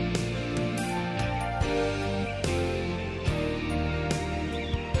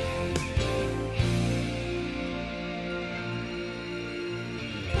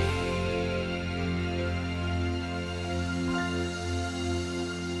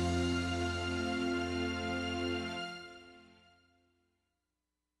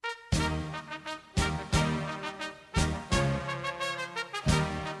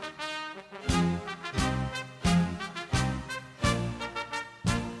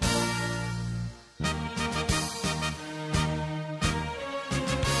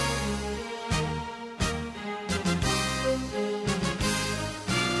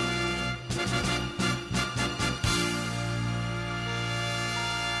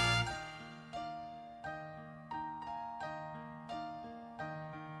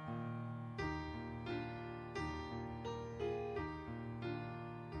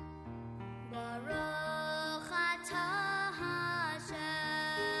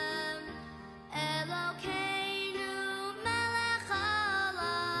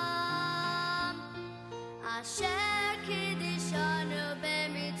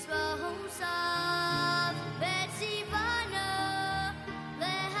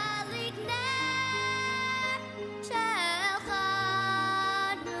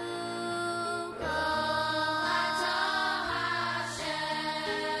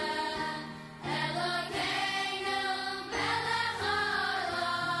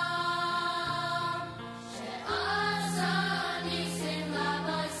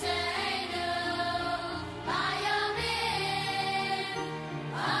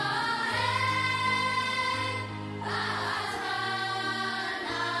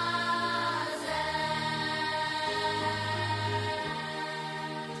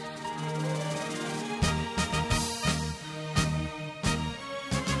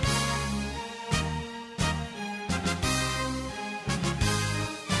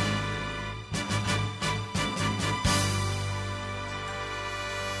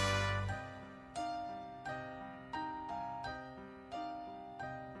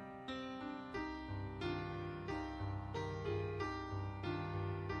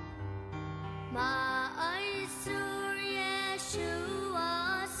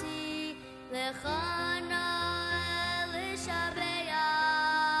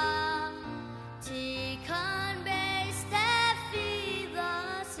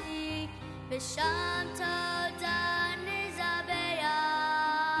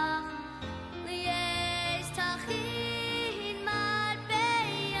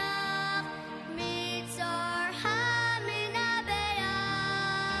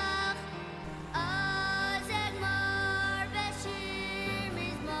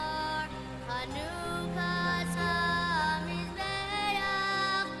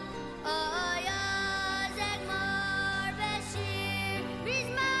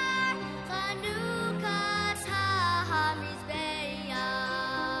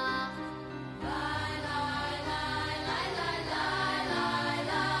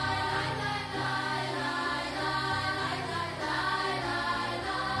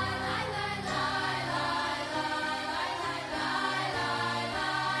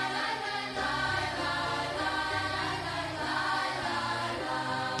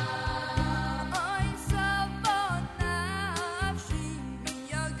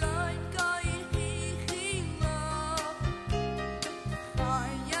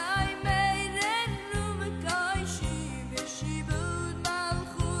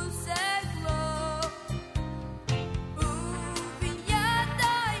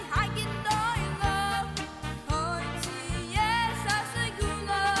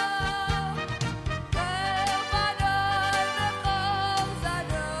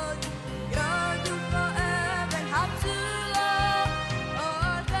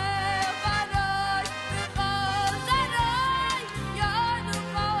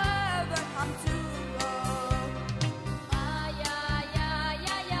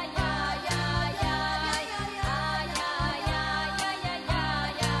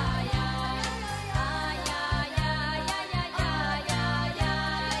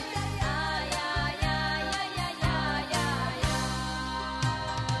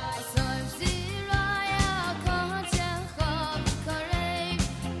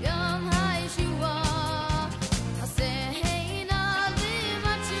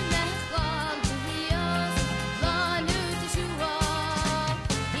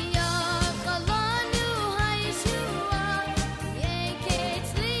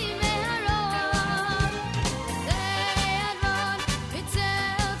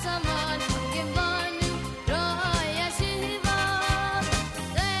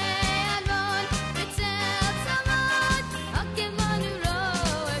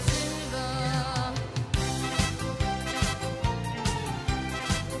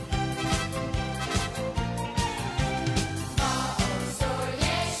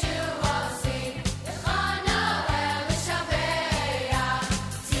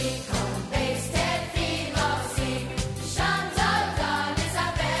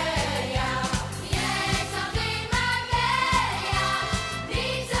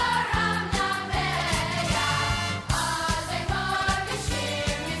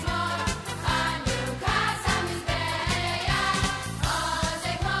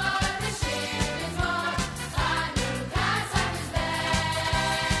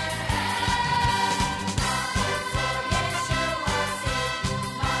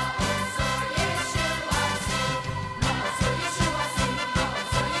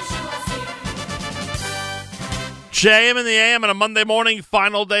 JM in the AM on a Monday morning,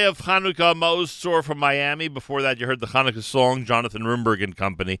 final day of Chanukah. Mo's Soar from Miami. Before that, you heard the Chanukah song, Jonathan Rumberg and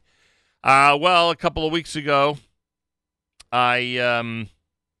Company. Well, a couple of weeks ago, I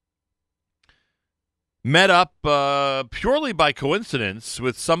met up purely by coincidence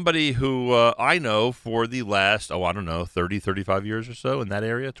with somebody who I know for the last, 30, 35 years or so in that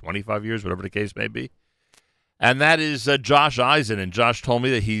area, 25 years, whatever the case may be. And that is Josh Eisen. And Josh told me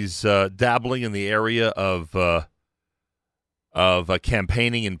that he's dabbling in the area of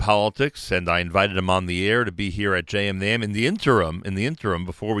campaigning in politics, and I invited him on the air to be here at JMNAM. In the interim,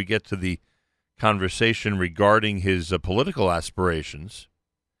 before we get to the conversation regarding his political aspirations,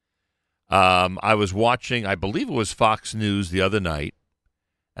 I was watching, I believe it was Fox News the other night,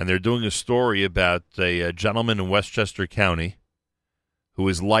 and they're doing a story about a gentleman in Westchester County who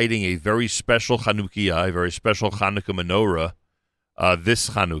is lighting a very special Chanukah, a very special Chanukah menorah this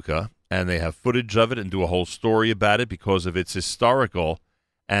Chanukah, and they have footage of it and do a whole story about it because of its historical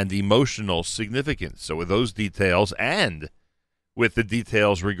and emotional significance. So with those details and with the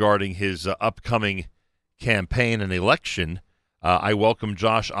details regarding his upcoming campaign and election, I welcome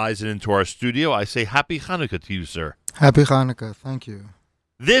Josh Eisen into our studio. I say happy Chanukah to you, sir. Happy Chanukah. Thank you.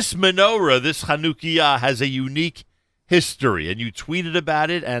 This menorah, this Chanukah, has a unique history, and you tweeted about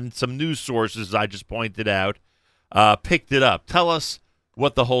it, and some news sources I just pointed out picked it up. Tell us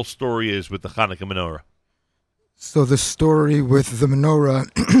what the whole story is with the Chanukah menorah. So the story with the menorah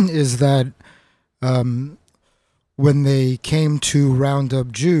is that when they came to round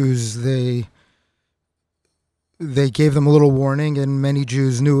up Jews, they gave them a little warning, and many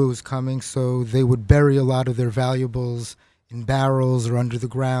Jews knew it was coming, so they would bury a lot of their valuables in barrels or under the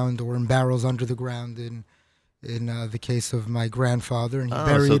ground, or in barrels under the ground in the case of my grandfather, and he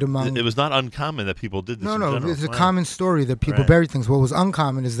buried among... It was not uncommon that people did this in general. It's a common story that people buried things. What was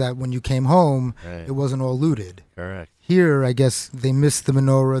uncommon is that when you came home, it wasn't all looted. Correct. Here, I guess, they missed the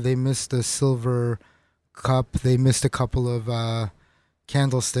menorah, they missed a silver cup, they missed a couple of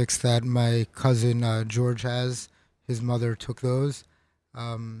candlesticks that my cousin George has. His mother took those,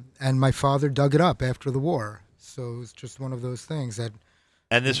 and my father dug it up after the war. So it was just one of those things that...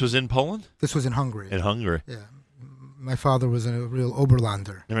 And this was in Poland? This was in Hungary. In Hungary. Yeah. My father was a real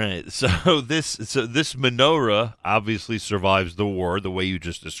Oberlander. Right. So this menorah obviously survives the war the way you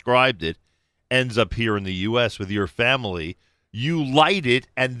just described it, ends up here in the U.S. with your family. You light it,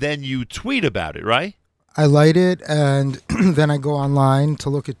 and then you tweet about it, right? I light it, and then I go online to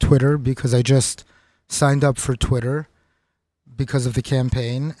look at Twitter because I just signed up for Twitter because of the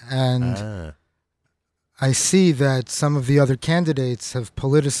campaign, and... I see that some of the other candidates have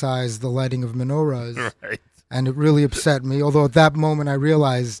politicized the lighting of menorahs, and it really upset me. Although at that moment I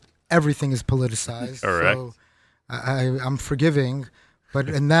realized everything is politicized, Correct. So I'm forgiving. But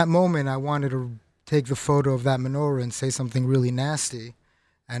in that moment, I wanted to take the photo of that menorah and say something really nasty,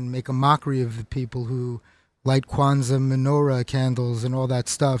 and make a mockery of the people who light Kwanzaa menorah candles and all that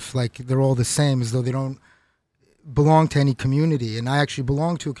stuff. Like they're all the same, as though they don't belong to any community. And I actually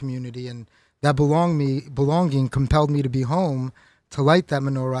belong to a community, and that belonging compelled me to be home to light that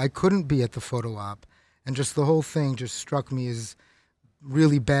menorah. I couldn't be at the photo op. And just the whole thing just struck me as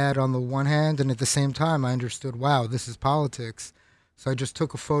really bad on the one hand, and at the same time I understood, wow, this is politics. So I just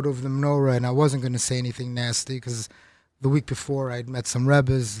took a photo of the menorah, and I wasn't going to say anything nasty because the week before I'd met some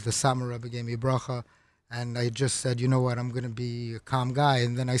Rebbes. The Satmar Rebbe gave me a bracha, and I just said, you know what, I'm going to be a calm guy.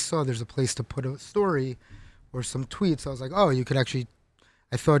 And then I saw there's a place to put a story or some tweets. I was like, oh, you could actually...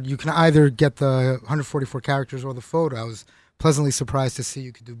 I thought you can either get the 144 characters or the photo. I was pleasantly surprised to see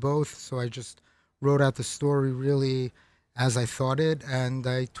you could do both. So I just wrote out the story really as I thought it, and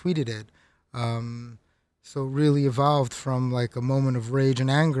I tweeted it. So it really evolved from like a moment of rage and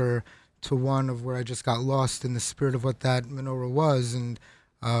anger to one of where I just got lost in the spirit of what that menorah was. And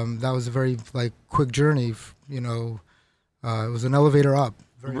that was a very like quick journey, you know. It was an elevator up.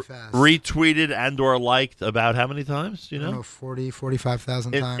 Very fast. Retweeted and or liked about how many times, you know? I don't know, 40,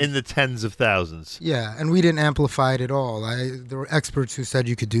 45,000 times. In the tens of thousands. Yeah, and we didn't amplify it at all. There were experts who said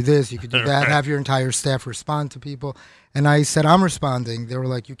you could do this, you could do that, have your entire staff respond to people. And I said, I'm responding. They were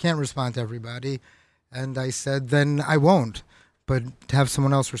like, you can't respond to everybody. And I said, then I won't. But to have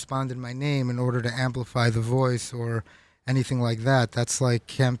someone else respond in my name in order to amplify the voice or anything like that, that's like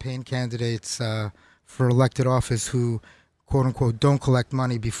campaign candidates for elected office who... quote-unquote, don't collect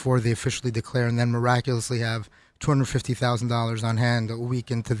money before they officially declare and then miraculously have $250,000 on hand a week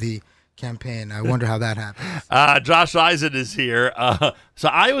into the campaign. I wonder how that happens. Josh Eisen is here. So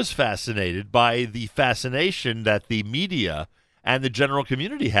I was fascinated by the fascination that the media and the general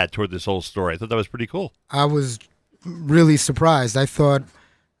community had toward this whole story. I thought that was pretty cool. I was really surprised. I thought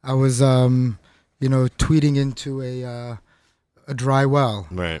I was, tweeting into a dry well.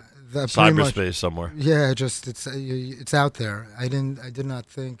 Right. That pretty much- Cyberspace somewhere. Yeah, just it's out there. I did not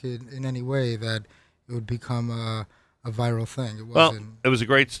think in any way that it would become a viral thing. It Well, wasn't. it was a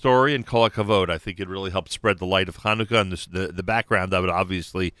great story, and kol hakavod. I think it really helped spread the light of Hanukkah and the background of it.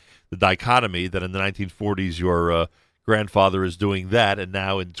 Obviously, the dichotomy that in the 1940s your grandfather is doing that, and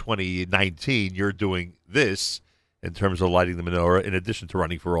now in 2019 you're doing this in terms of lighting the menorah, in addition to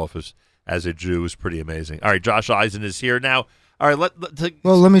running for office as a Jew, is pretty amazing. All right, Josh Eisen is here now. All right,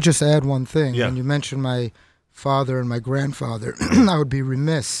 Let me just add one thing. Yeah. When you mentioned my father and my grandfather, I would be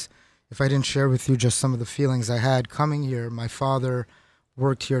remiss if I didn't share with you just some of the feelings I had coming here. My father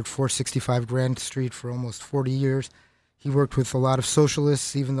worked here at 465 Grand Street for almost 40 years. He worked with a lot of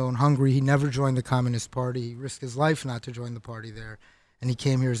socialists, even though in Hungary he never joined the Communist Party. He risked his life not to join the party there, and he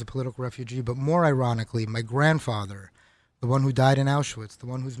came here as a political refugee. But more ironically, my grandfather, the one who died in Auschwitz, the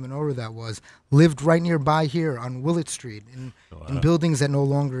one whose menorah that was, lived right nearby here on Willett Street in buildings that no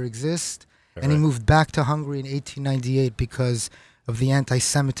longer exist. And he moved back to Hungary in 1898 because of the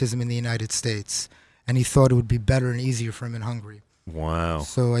anti-Semitism in the United States. And he thought it would be better and easier for him in Hungary. Wow.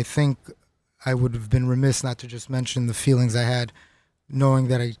 So I think I would have been remiss not to just mention the feelings I had knowing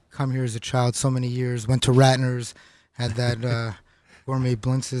that I come here as a child so many years, went to Ratner's, had that gourmet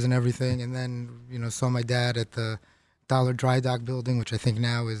blintzes and everything, and then, saw my dad at the Dollar Dry Dock building, which I think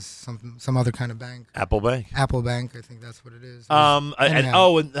now is some other kind of bank. Apple Bank. Apple Bank, I think that's what it is. And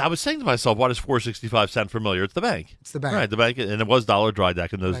I was saying to myself, why does 465 sound familiar? It's the bank. It's the bank. Right, the bank, and it was Dollar Dry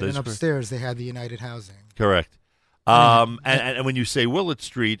Dock in those Right, days. and upstairs they had the United Housing. Correct. And when you say Willett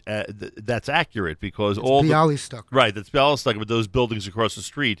Street, that's accurate because all Bialystock. Right, that's Bialystock, but those buildings across the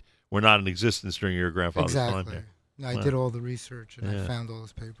street were not in existence during your grandfather's time here. I did all the research and I found all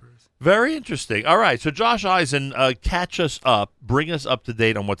his papers. Very interesting. All right, so Josh Eisen, catch us up, bring us up to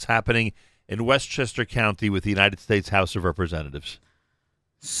date on what's happening in Westchester County with the United States House of Representatives.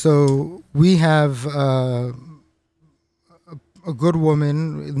 So we have a good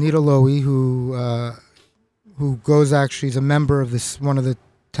woman, Nita Lowy, who goes actually is a member of this one of the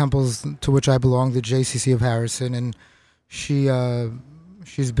temples to which I belong, the JCC of Harrison, and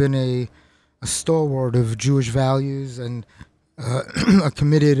she's been a stalwart of Jewish values and a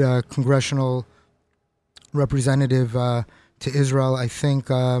committed congressional representative to Israel, I think.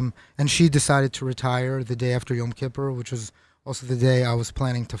 And she decided to retire the day after Yom Kippur, which was also the day I was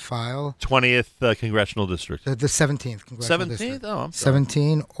planning to file. 20th Congressional District. The 17th Congressional District. 17th? Oh, I'm sorry.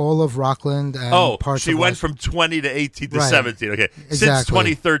 17, all of Rockland and parts she of went West. from 20 to 18 to Right. 17. Okay. Since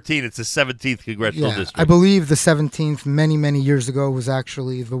Exactly. 2013, it's the 17th Congressional District. I believe the 17th many, many years ago was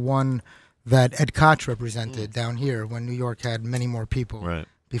actually the one that Ed Koch represented down here when New York had many more people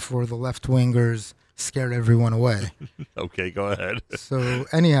before the left-wingers scared everyone away. Okay, go ahead. So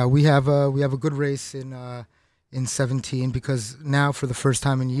anyhow, we have a good race in 17 because now for the first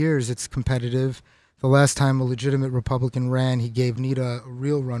time in years it's competitive. The last time a legitimate Republican ran, he gave Nita a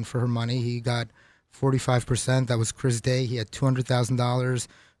real run for her money. He got 45%. That was Chris Day. He had $200,000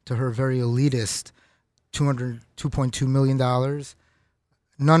 to her very elitist $2.2 million.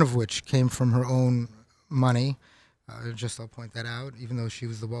 None of which came from her own money. I'll point that out, even though she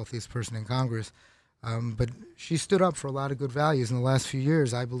was the wealthiest person in Congress. But she stood up for a lot of good values. In the last few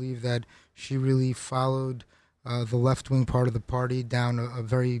years, I believe that she really followed the left-wing part of the party down a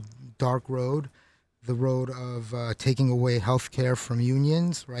very dark road, the road of taking away health care from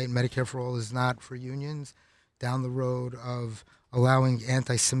unions, right? Medicare for all is not for unions. Down the road of allowing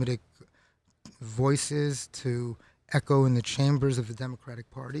anti-Semitic voices to echo in the chambers of the Democratic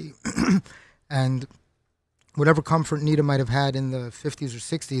Party. And whatever comfort Nita might have had in the 50s or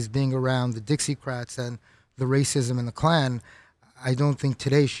 60s being around the Dixiecrats and the racism and the Klan, I don't think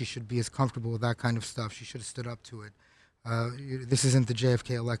today she should be as comfortable with that kind of stuff. She should have stood up to it. This isn't the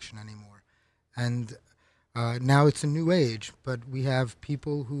JFK election anymore. And now it's a new age, but we have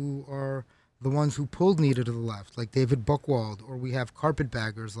people who are the ones who pulled Nita to the left, like David Buchwald, or we have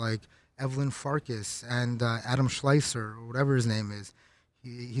carpetbaggers like Evelyn Farkas and Adam Schleicher, or whatever his name is.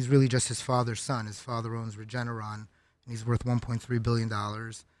 He's really just his father's son. His father owns Regeneron, and he's worth $1.3 billion.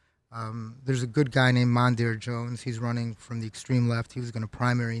 There's a good guy named Mondaire Jones. He's running from the extreme left. He was going to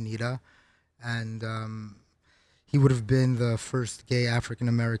primary Nita, and he would have been the first gay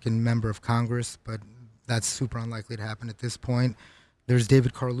African-American member of Congress, but that's super unlikely to happen at this point. There's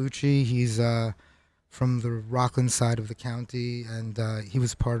David Carlucci. He's from the Rockland side of the county, and he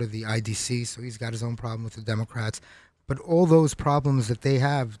was part of the IDC, so he's got his own problem with the Democrats. But all those problems that they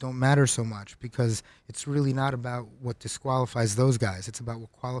have don't matter so much because it's really not about what disqualifies those guys. It's about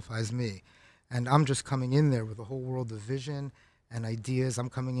what qualifies me. And I'm just coming in there with a whole world of vision and ideas. I'm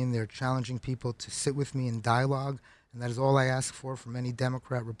coming in there challenging people to sit with me in dialogue, and that is all I ask for from any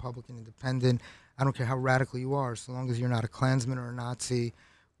Democrat, Republican, Independent. I don't care how radical you are, so long as you're not a Klansman or a Nazi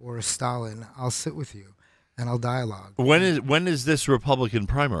or a Stalin, I'll sit with you and I'll dialogue. When is this Republican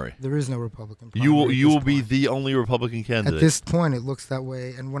primary? There is no Republican primary. You will be the only Republican candidate. At this point, it looks that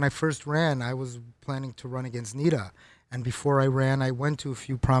way. And when I first ran, I was planning to run against Nita. And before I ran, I went to a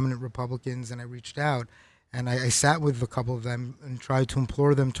few prominent Republicans and I reached out. And I sat with a couple of them and tried to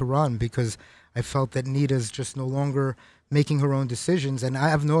implore them to run because I felt that Nita's just no longer making her own decisions. And I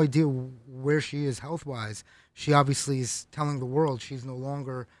have no idea where she is health-wise. She obviously is telling the world she's no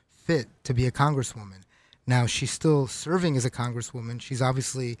longer fit to be a congresswoman. Now, she's still serving as a congresswoman. She's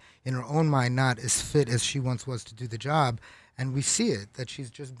obviously, in her own mind, not as fit as she once was to do the job. And we see it, that she's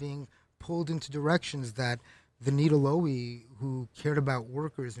just being pulled into directions that the Nita Lowey, who cared about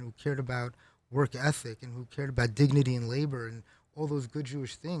workers and who cared about work ethic and who cared about dignity and labor and all those good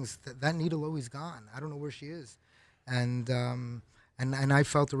Jewish things, that Nita Lowey's gone. I don't know where she is. And I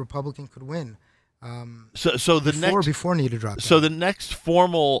felt a Republican could win. Before Nita dropped So out. the next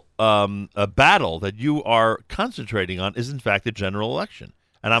formal battle that you are concentrating on is, in fact, a general election.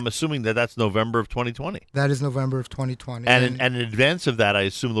 And I'm assuming that that's November of 2020. That is November of 2020. And in advance of that, I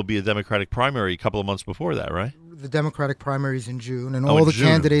assume there'll be a Democratic primary a couple of months before that, right? The Democratic primary is in June, and Oh, all in the June.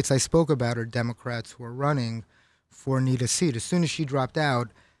 candidates I spoke about are Democrats who are running for Nita's seat. As soon as she dropped out,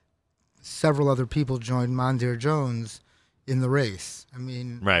 several other people joined Mondaire Jones in the race. I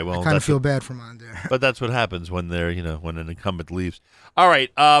mean, Right. Well, I kind of that's feel what- bad for Mondaire. But that's what happens when when an incumbent leaves. All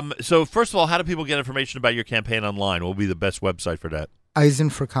right. So first of all, how do people get information about your campaign online? What will be the best website for that?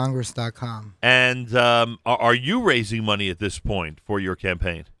 EisenForCongress.com. And are you raising money at this point for your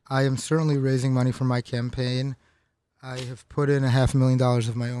campaign? I am certainly raising money for my campaign. I have put in $500,000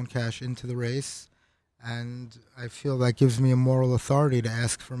 of my own cash into the race, and I feel that gives me a moral authority to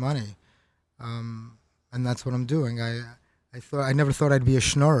ask for money. And that's what I'm doing. I never thought I'd be a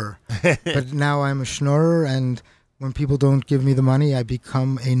schnorrer, but now I'm a schnorrer, and when people don't give me the money, I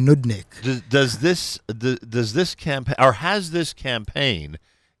become a nudnik. Does this campaign, or has this campaign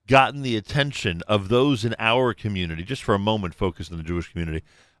gotten the attention of those in our community, just for a moment focused on the Jewish community,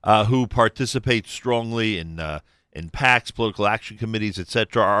 who participate strongly in PACs, political action committees,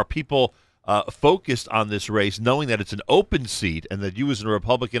 etc.? Are people focused on this race, knowing that it's an open seat and that you as a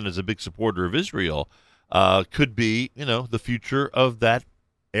Republican, as a big supporter of Israel, could be, the future of that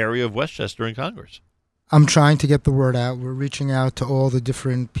area of Westchester in Congress? I'm trying to get the word out. We're reaching out to all the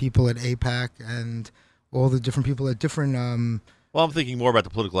different people at AIPAC and all the different people at different. Well, I'm thinking more about the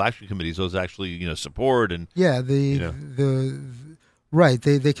political action committees. Those actually, support and right.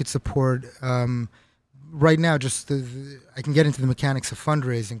 They could support. Right now, just I can get into the mechanics of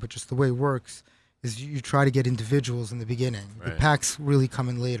fundraising, but just the way it works is you try to get individuals in the beginning. Right. The PACs really come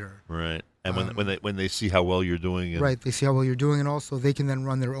in later. Right. And when they see how well you're doing, and right, they see how well you're doing, and also they can then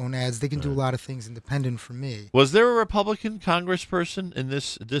run their own ads. They can do a lot of things independent from me. Was there a Republican congressperson in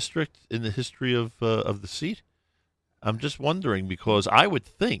this district in the history of the seat? I'm just wondering, because I would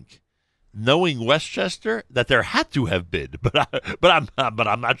think, knowing Westchester, that there had to have been, but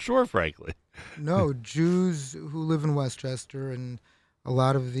I'm not sure, frankly. No, Jews who live in Westchester and a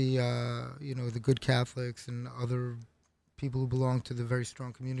lot of the the good Catholics and other people who belong to the very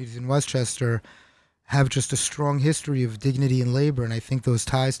strong communities in Westchester have just a strong history of dignity and labor, and I think those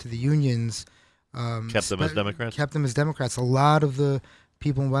ties to the unions Kept them as Democrats? Kept them as Democrats. A lot of the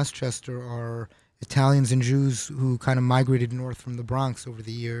people in Westchester are Italians and Jews who kind of migrated north from the Bronx over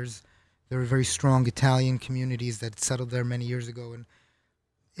the years. There are very strong Italian communities that settled there many years ago, and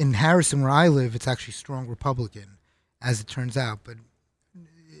in Harrison, where I live, it's actually strong Republican, as it turns out, but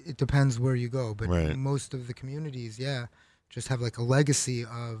it depends where you go. But Right. most of the communities, just have like a legacy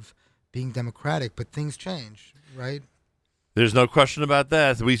of being democratic, but things change, right? There's no question about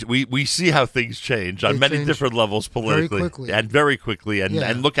that. We see how things change on They many change different levels politically. very quickly.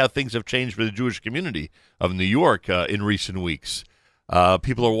 And look how things have changed for the Jewish community of New York in recent weeks.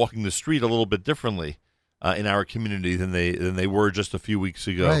 People are walking the street a little bit differently in our community than they were just a few weeks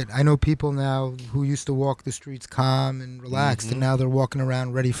ago. Right. I know people now who used to walk the streets calm and relaxed, Mhm. and now they're walking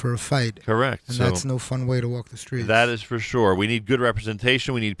around ready for a fight. Correct. And So that's no fun way to walk the streets. that is for sure. We need good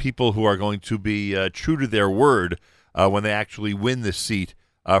representation. We need people who are going to be true to their word when they actually win the seat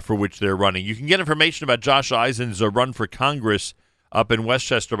for which they're running. You can get information about Josh Eisen's run for Congress up in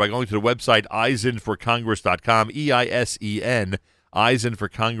Westchester by going to the website eisenforcongress.com, EISEN,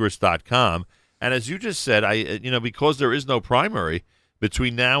 eisenforcongress.com. And as you just said, because there is no primary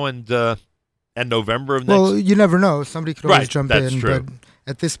between now and and November of Well, next. you never know. Somebody could always jump that's in. True. But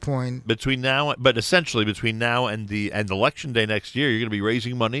at this point, essentially between now and election day next year, you're going to be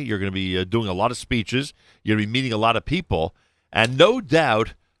raising money. You're going to be doing a lot of speeches. You're going to be meeting a lot of people, and no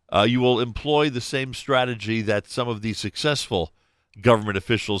doubt you will employ the same strategy that some of the successful government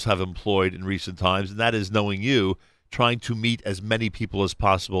officials have employed in recent times, and that is, knowing you, trying to meet as many people as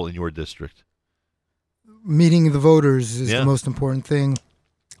possible in your district. meeting the voters is the most important thing,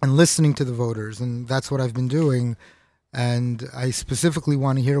 and listening to the voters, and that's what I've been doing. And I specifically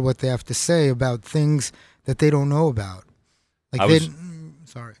want to hear what they have to say about things that they don't know about. I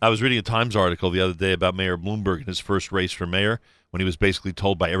was reading a Times article the other day about Mayor Bloomberg in his first race for mayor, when he was basically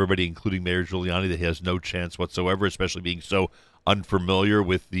told by everybody, including Mayor Giuliani, that he has no chance whatsoever, especially being so unfamiliar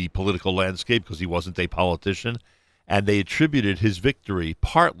with the political landscape because he wasn't a politician. And they attributed his victory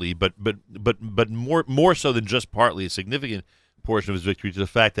partly, but more so than just partly, a significant portion of his victory, to the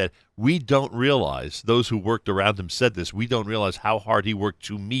fact that we don't realize, those who worked around him said this, we don't realize how hard he worked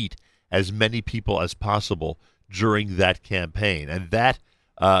to meet as many people as possible during that campaign. And that,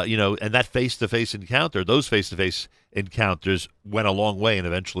 and that face-to-face encounter, those face-to-face encounters went a long way and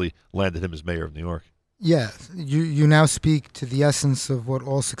eventually landed him as mayor of New York. Yeah, you now speak to the essence of what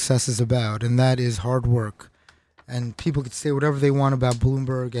all success is about, and that is hard work. And people could say whatever they want about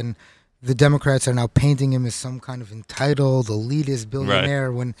Bloomberg, and the Democrats are now painting him as some kind of entitled, elitist billionaire.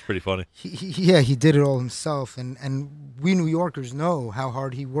 Right. When it's pretty funny. He did it all himself. And we New Yorkers know how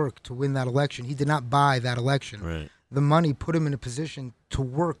hard he worked to win that election. He did not buy that election. Right. The money put him in a position to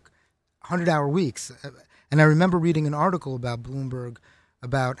work 100-hour weeks. And I remember reading an article about Bloomberg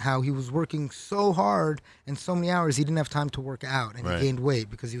about how he was working so hard and so many hours he didn't have time to work out, and Right. he gained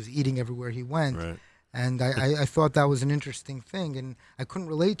weight because he was eating everywhere he went. Right. And I thought that was an interesting thing, and I couldn't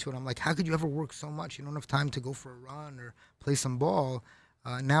relate to it. I'm like, how could you ever work so much? You don't have time to go for a run or play some ball.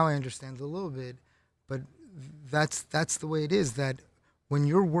 Now I understand it a little bit, but that's the way it is, that when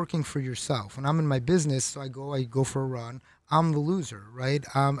you're working for yourself, when I'm in my business, so I go for a run, I'm the loser, right?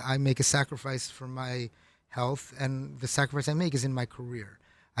 I make a sacrifice for my health, and the sacrifice I make is in my career.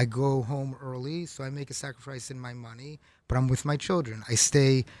 I go home early, so I make a sacrifice in my money, but I'm with my children. I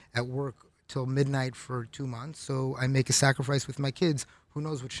stay at work till midnight for 2 months, so I make a sacrifice with my kids. Who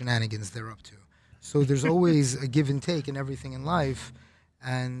knows what shenanigans they're up to? So there's always a give and take in everything in life,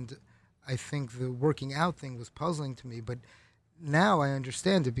 and I think the working out thing was puzzling to me, but now I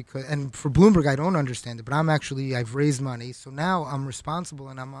understand it, and for Bloomberg I don't understand it, but I've raised money, so now I'm responsible,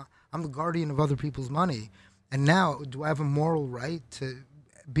 and I'm the guardian of other people's money. And now, do I have a moral right to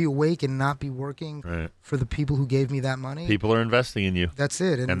be awake and not be working for the people who gave me that money? People are investing in you. That's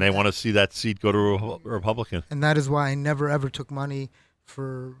it. And they want to see that seat go to a Republican. And that is why I never, ever took money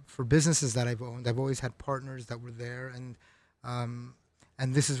for businesses that I've owned. I've always had partners that were there. And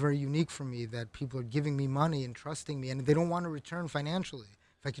this is very unique for me, that people are giving me money and trusting me, and they don't want to return financially.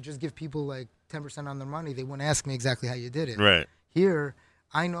 If I could just give people like 10% on their money, they wouldn't ask me exactly how you did it. Right. Here,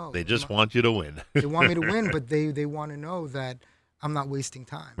 I know. They just want you to win. They want me to win, but they want to know that I'm not wasting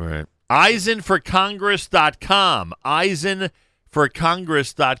time. Right. EisenForCongress.com.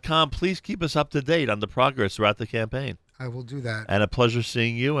 EisenForCongress.com. Please keep us up to date on the progress throughout the campaign. I will do that. And a pleasure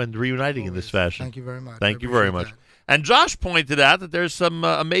seeing you and reuniting in this fashion. Thank you very much. Thank you very much. And Josh pointed out that there's some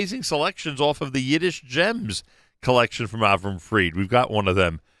amazing selections off of the Yiddish Gems collection from Avram Fried. We've got one of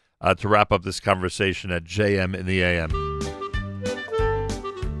them to wrap up this conversation at JM in the AM.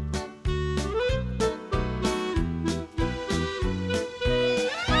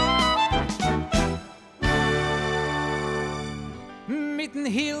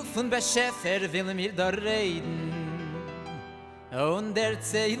 Hiel von Beschäfer will mir da reden und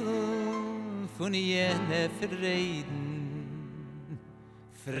erzählen von jene Frieden.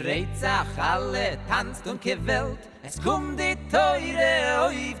 Freitag alle tanzt und gewählt, es kommt die Teure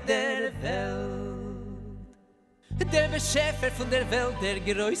auf der Welt. Der Beschäfer von der Welt, der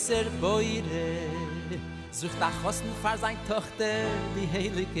größer Beure, sucht nach Kosten für seine Tochter, die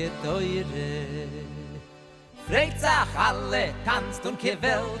heilige Teure. Freitag alle tanzt und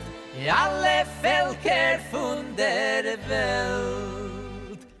gewählt, alle Völker von der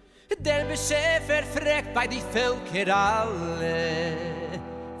Welt. Der Beschäfer fragt bei die Völker alle,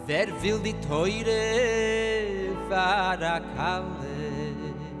 wer will die Teure Farakalle?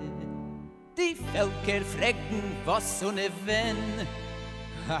 Die Völker fragen, was und wenn.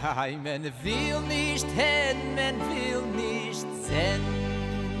 Man will nicht hin, man will nicht sehen.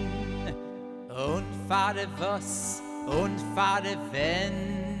 Und fahre was, und fahre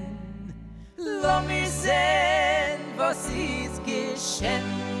wenn. Lass mir sehen, was ist geschehen.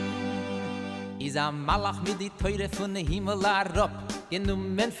 is a Malach mit die Teure von der Himmel herab,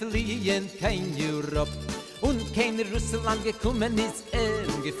 genommen fliehen kein Europe. Und kein Russland gekommen ist,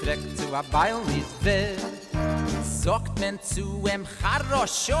 gefragt zu a Beilen ist wer. Sagt man zu em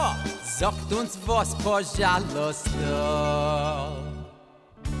Charosho, sagt uns was Pojalosto.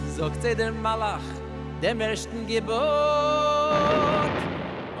 Sagt der Malach, dem ersten Gebot.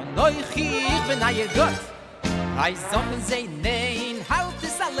 Und euch ich bin euer Gott. Ei sagen sie, nein, halt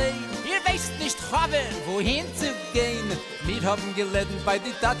es allein. Ihr wisst nicht, Chaver, wohin zu gehen. Wir haben gelitten bei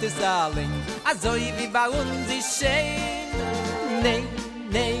die Tates allein. Also wie bei uns ist schön. Nein,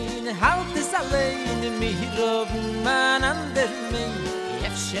 nein, halt es allein. Wir haben einander mein.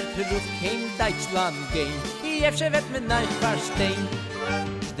 Jefscher Beruf kein Deutschland gehen. Jefscher wird mir nicht verstehen.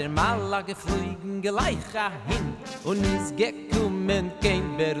 Der Maler geflogen gleich hin. Und ist gekommen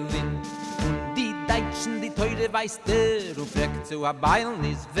kein Berlin. Und die Deutschen, die Teure weiß der, und fragt zu a Beilen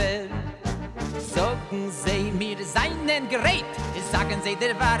ist wer. Sagen sie mir seinen Gerät, sagen sie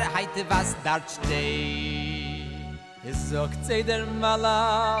der Wahrheit, was dort steht. Sagt sie der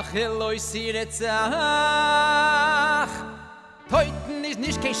Malach, Eloi Sirezach, Teuten ist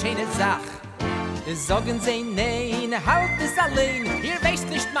nicht keine schöne Sach. Sagen sie nein, halt es allein, ihr wisst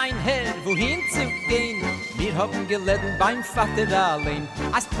nicht, mein Herr, wohin zu gehen. Wir haben gelitten beim Vater allein,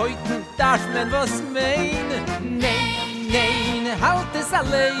 als Teuten darf man was meinen. Nein, nein, halt es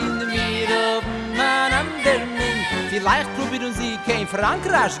allein, wir haben einander mein. Vielleicht probieren sie kein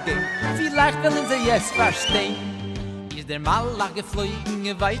Frankreich gehen, vielleicht wollen sie es verstehen. Ist der Malach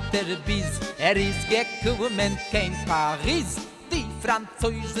geflogen weiter bis, ist gekommen kein Paris. Die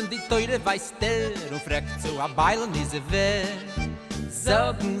Franzosen, die Teure weiß der, und fragt zu a Beilen ist wer.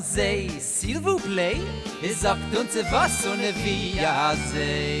 Sagen sie, s'il vous plaît, sagt uns was und wie a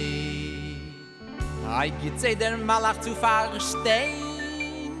sie. Ei geht sie der Malach zu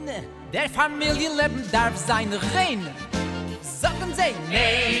verstehen, der Familienleben darf sein rein. Sagen sie,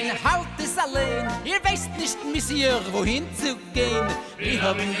 nein, halt es allein, ihr wisst nicht, Monsieur, wohin zu gehen. Wir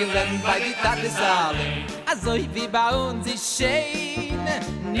haben gelernt bei die Tates allein, also wie bei uns ist schön.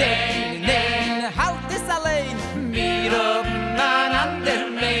 Nein, nein, halt es allein, wir haben einander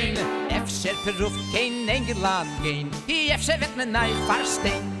mein. Efter Beruf kein England gehen, efter wird man nicht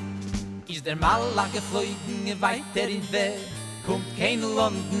verstehen. Ist der Malach geflogen weiter in Welt, kommt kein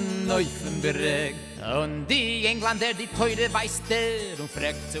London auf den Berg. Und die Engländer, die Teure weiß der, und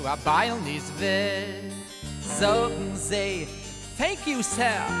fragt zu a Beilen ist wer. Sagen sie, thank you,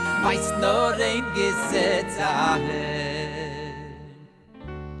 sir, weiß nur ein Gesetz aher.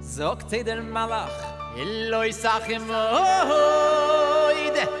 Sagt sie der Malach, Eloi sag ihm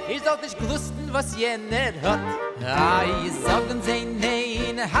heute, ihr sollt nicht glusten, was jener hat. Ei, sagen sie,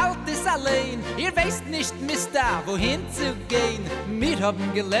 nein, halt es allein, ihr wisst nicht, Mister, wohin zu gehen. Wir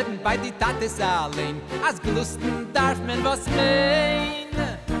haben gelitten bei die Tates allein, als glusten darf man was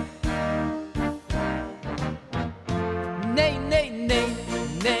meinen. Nein, nein, nein,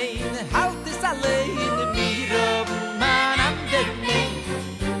 nein, halt es allein, wir haben einander mein.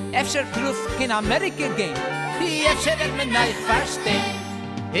 Efter Proof in Amerika gehen, efter wird man nicht verstehen.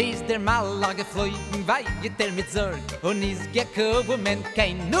 Ist der Maler geflogen weiter mit Sorg und ist gekommen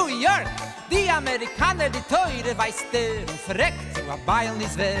kein New York. Die Amerikaner, die Teure weiß der, und fragt zu a Beilen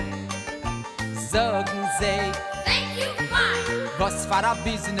ist wer. Sagen sie, thank you, fine. Was für a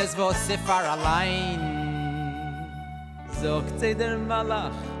Business, was sie für allein. Sagt sie der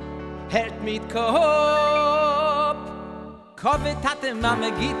Malach, hört mit Kopf. Covid hatte Mama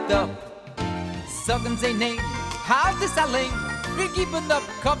geht ab. Sagen sie nein, halt es allein. Wir geben ab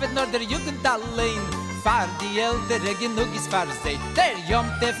Covid nur der Jugend allein. Fahr die Ältere genug ist fahr sie der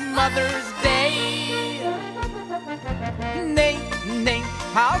Jomtev Mother's Day. Nein, nein,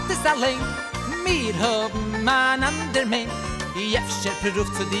 halt es allein. Wir haben einander mein. Jefscher Beruf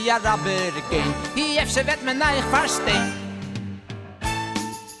zu die Araber gehen. Jefscher wird man nicht verstehen.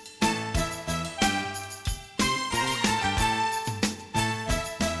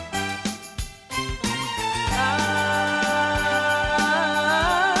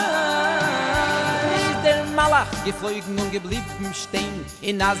 Geflogen und geblieben stehen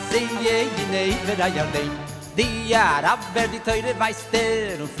in a See, in a Jardin. Die Araber, die Teure weiß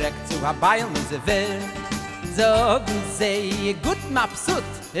der, und fragt zu a Beilen, sie wer. Sagen sie, gut mabsut,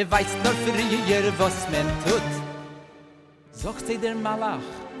 weiß nur für ihr, was man tut. Sagt sie der Malach,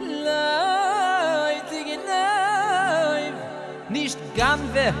 Leute, nein, nicht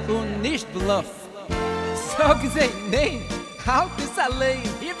Ganwe und nicht Bluff. Sagen sie, nein, halt es allein,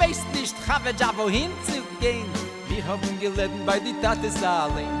 ihr wisst nicht, Chaveja, wohin zu gehen. Wir haben gelitten bei die Tates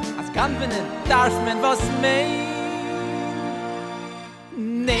allein, als Ganvenen darf man was meinen.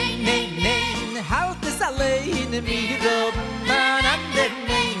 Nein, nein, nein, mir man an der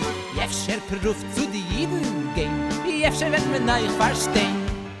Nein. Jefscher beruft zu die Jiden gehen, Jefscher wird mir neu verstehen.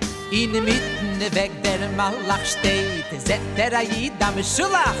 In der Mitte weg der Malach steht, zet der Jid am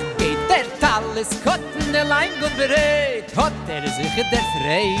Schulach geht, der Talles Kotten der Lein gut bereit, hat sich der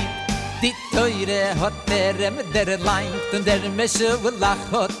Freit. Die Teure hat der Lein, und der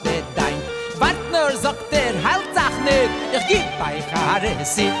Schulach hat der Dein. Wart nur, sagt halt sag nicht, ich geb bei Haare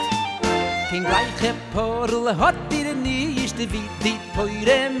sit. Kein gleiche Porl hat dir nicht wie die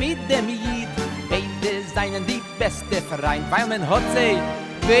Teure mit dem Jid. Beide seien die beste Verein, weil man hat sie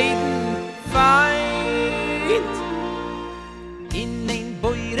beiden Feind. In ein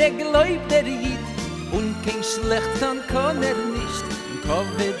Beure gläubt der Jid, und kein Schlechtern kann nicht.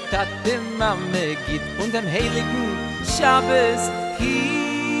 Covid hat die Mame geht, und am heiligen Schabes hielt.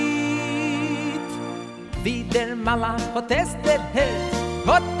 Wie der Malach hat es der Held,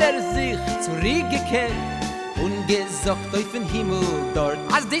 hat sich zurückgekehrt und gesagt auf den Himmel dort,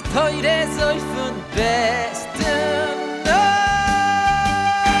 als die Teure säufen besten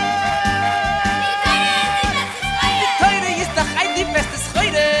Die Teure ist doch ein die beste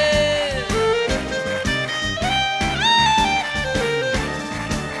Freude.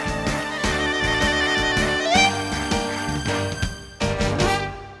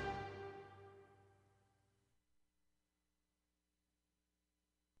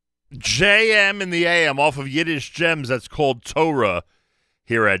 JM in the AM off of Yiddish Gems. That's called Torah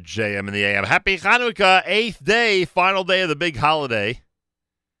here at JM in the AM. Happy Chanukah, 8th day, final day of the big holiday.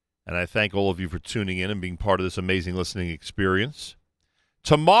 And I thank all of you for tuning in and being part of this amazing listening experience.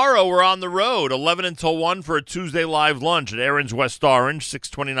 Tomorrow we're on the road, 11 until 1 for a Tuesday live lunch at Aaron's West Orange,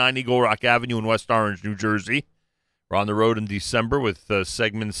 629 Eagle Rock Avenue in West Orange, New Jersey. We're on the road in December with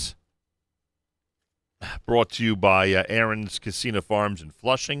segments brought to you by Aaron's Casino Farms in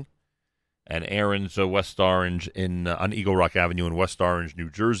Flushing and Aaron's West Orange on Eagle Rock Avenue in West Orange, New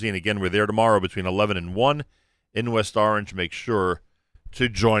Jersey. And again, we're there tomorrow between 11 and 1 in West Orange. Make sure to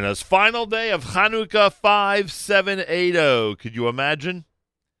join us. Final day of Chanukah 5780. Could you imagine?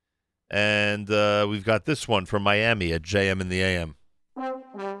 And we've got this one from Miami at JM in the AM.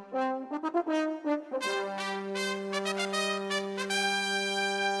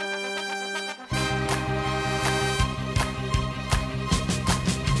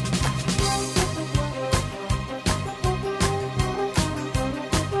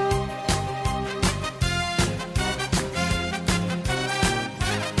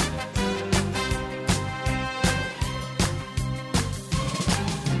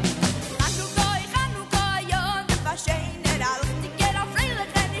 Chanukah, ja, das war schön, alt, die geht auf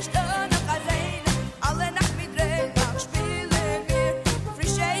Freilich,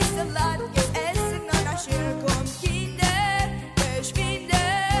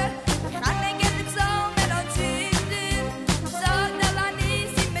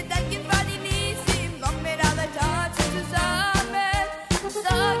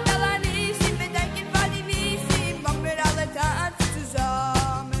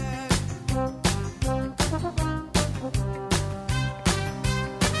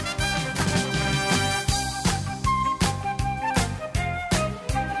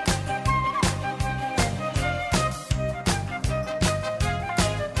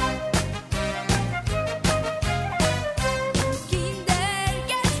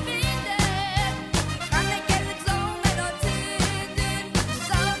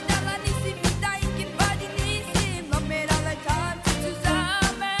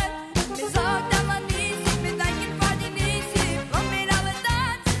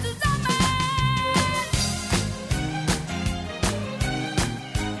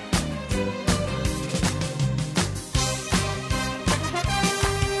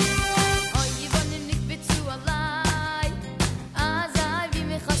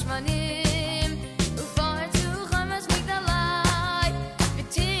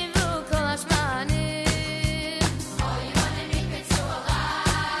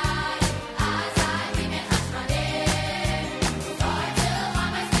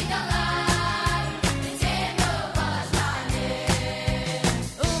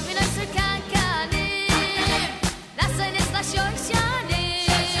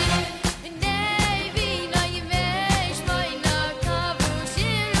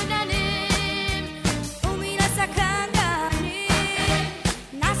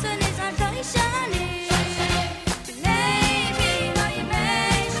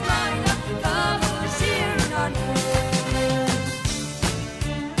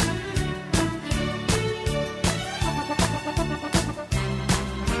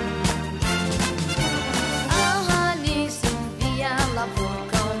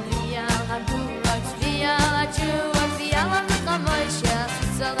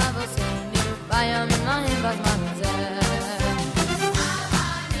 immerhin was man sagt.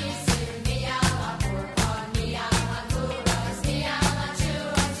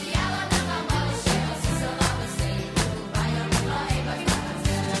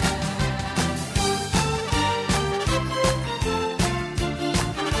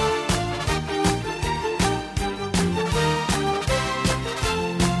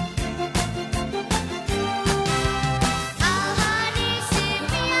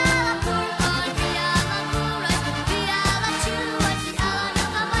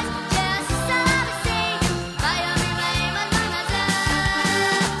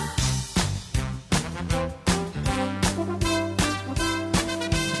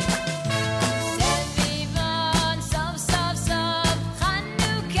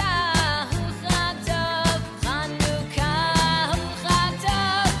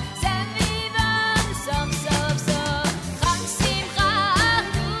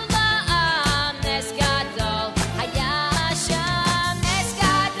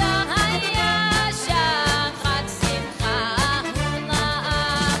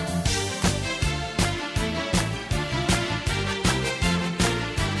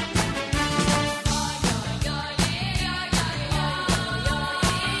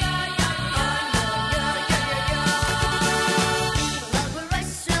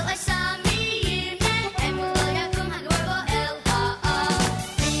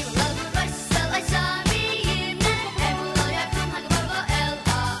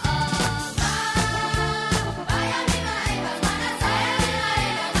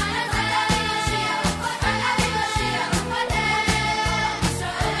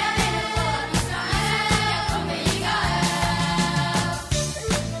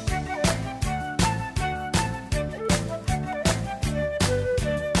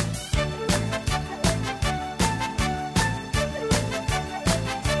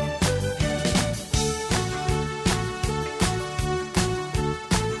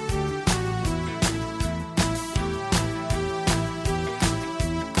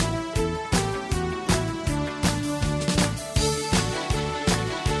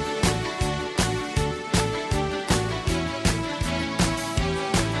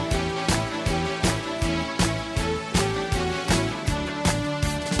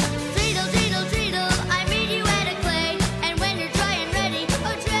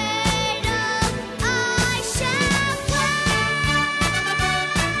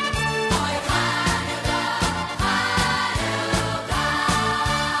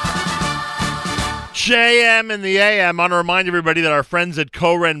 JM in the AM. I want to remind everybody that our friends at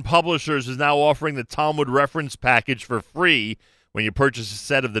Koren Publishers is now offering the Talmud Reference Package for free when you purchase a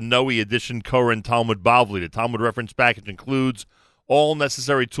set of the Noe Edition Koren Talmud Bavli. The Talmud Reference Package includes all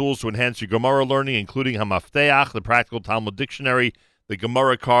necessary tools to enhance your Gemara learning, including Hamafteach, the Practical Talmud Dictionary, the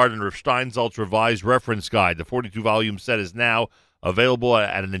Gemara Card, and Rav Steinsaltz's Revised Reference Guide. The 42-volume set is now available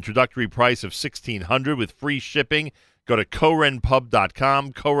at an introductory price of $1,600 with free shipping. Go to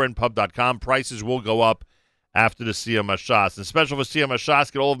korenpub.com, korenpub.com. Prices will go up after the Siyam Hashas. And special for Siyam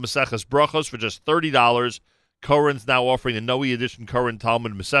Hashas, get all of Maseches Brachos for just $30. Koren's now offering the Noe Edition Koren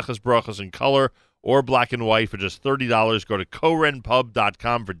Talmud Maseches Brachos in color or black and white for just $30. Go to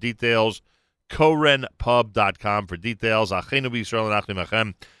korenpub.com for details. korenpub.com for details. Achenu b'Yisrael and Achim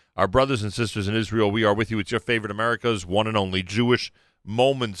Achem. Our brothers and sisters in Israel, we are with you. It's your favorite America's one and only Jewish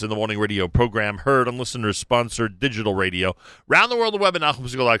Moments in the Morning radio program, heard on listener-sponsored digital radio. Round the world, the web at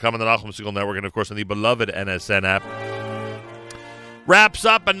NachumSegal.com and the Nachum Segal Network, and, of course, on the beloved NSN app. Wraps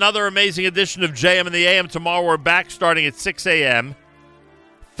up another amazing edition of JM in the AM. Tomorrow we're back starting at 6 a.m.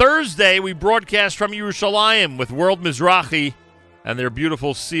 Thursday, we broadcast from Yerushalayim with World Mizrahi and their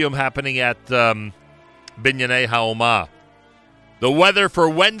beautiful siyum happening at Binyanei Haomah. The weather for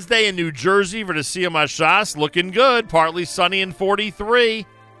Wednesday in New Jersey for the Siyam Hashas, looking good. Partly sunny and 43.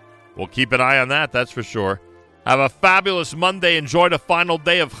 We'll keep an eye on that, that's for sure. Have a fabulous Monday. Enjoy the final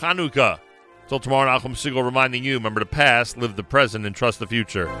day of Chanukah. Till tomorrow, Nachum Segal reminding you, remember the past, live the present, and trust the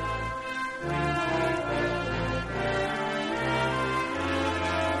future.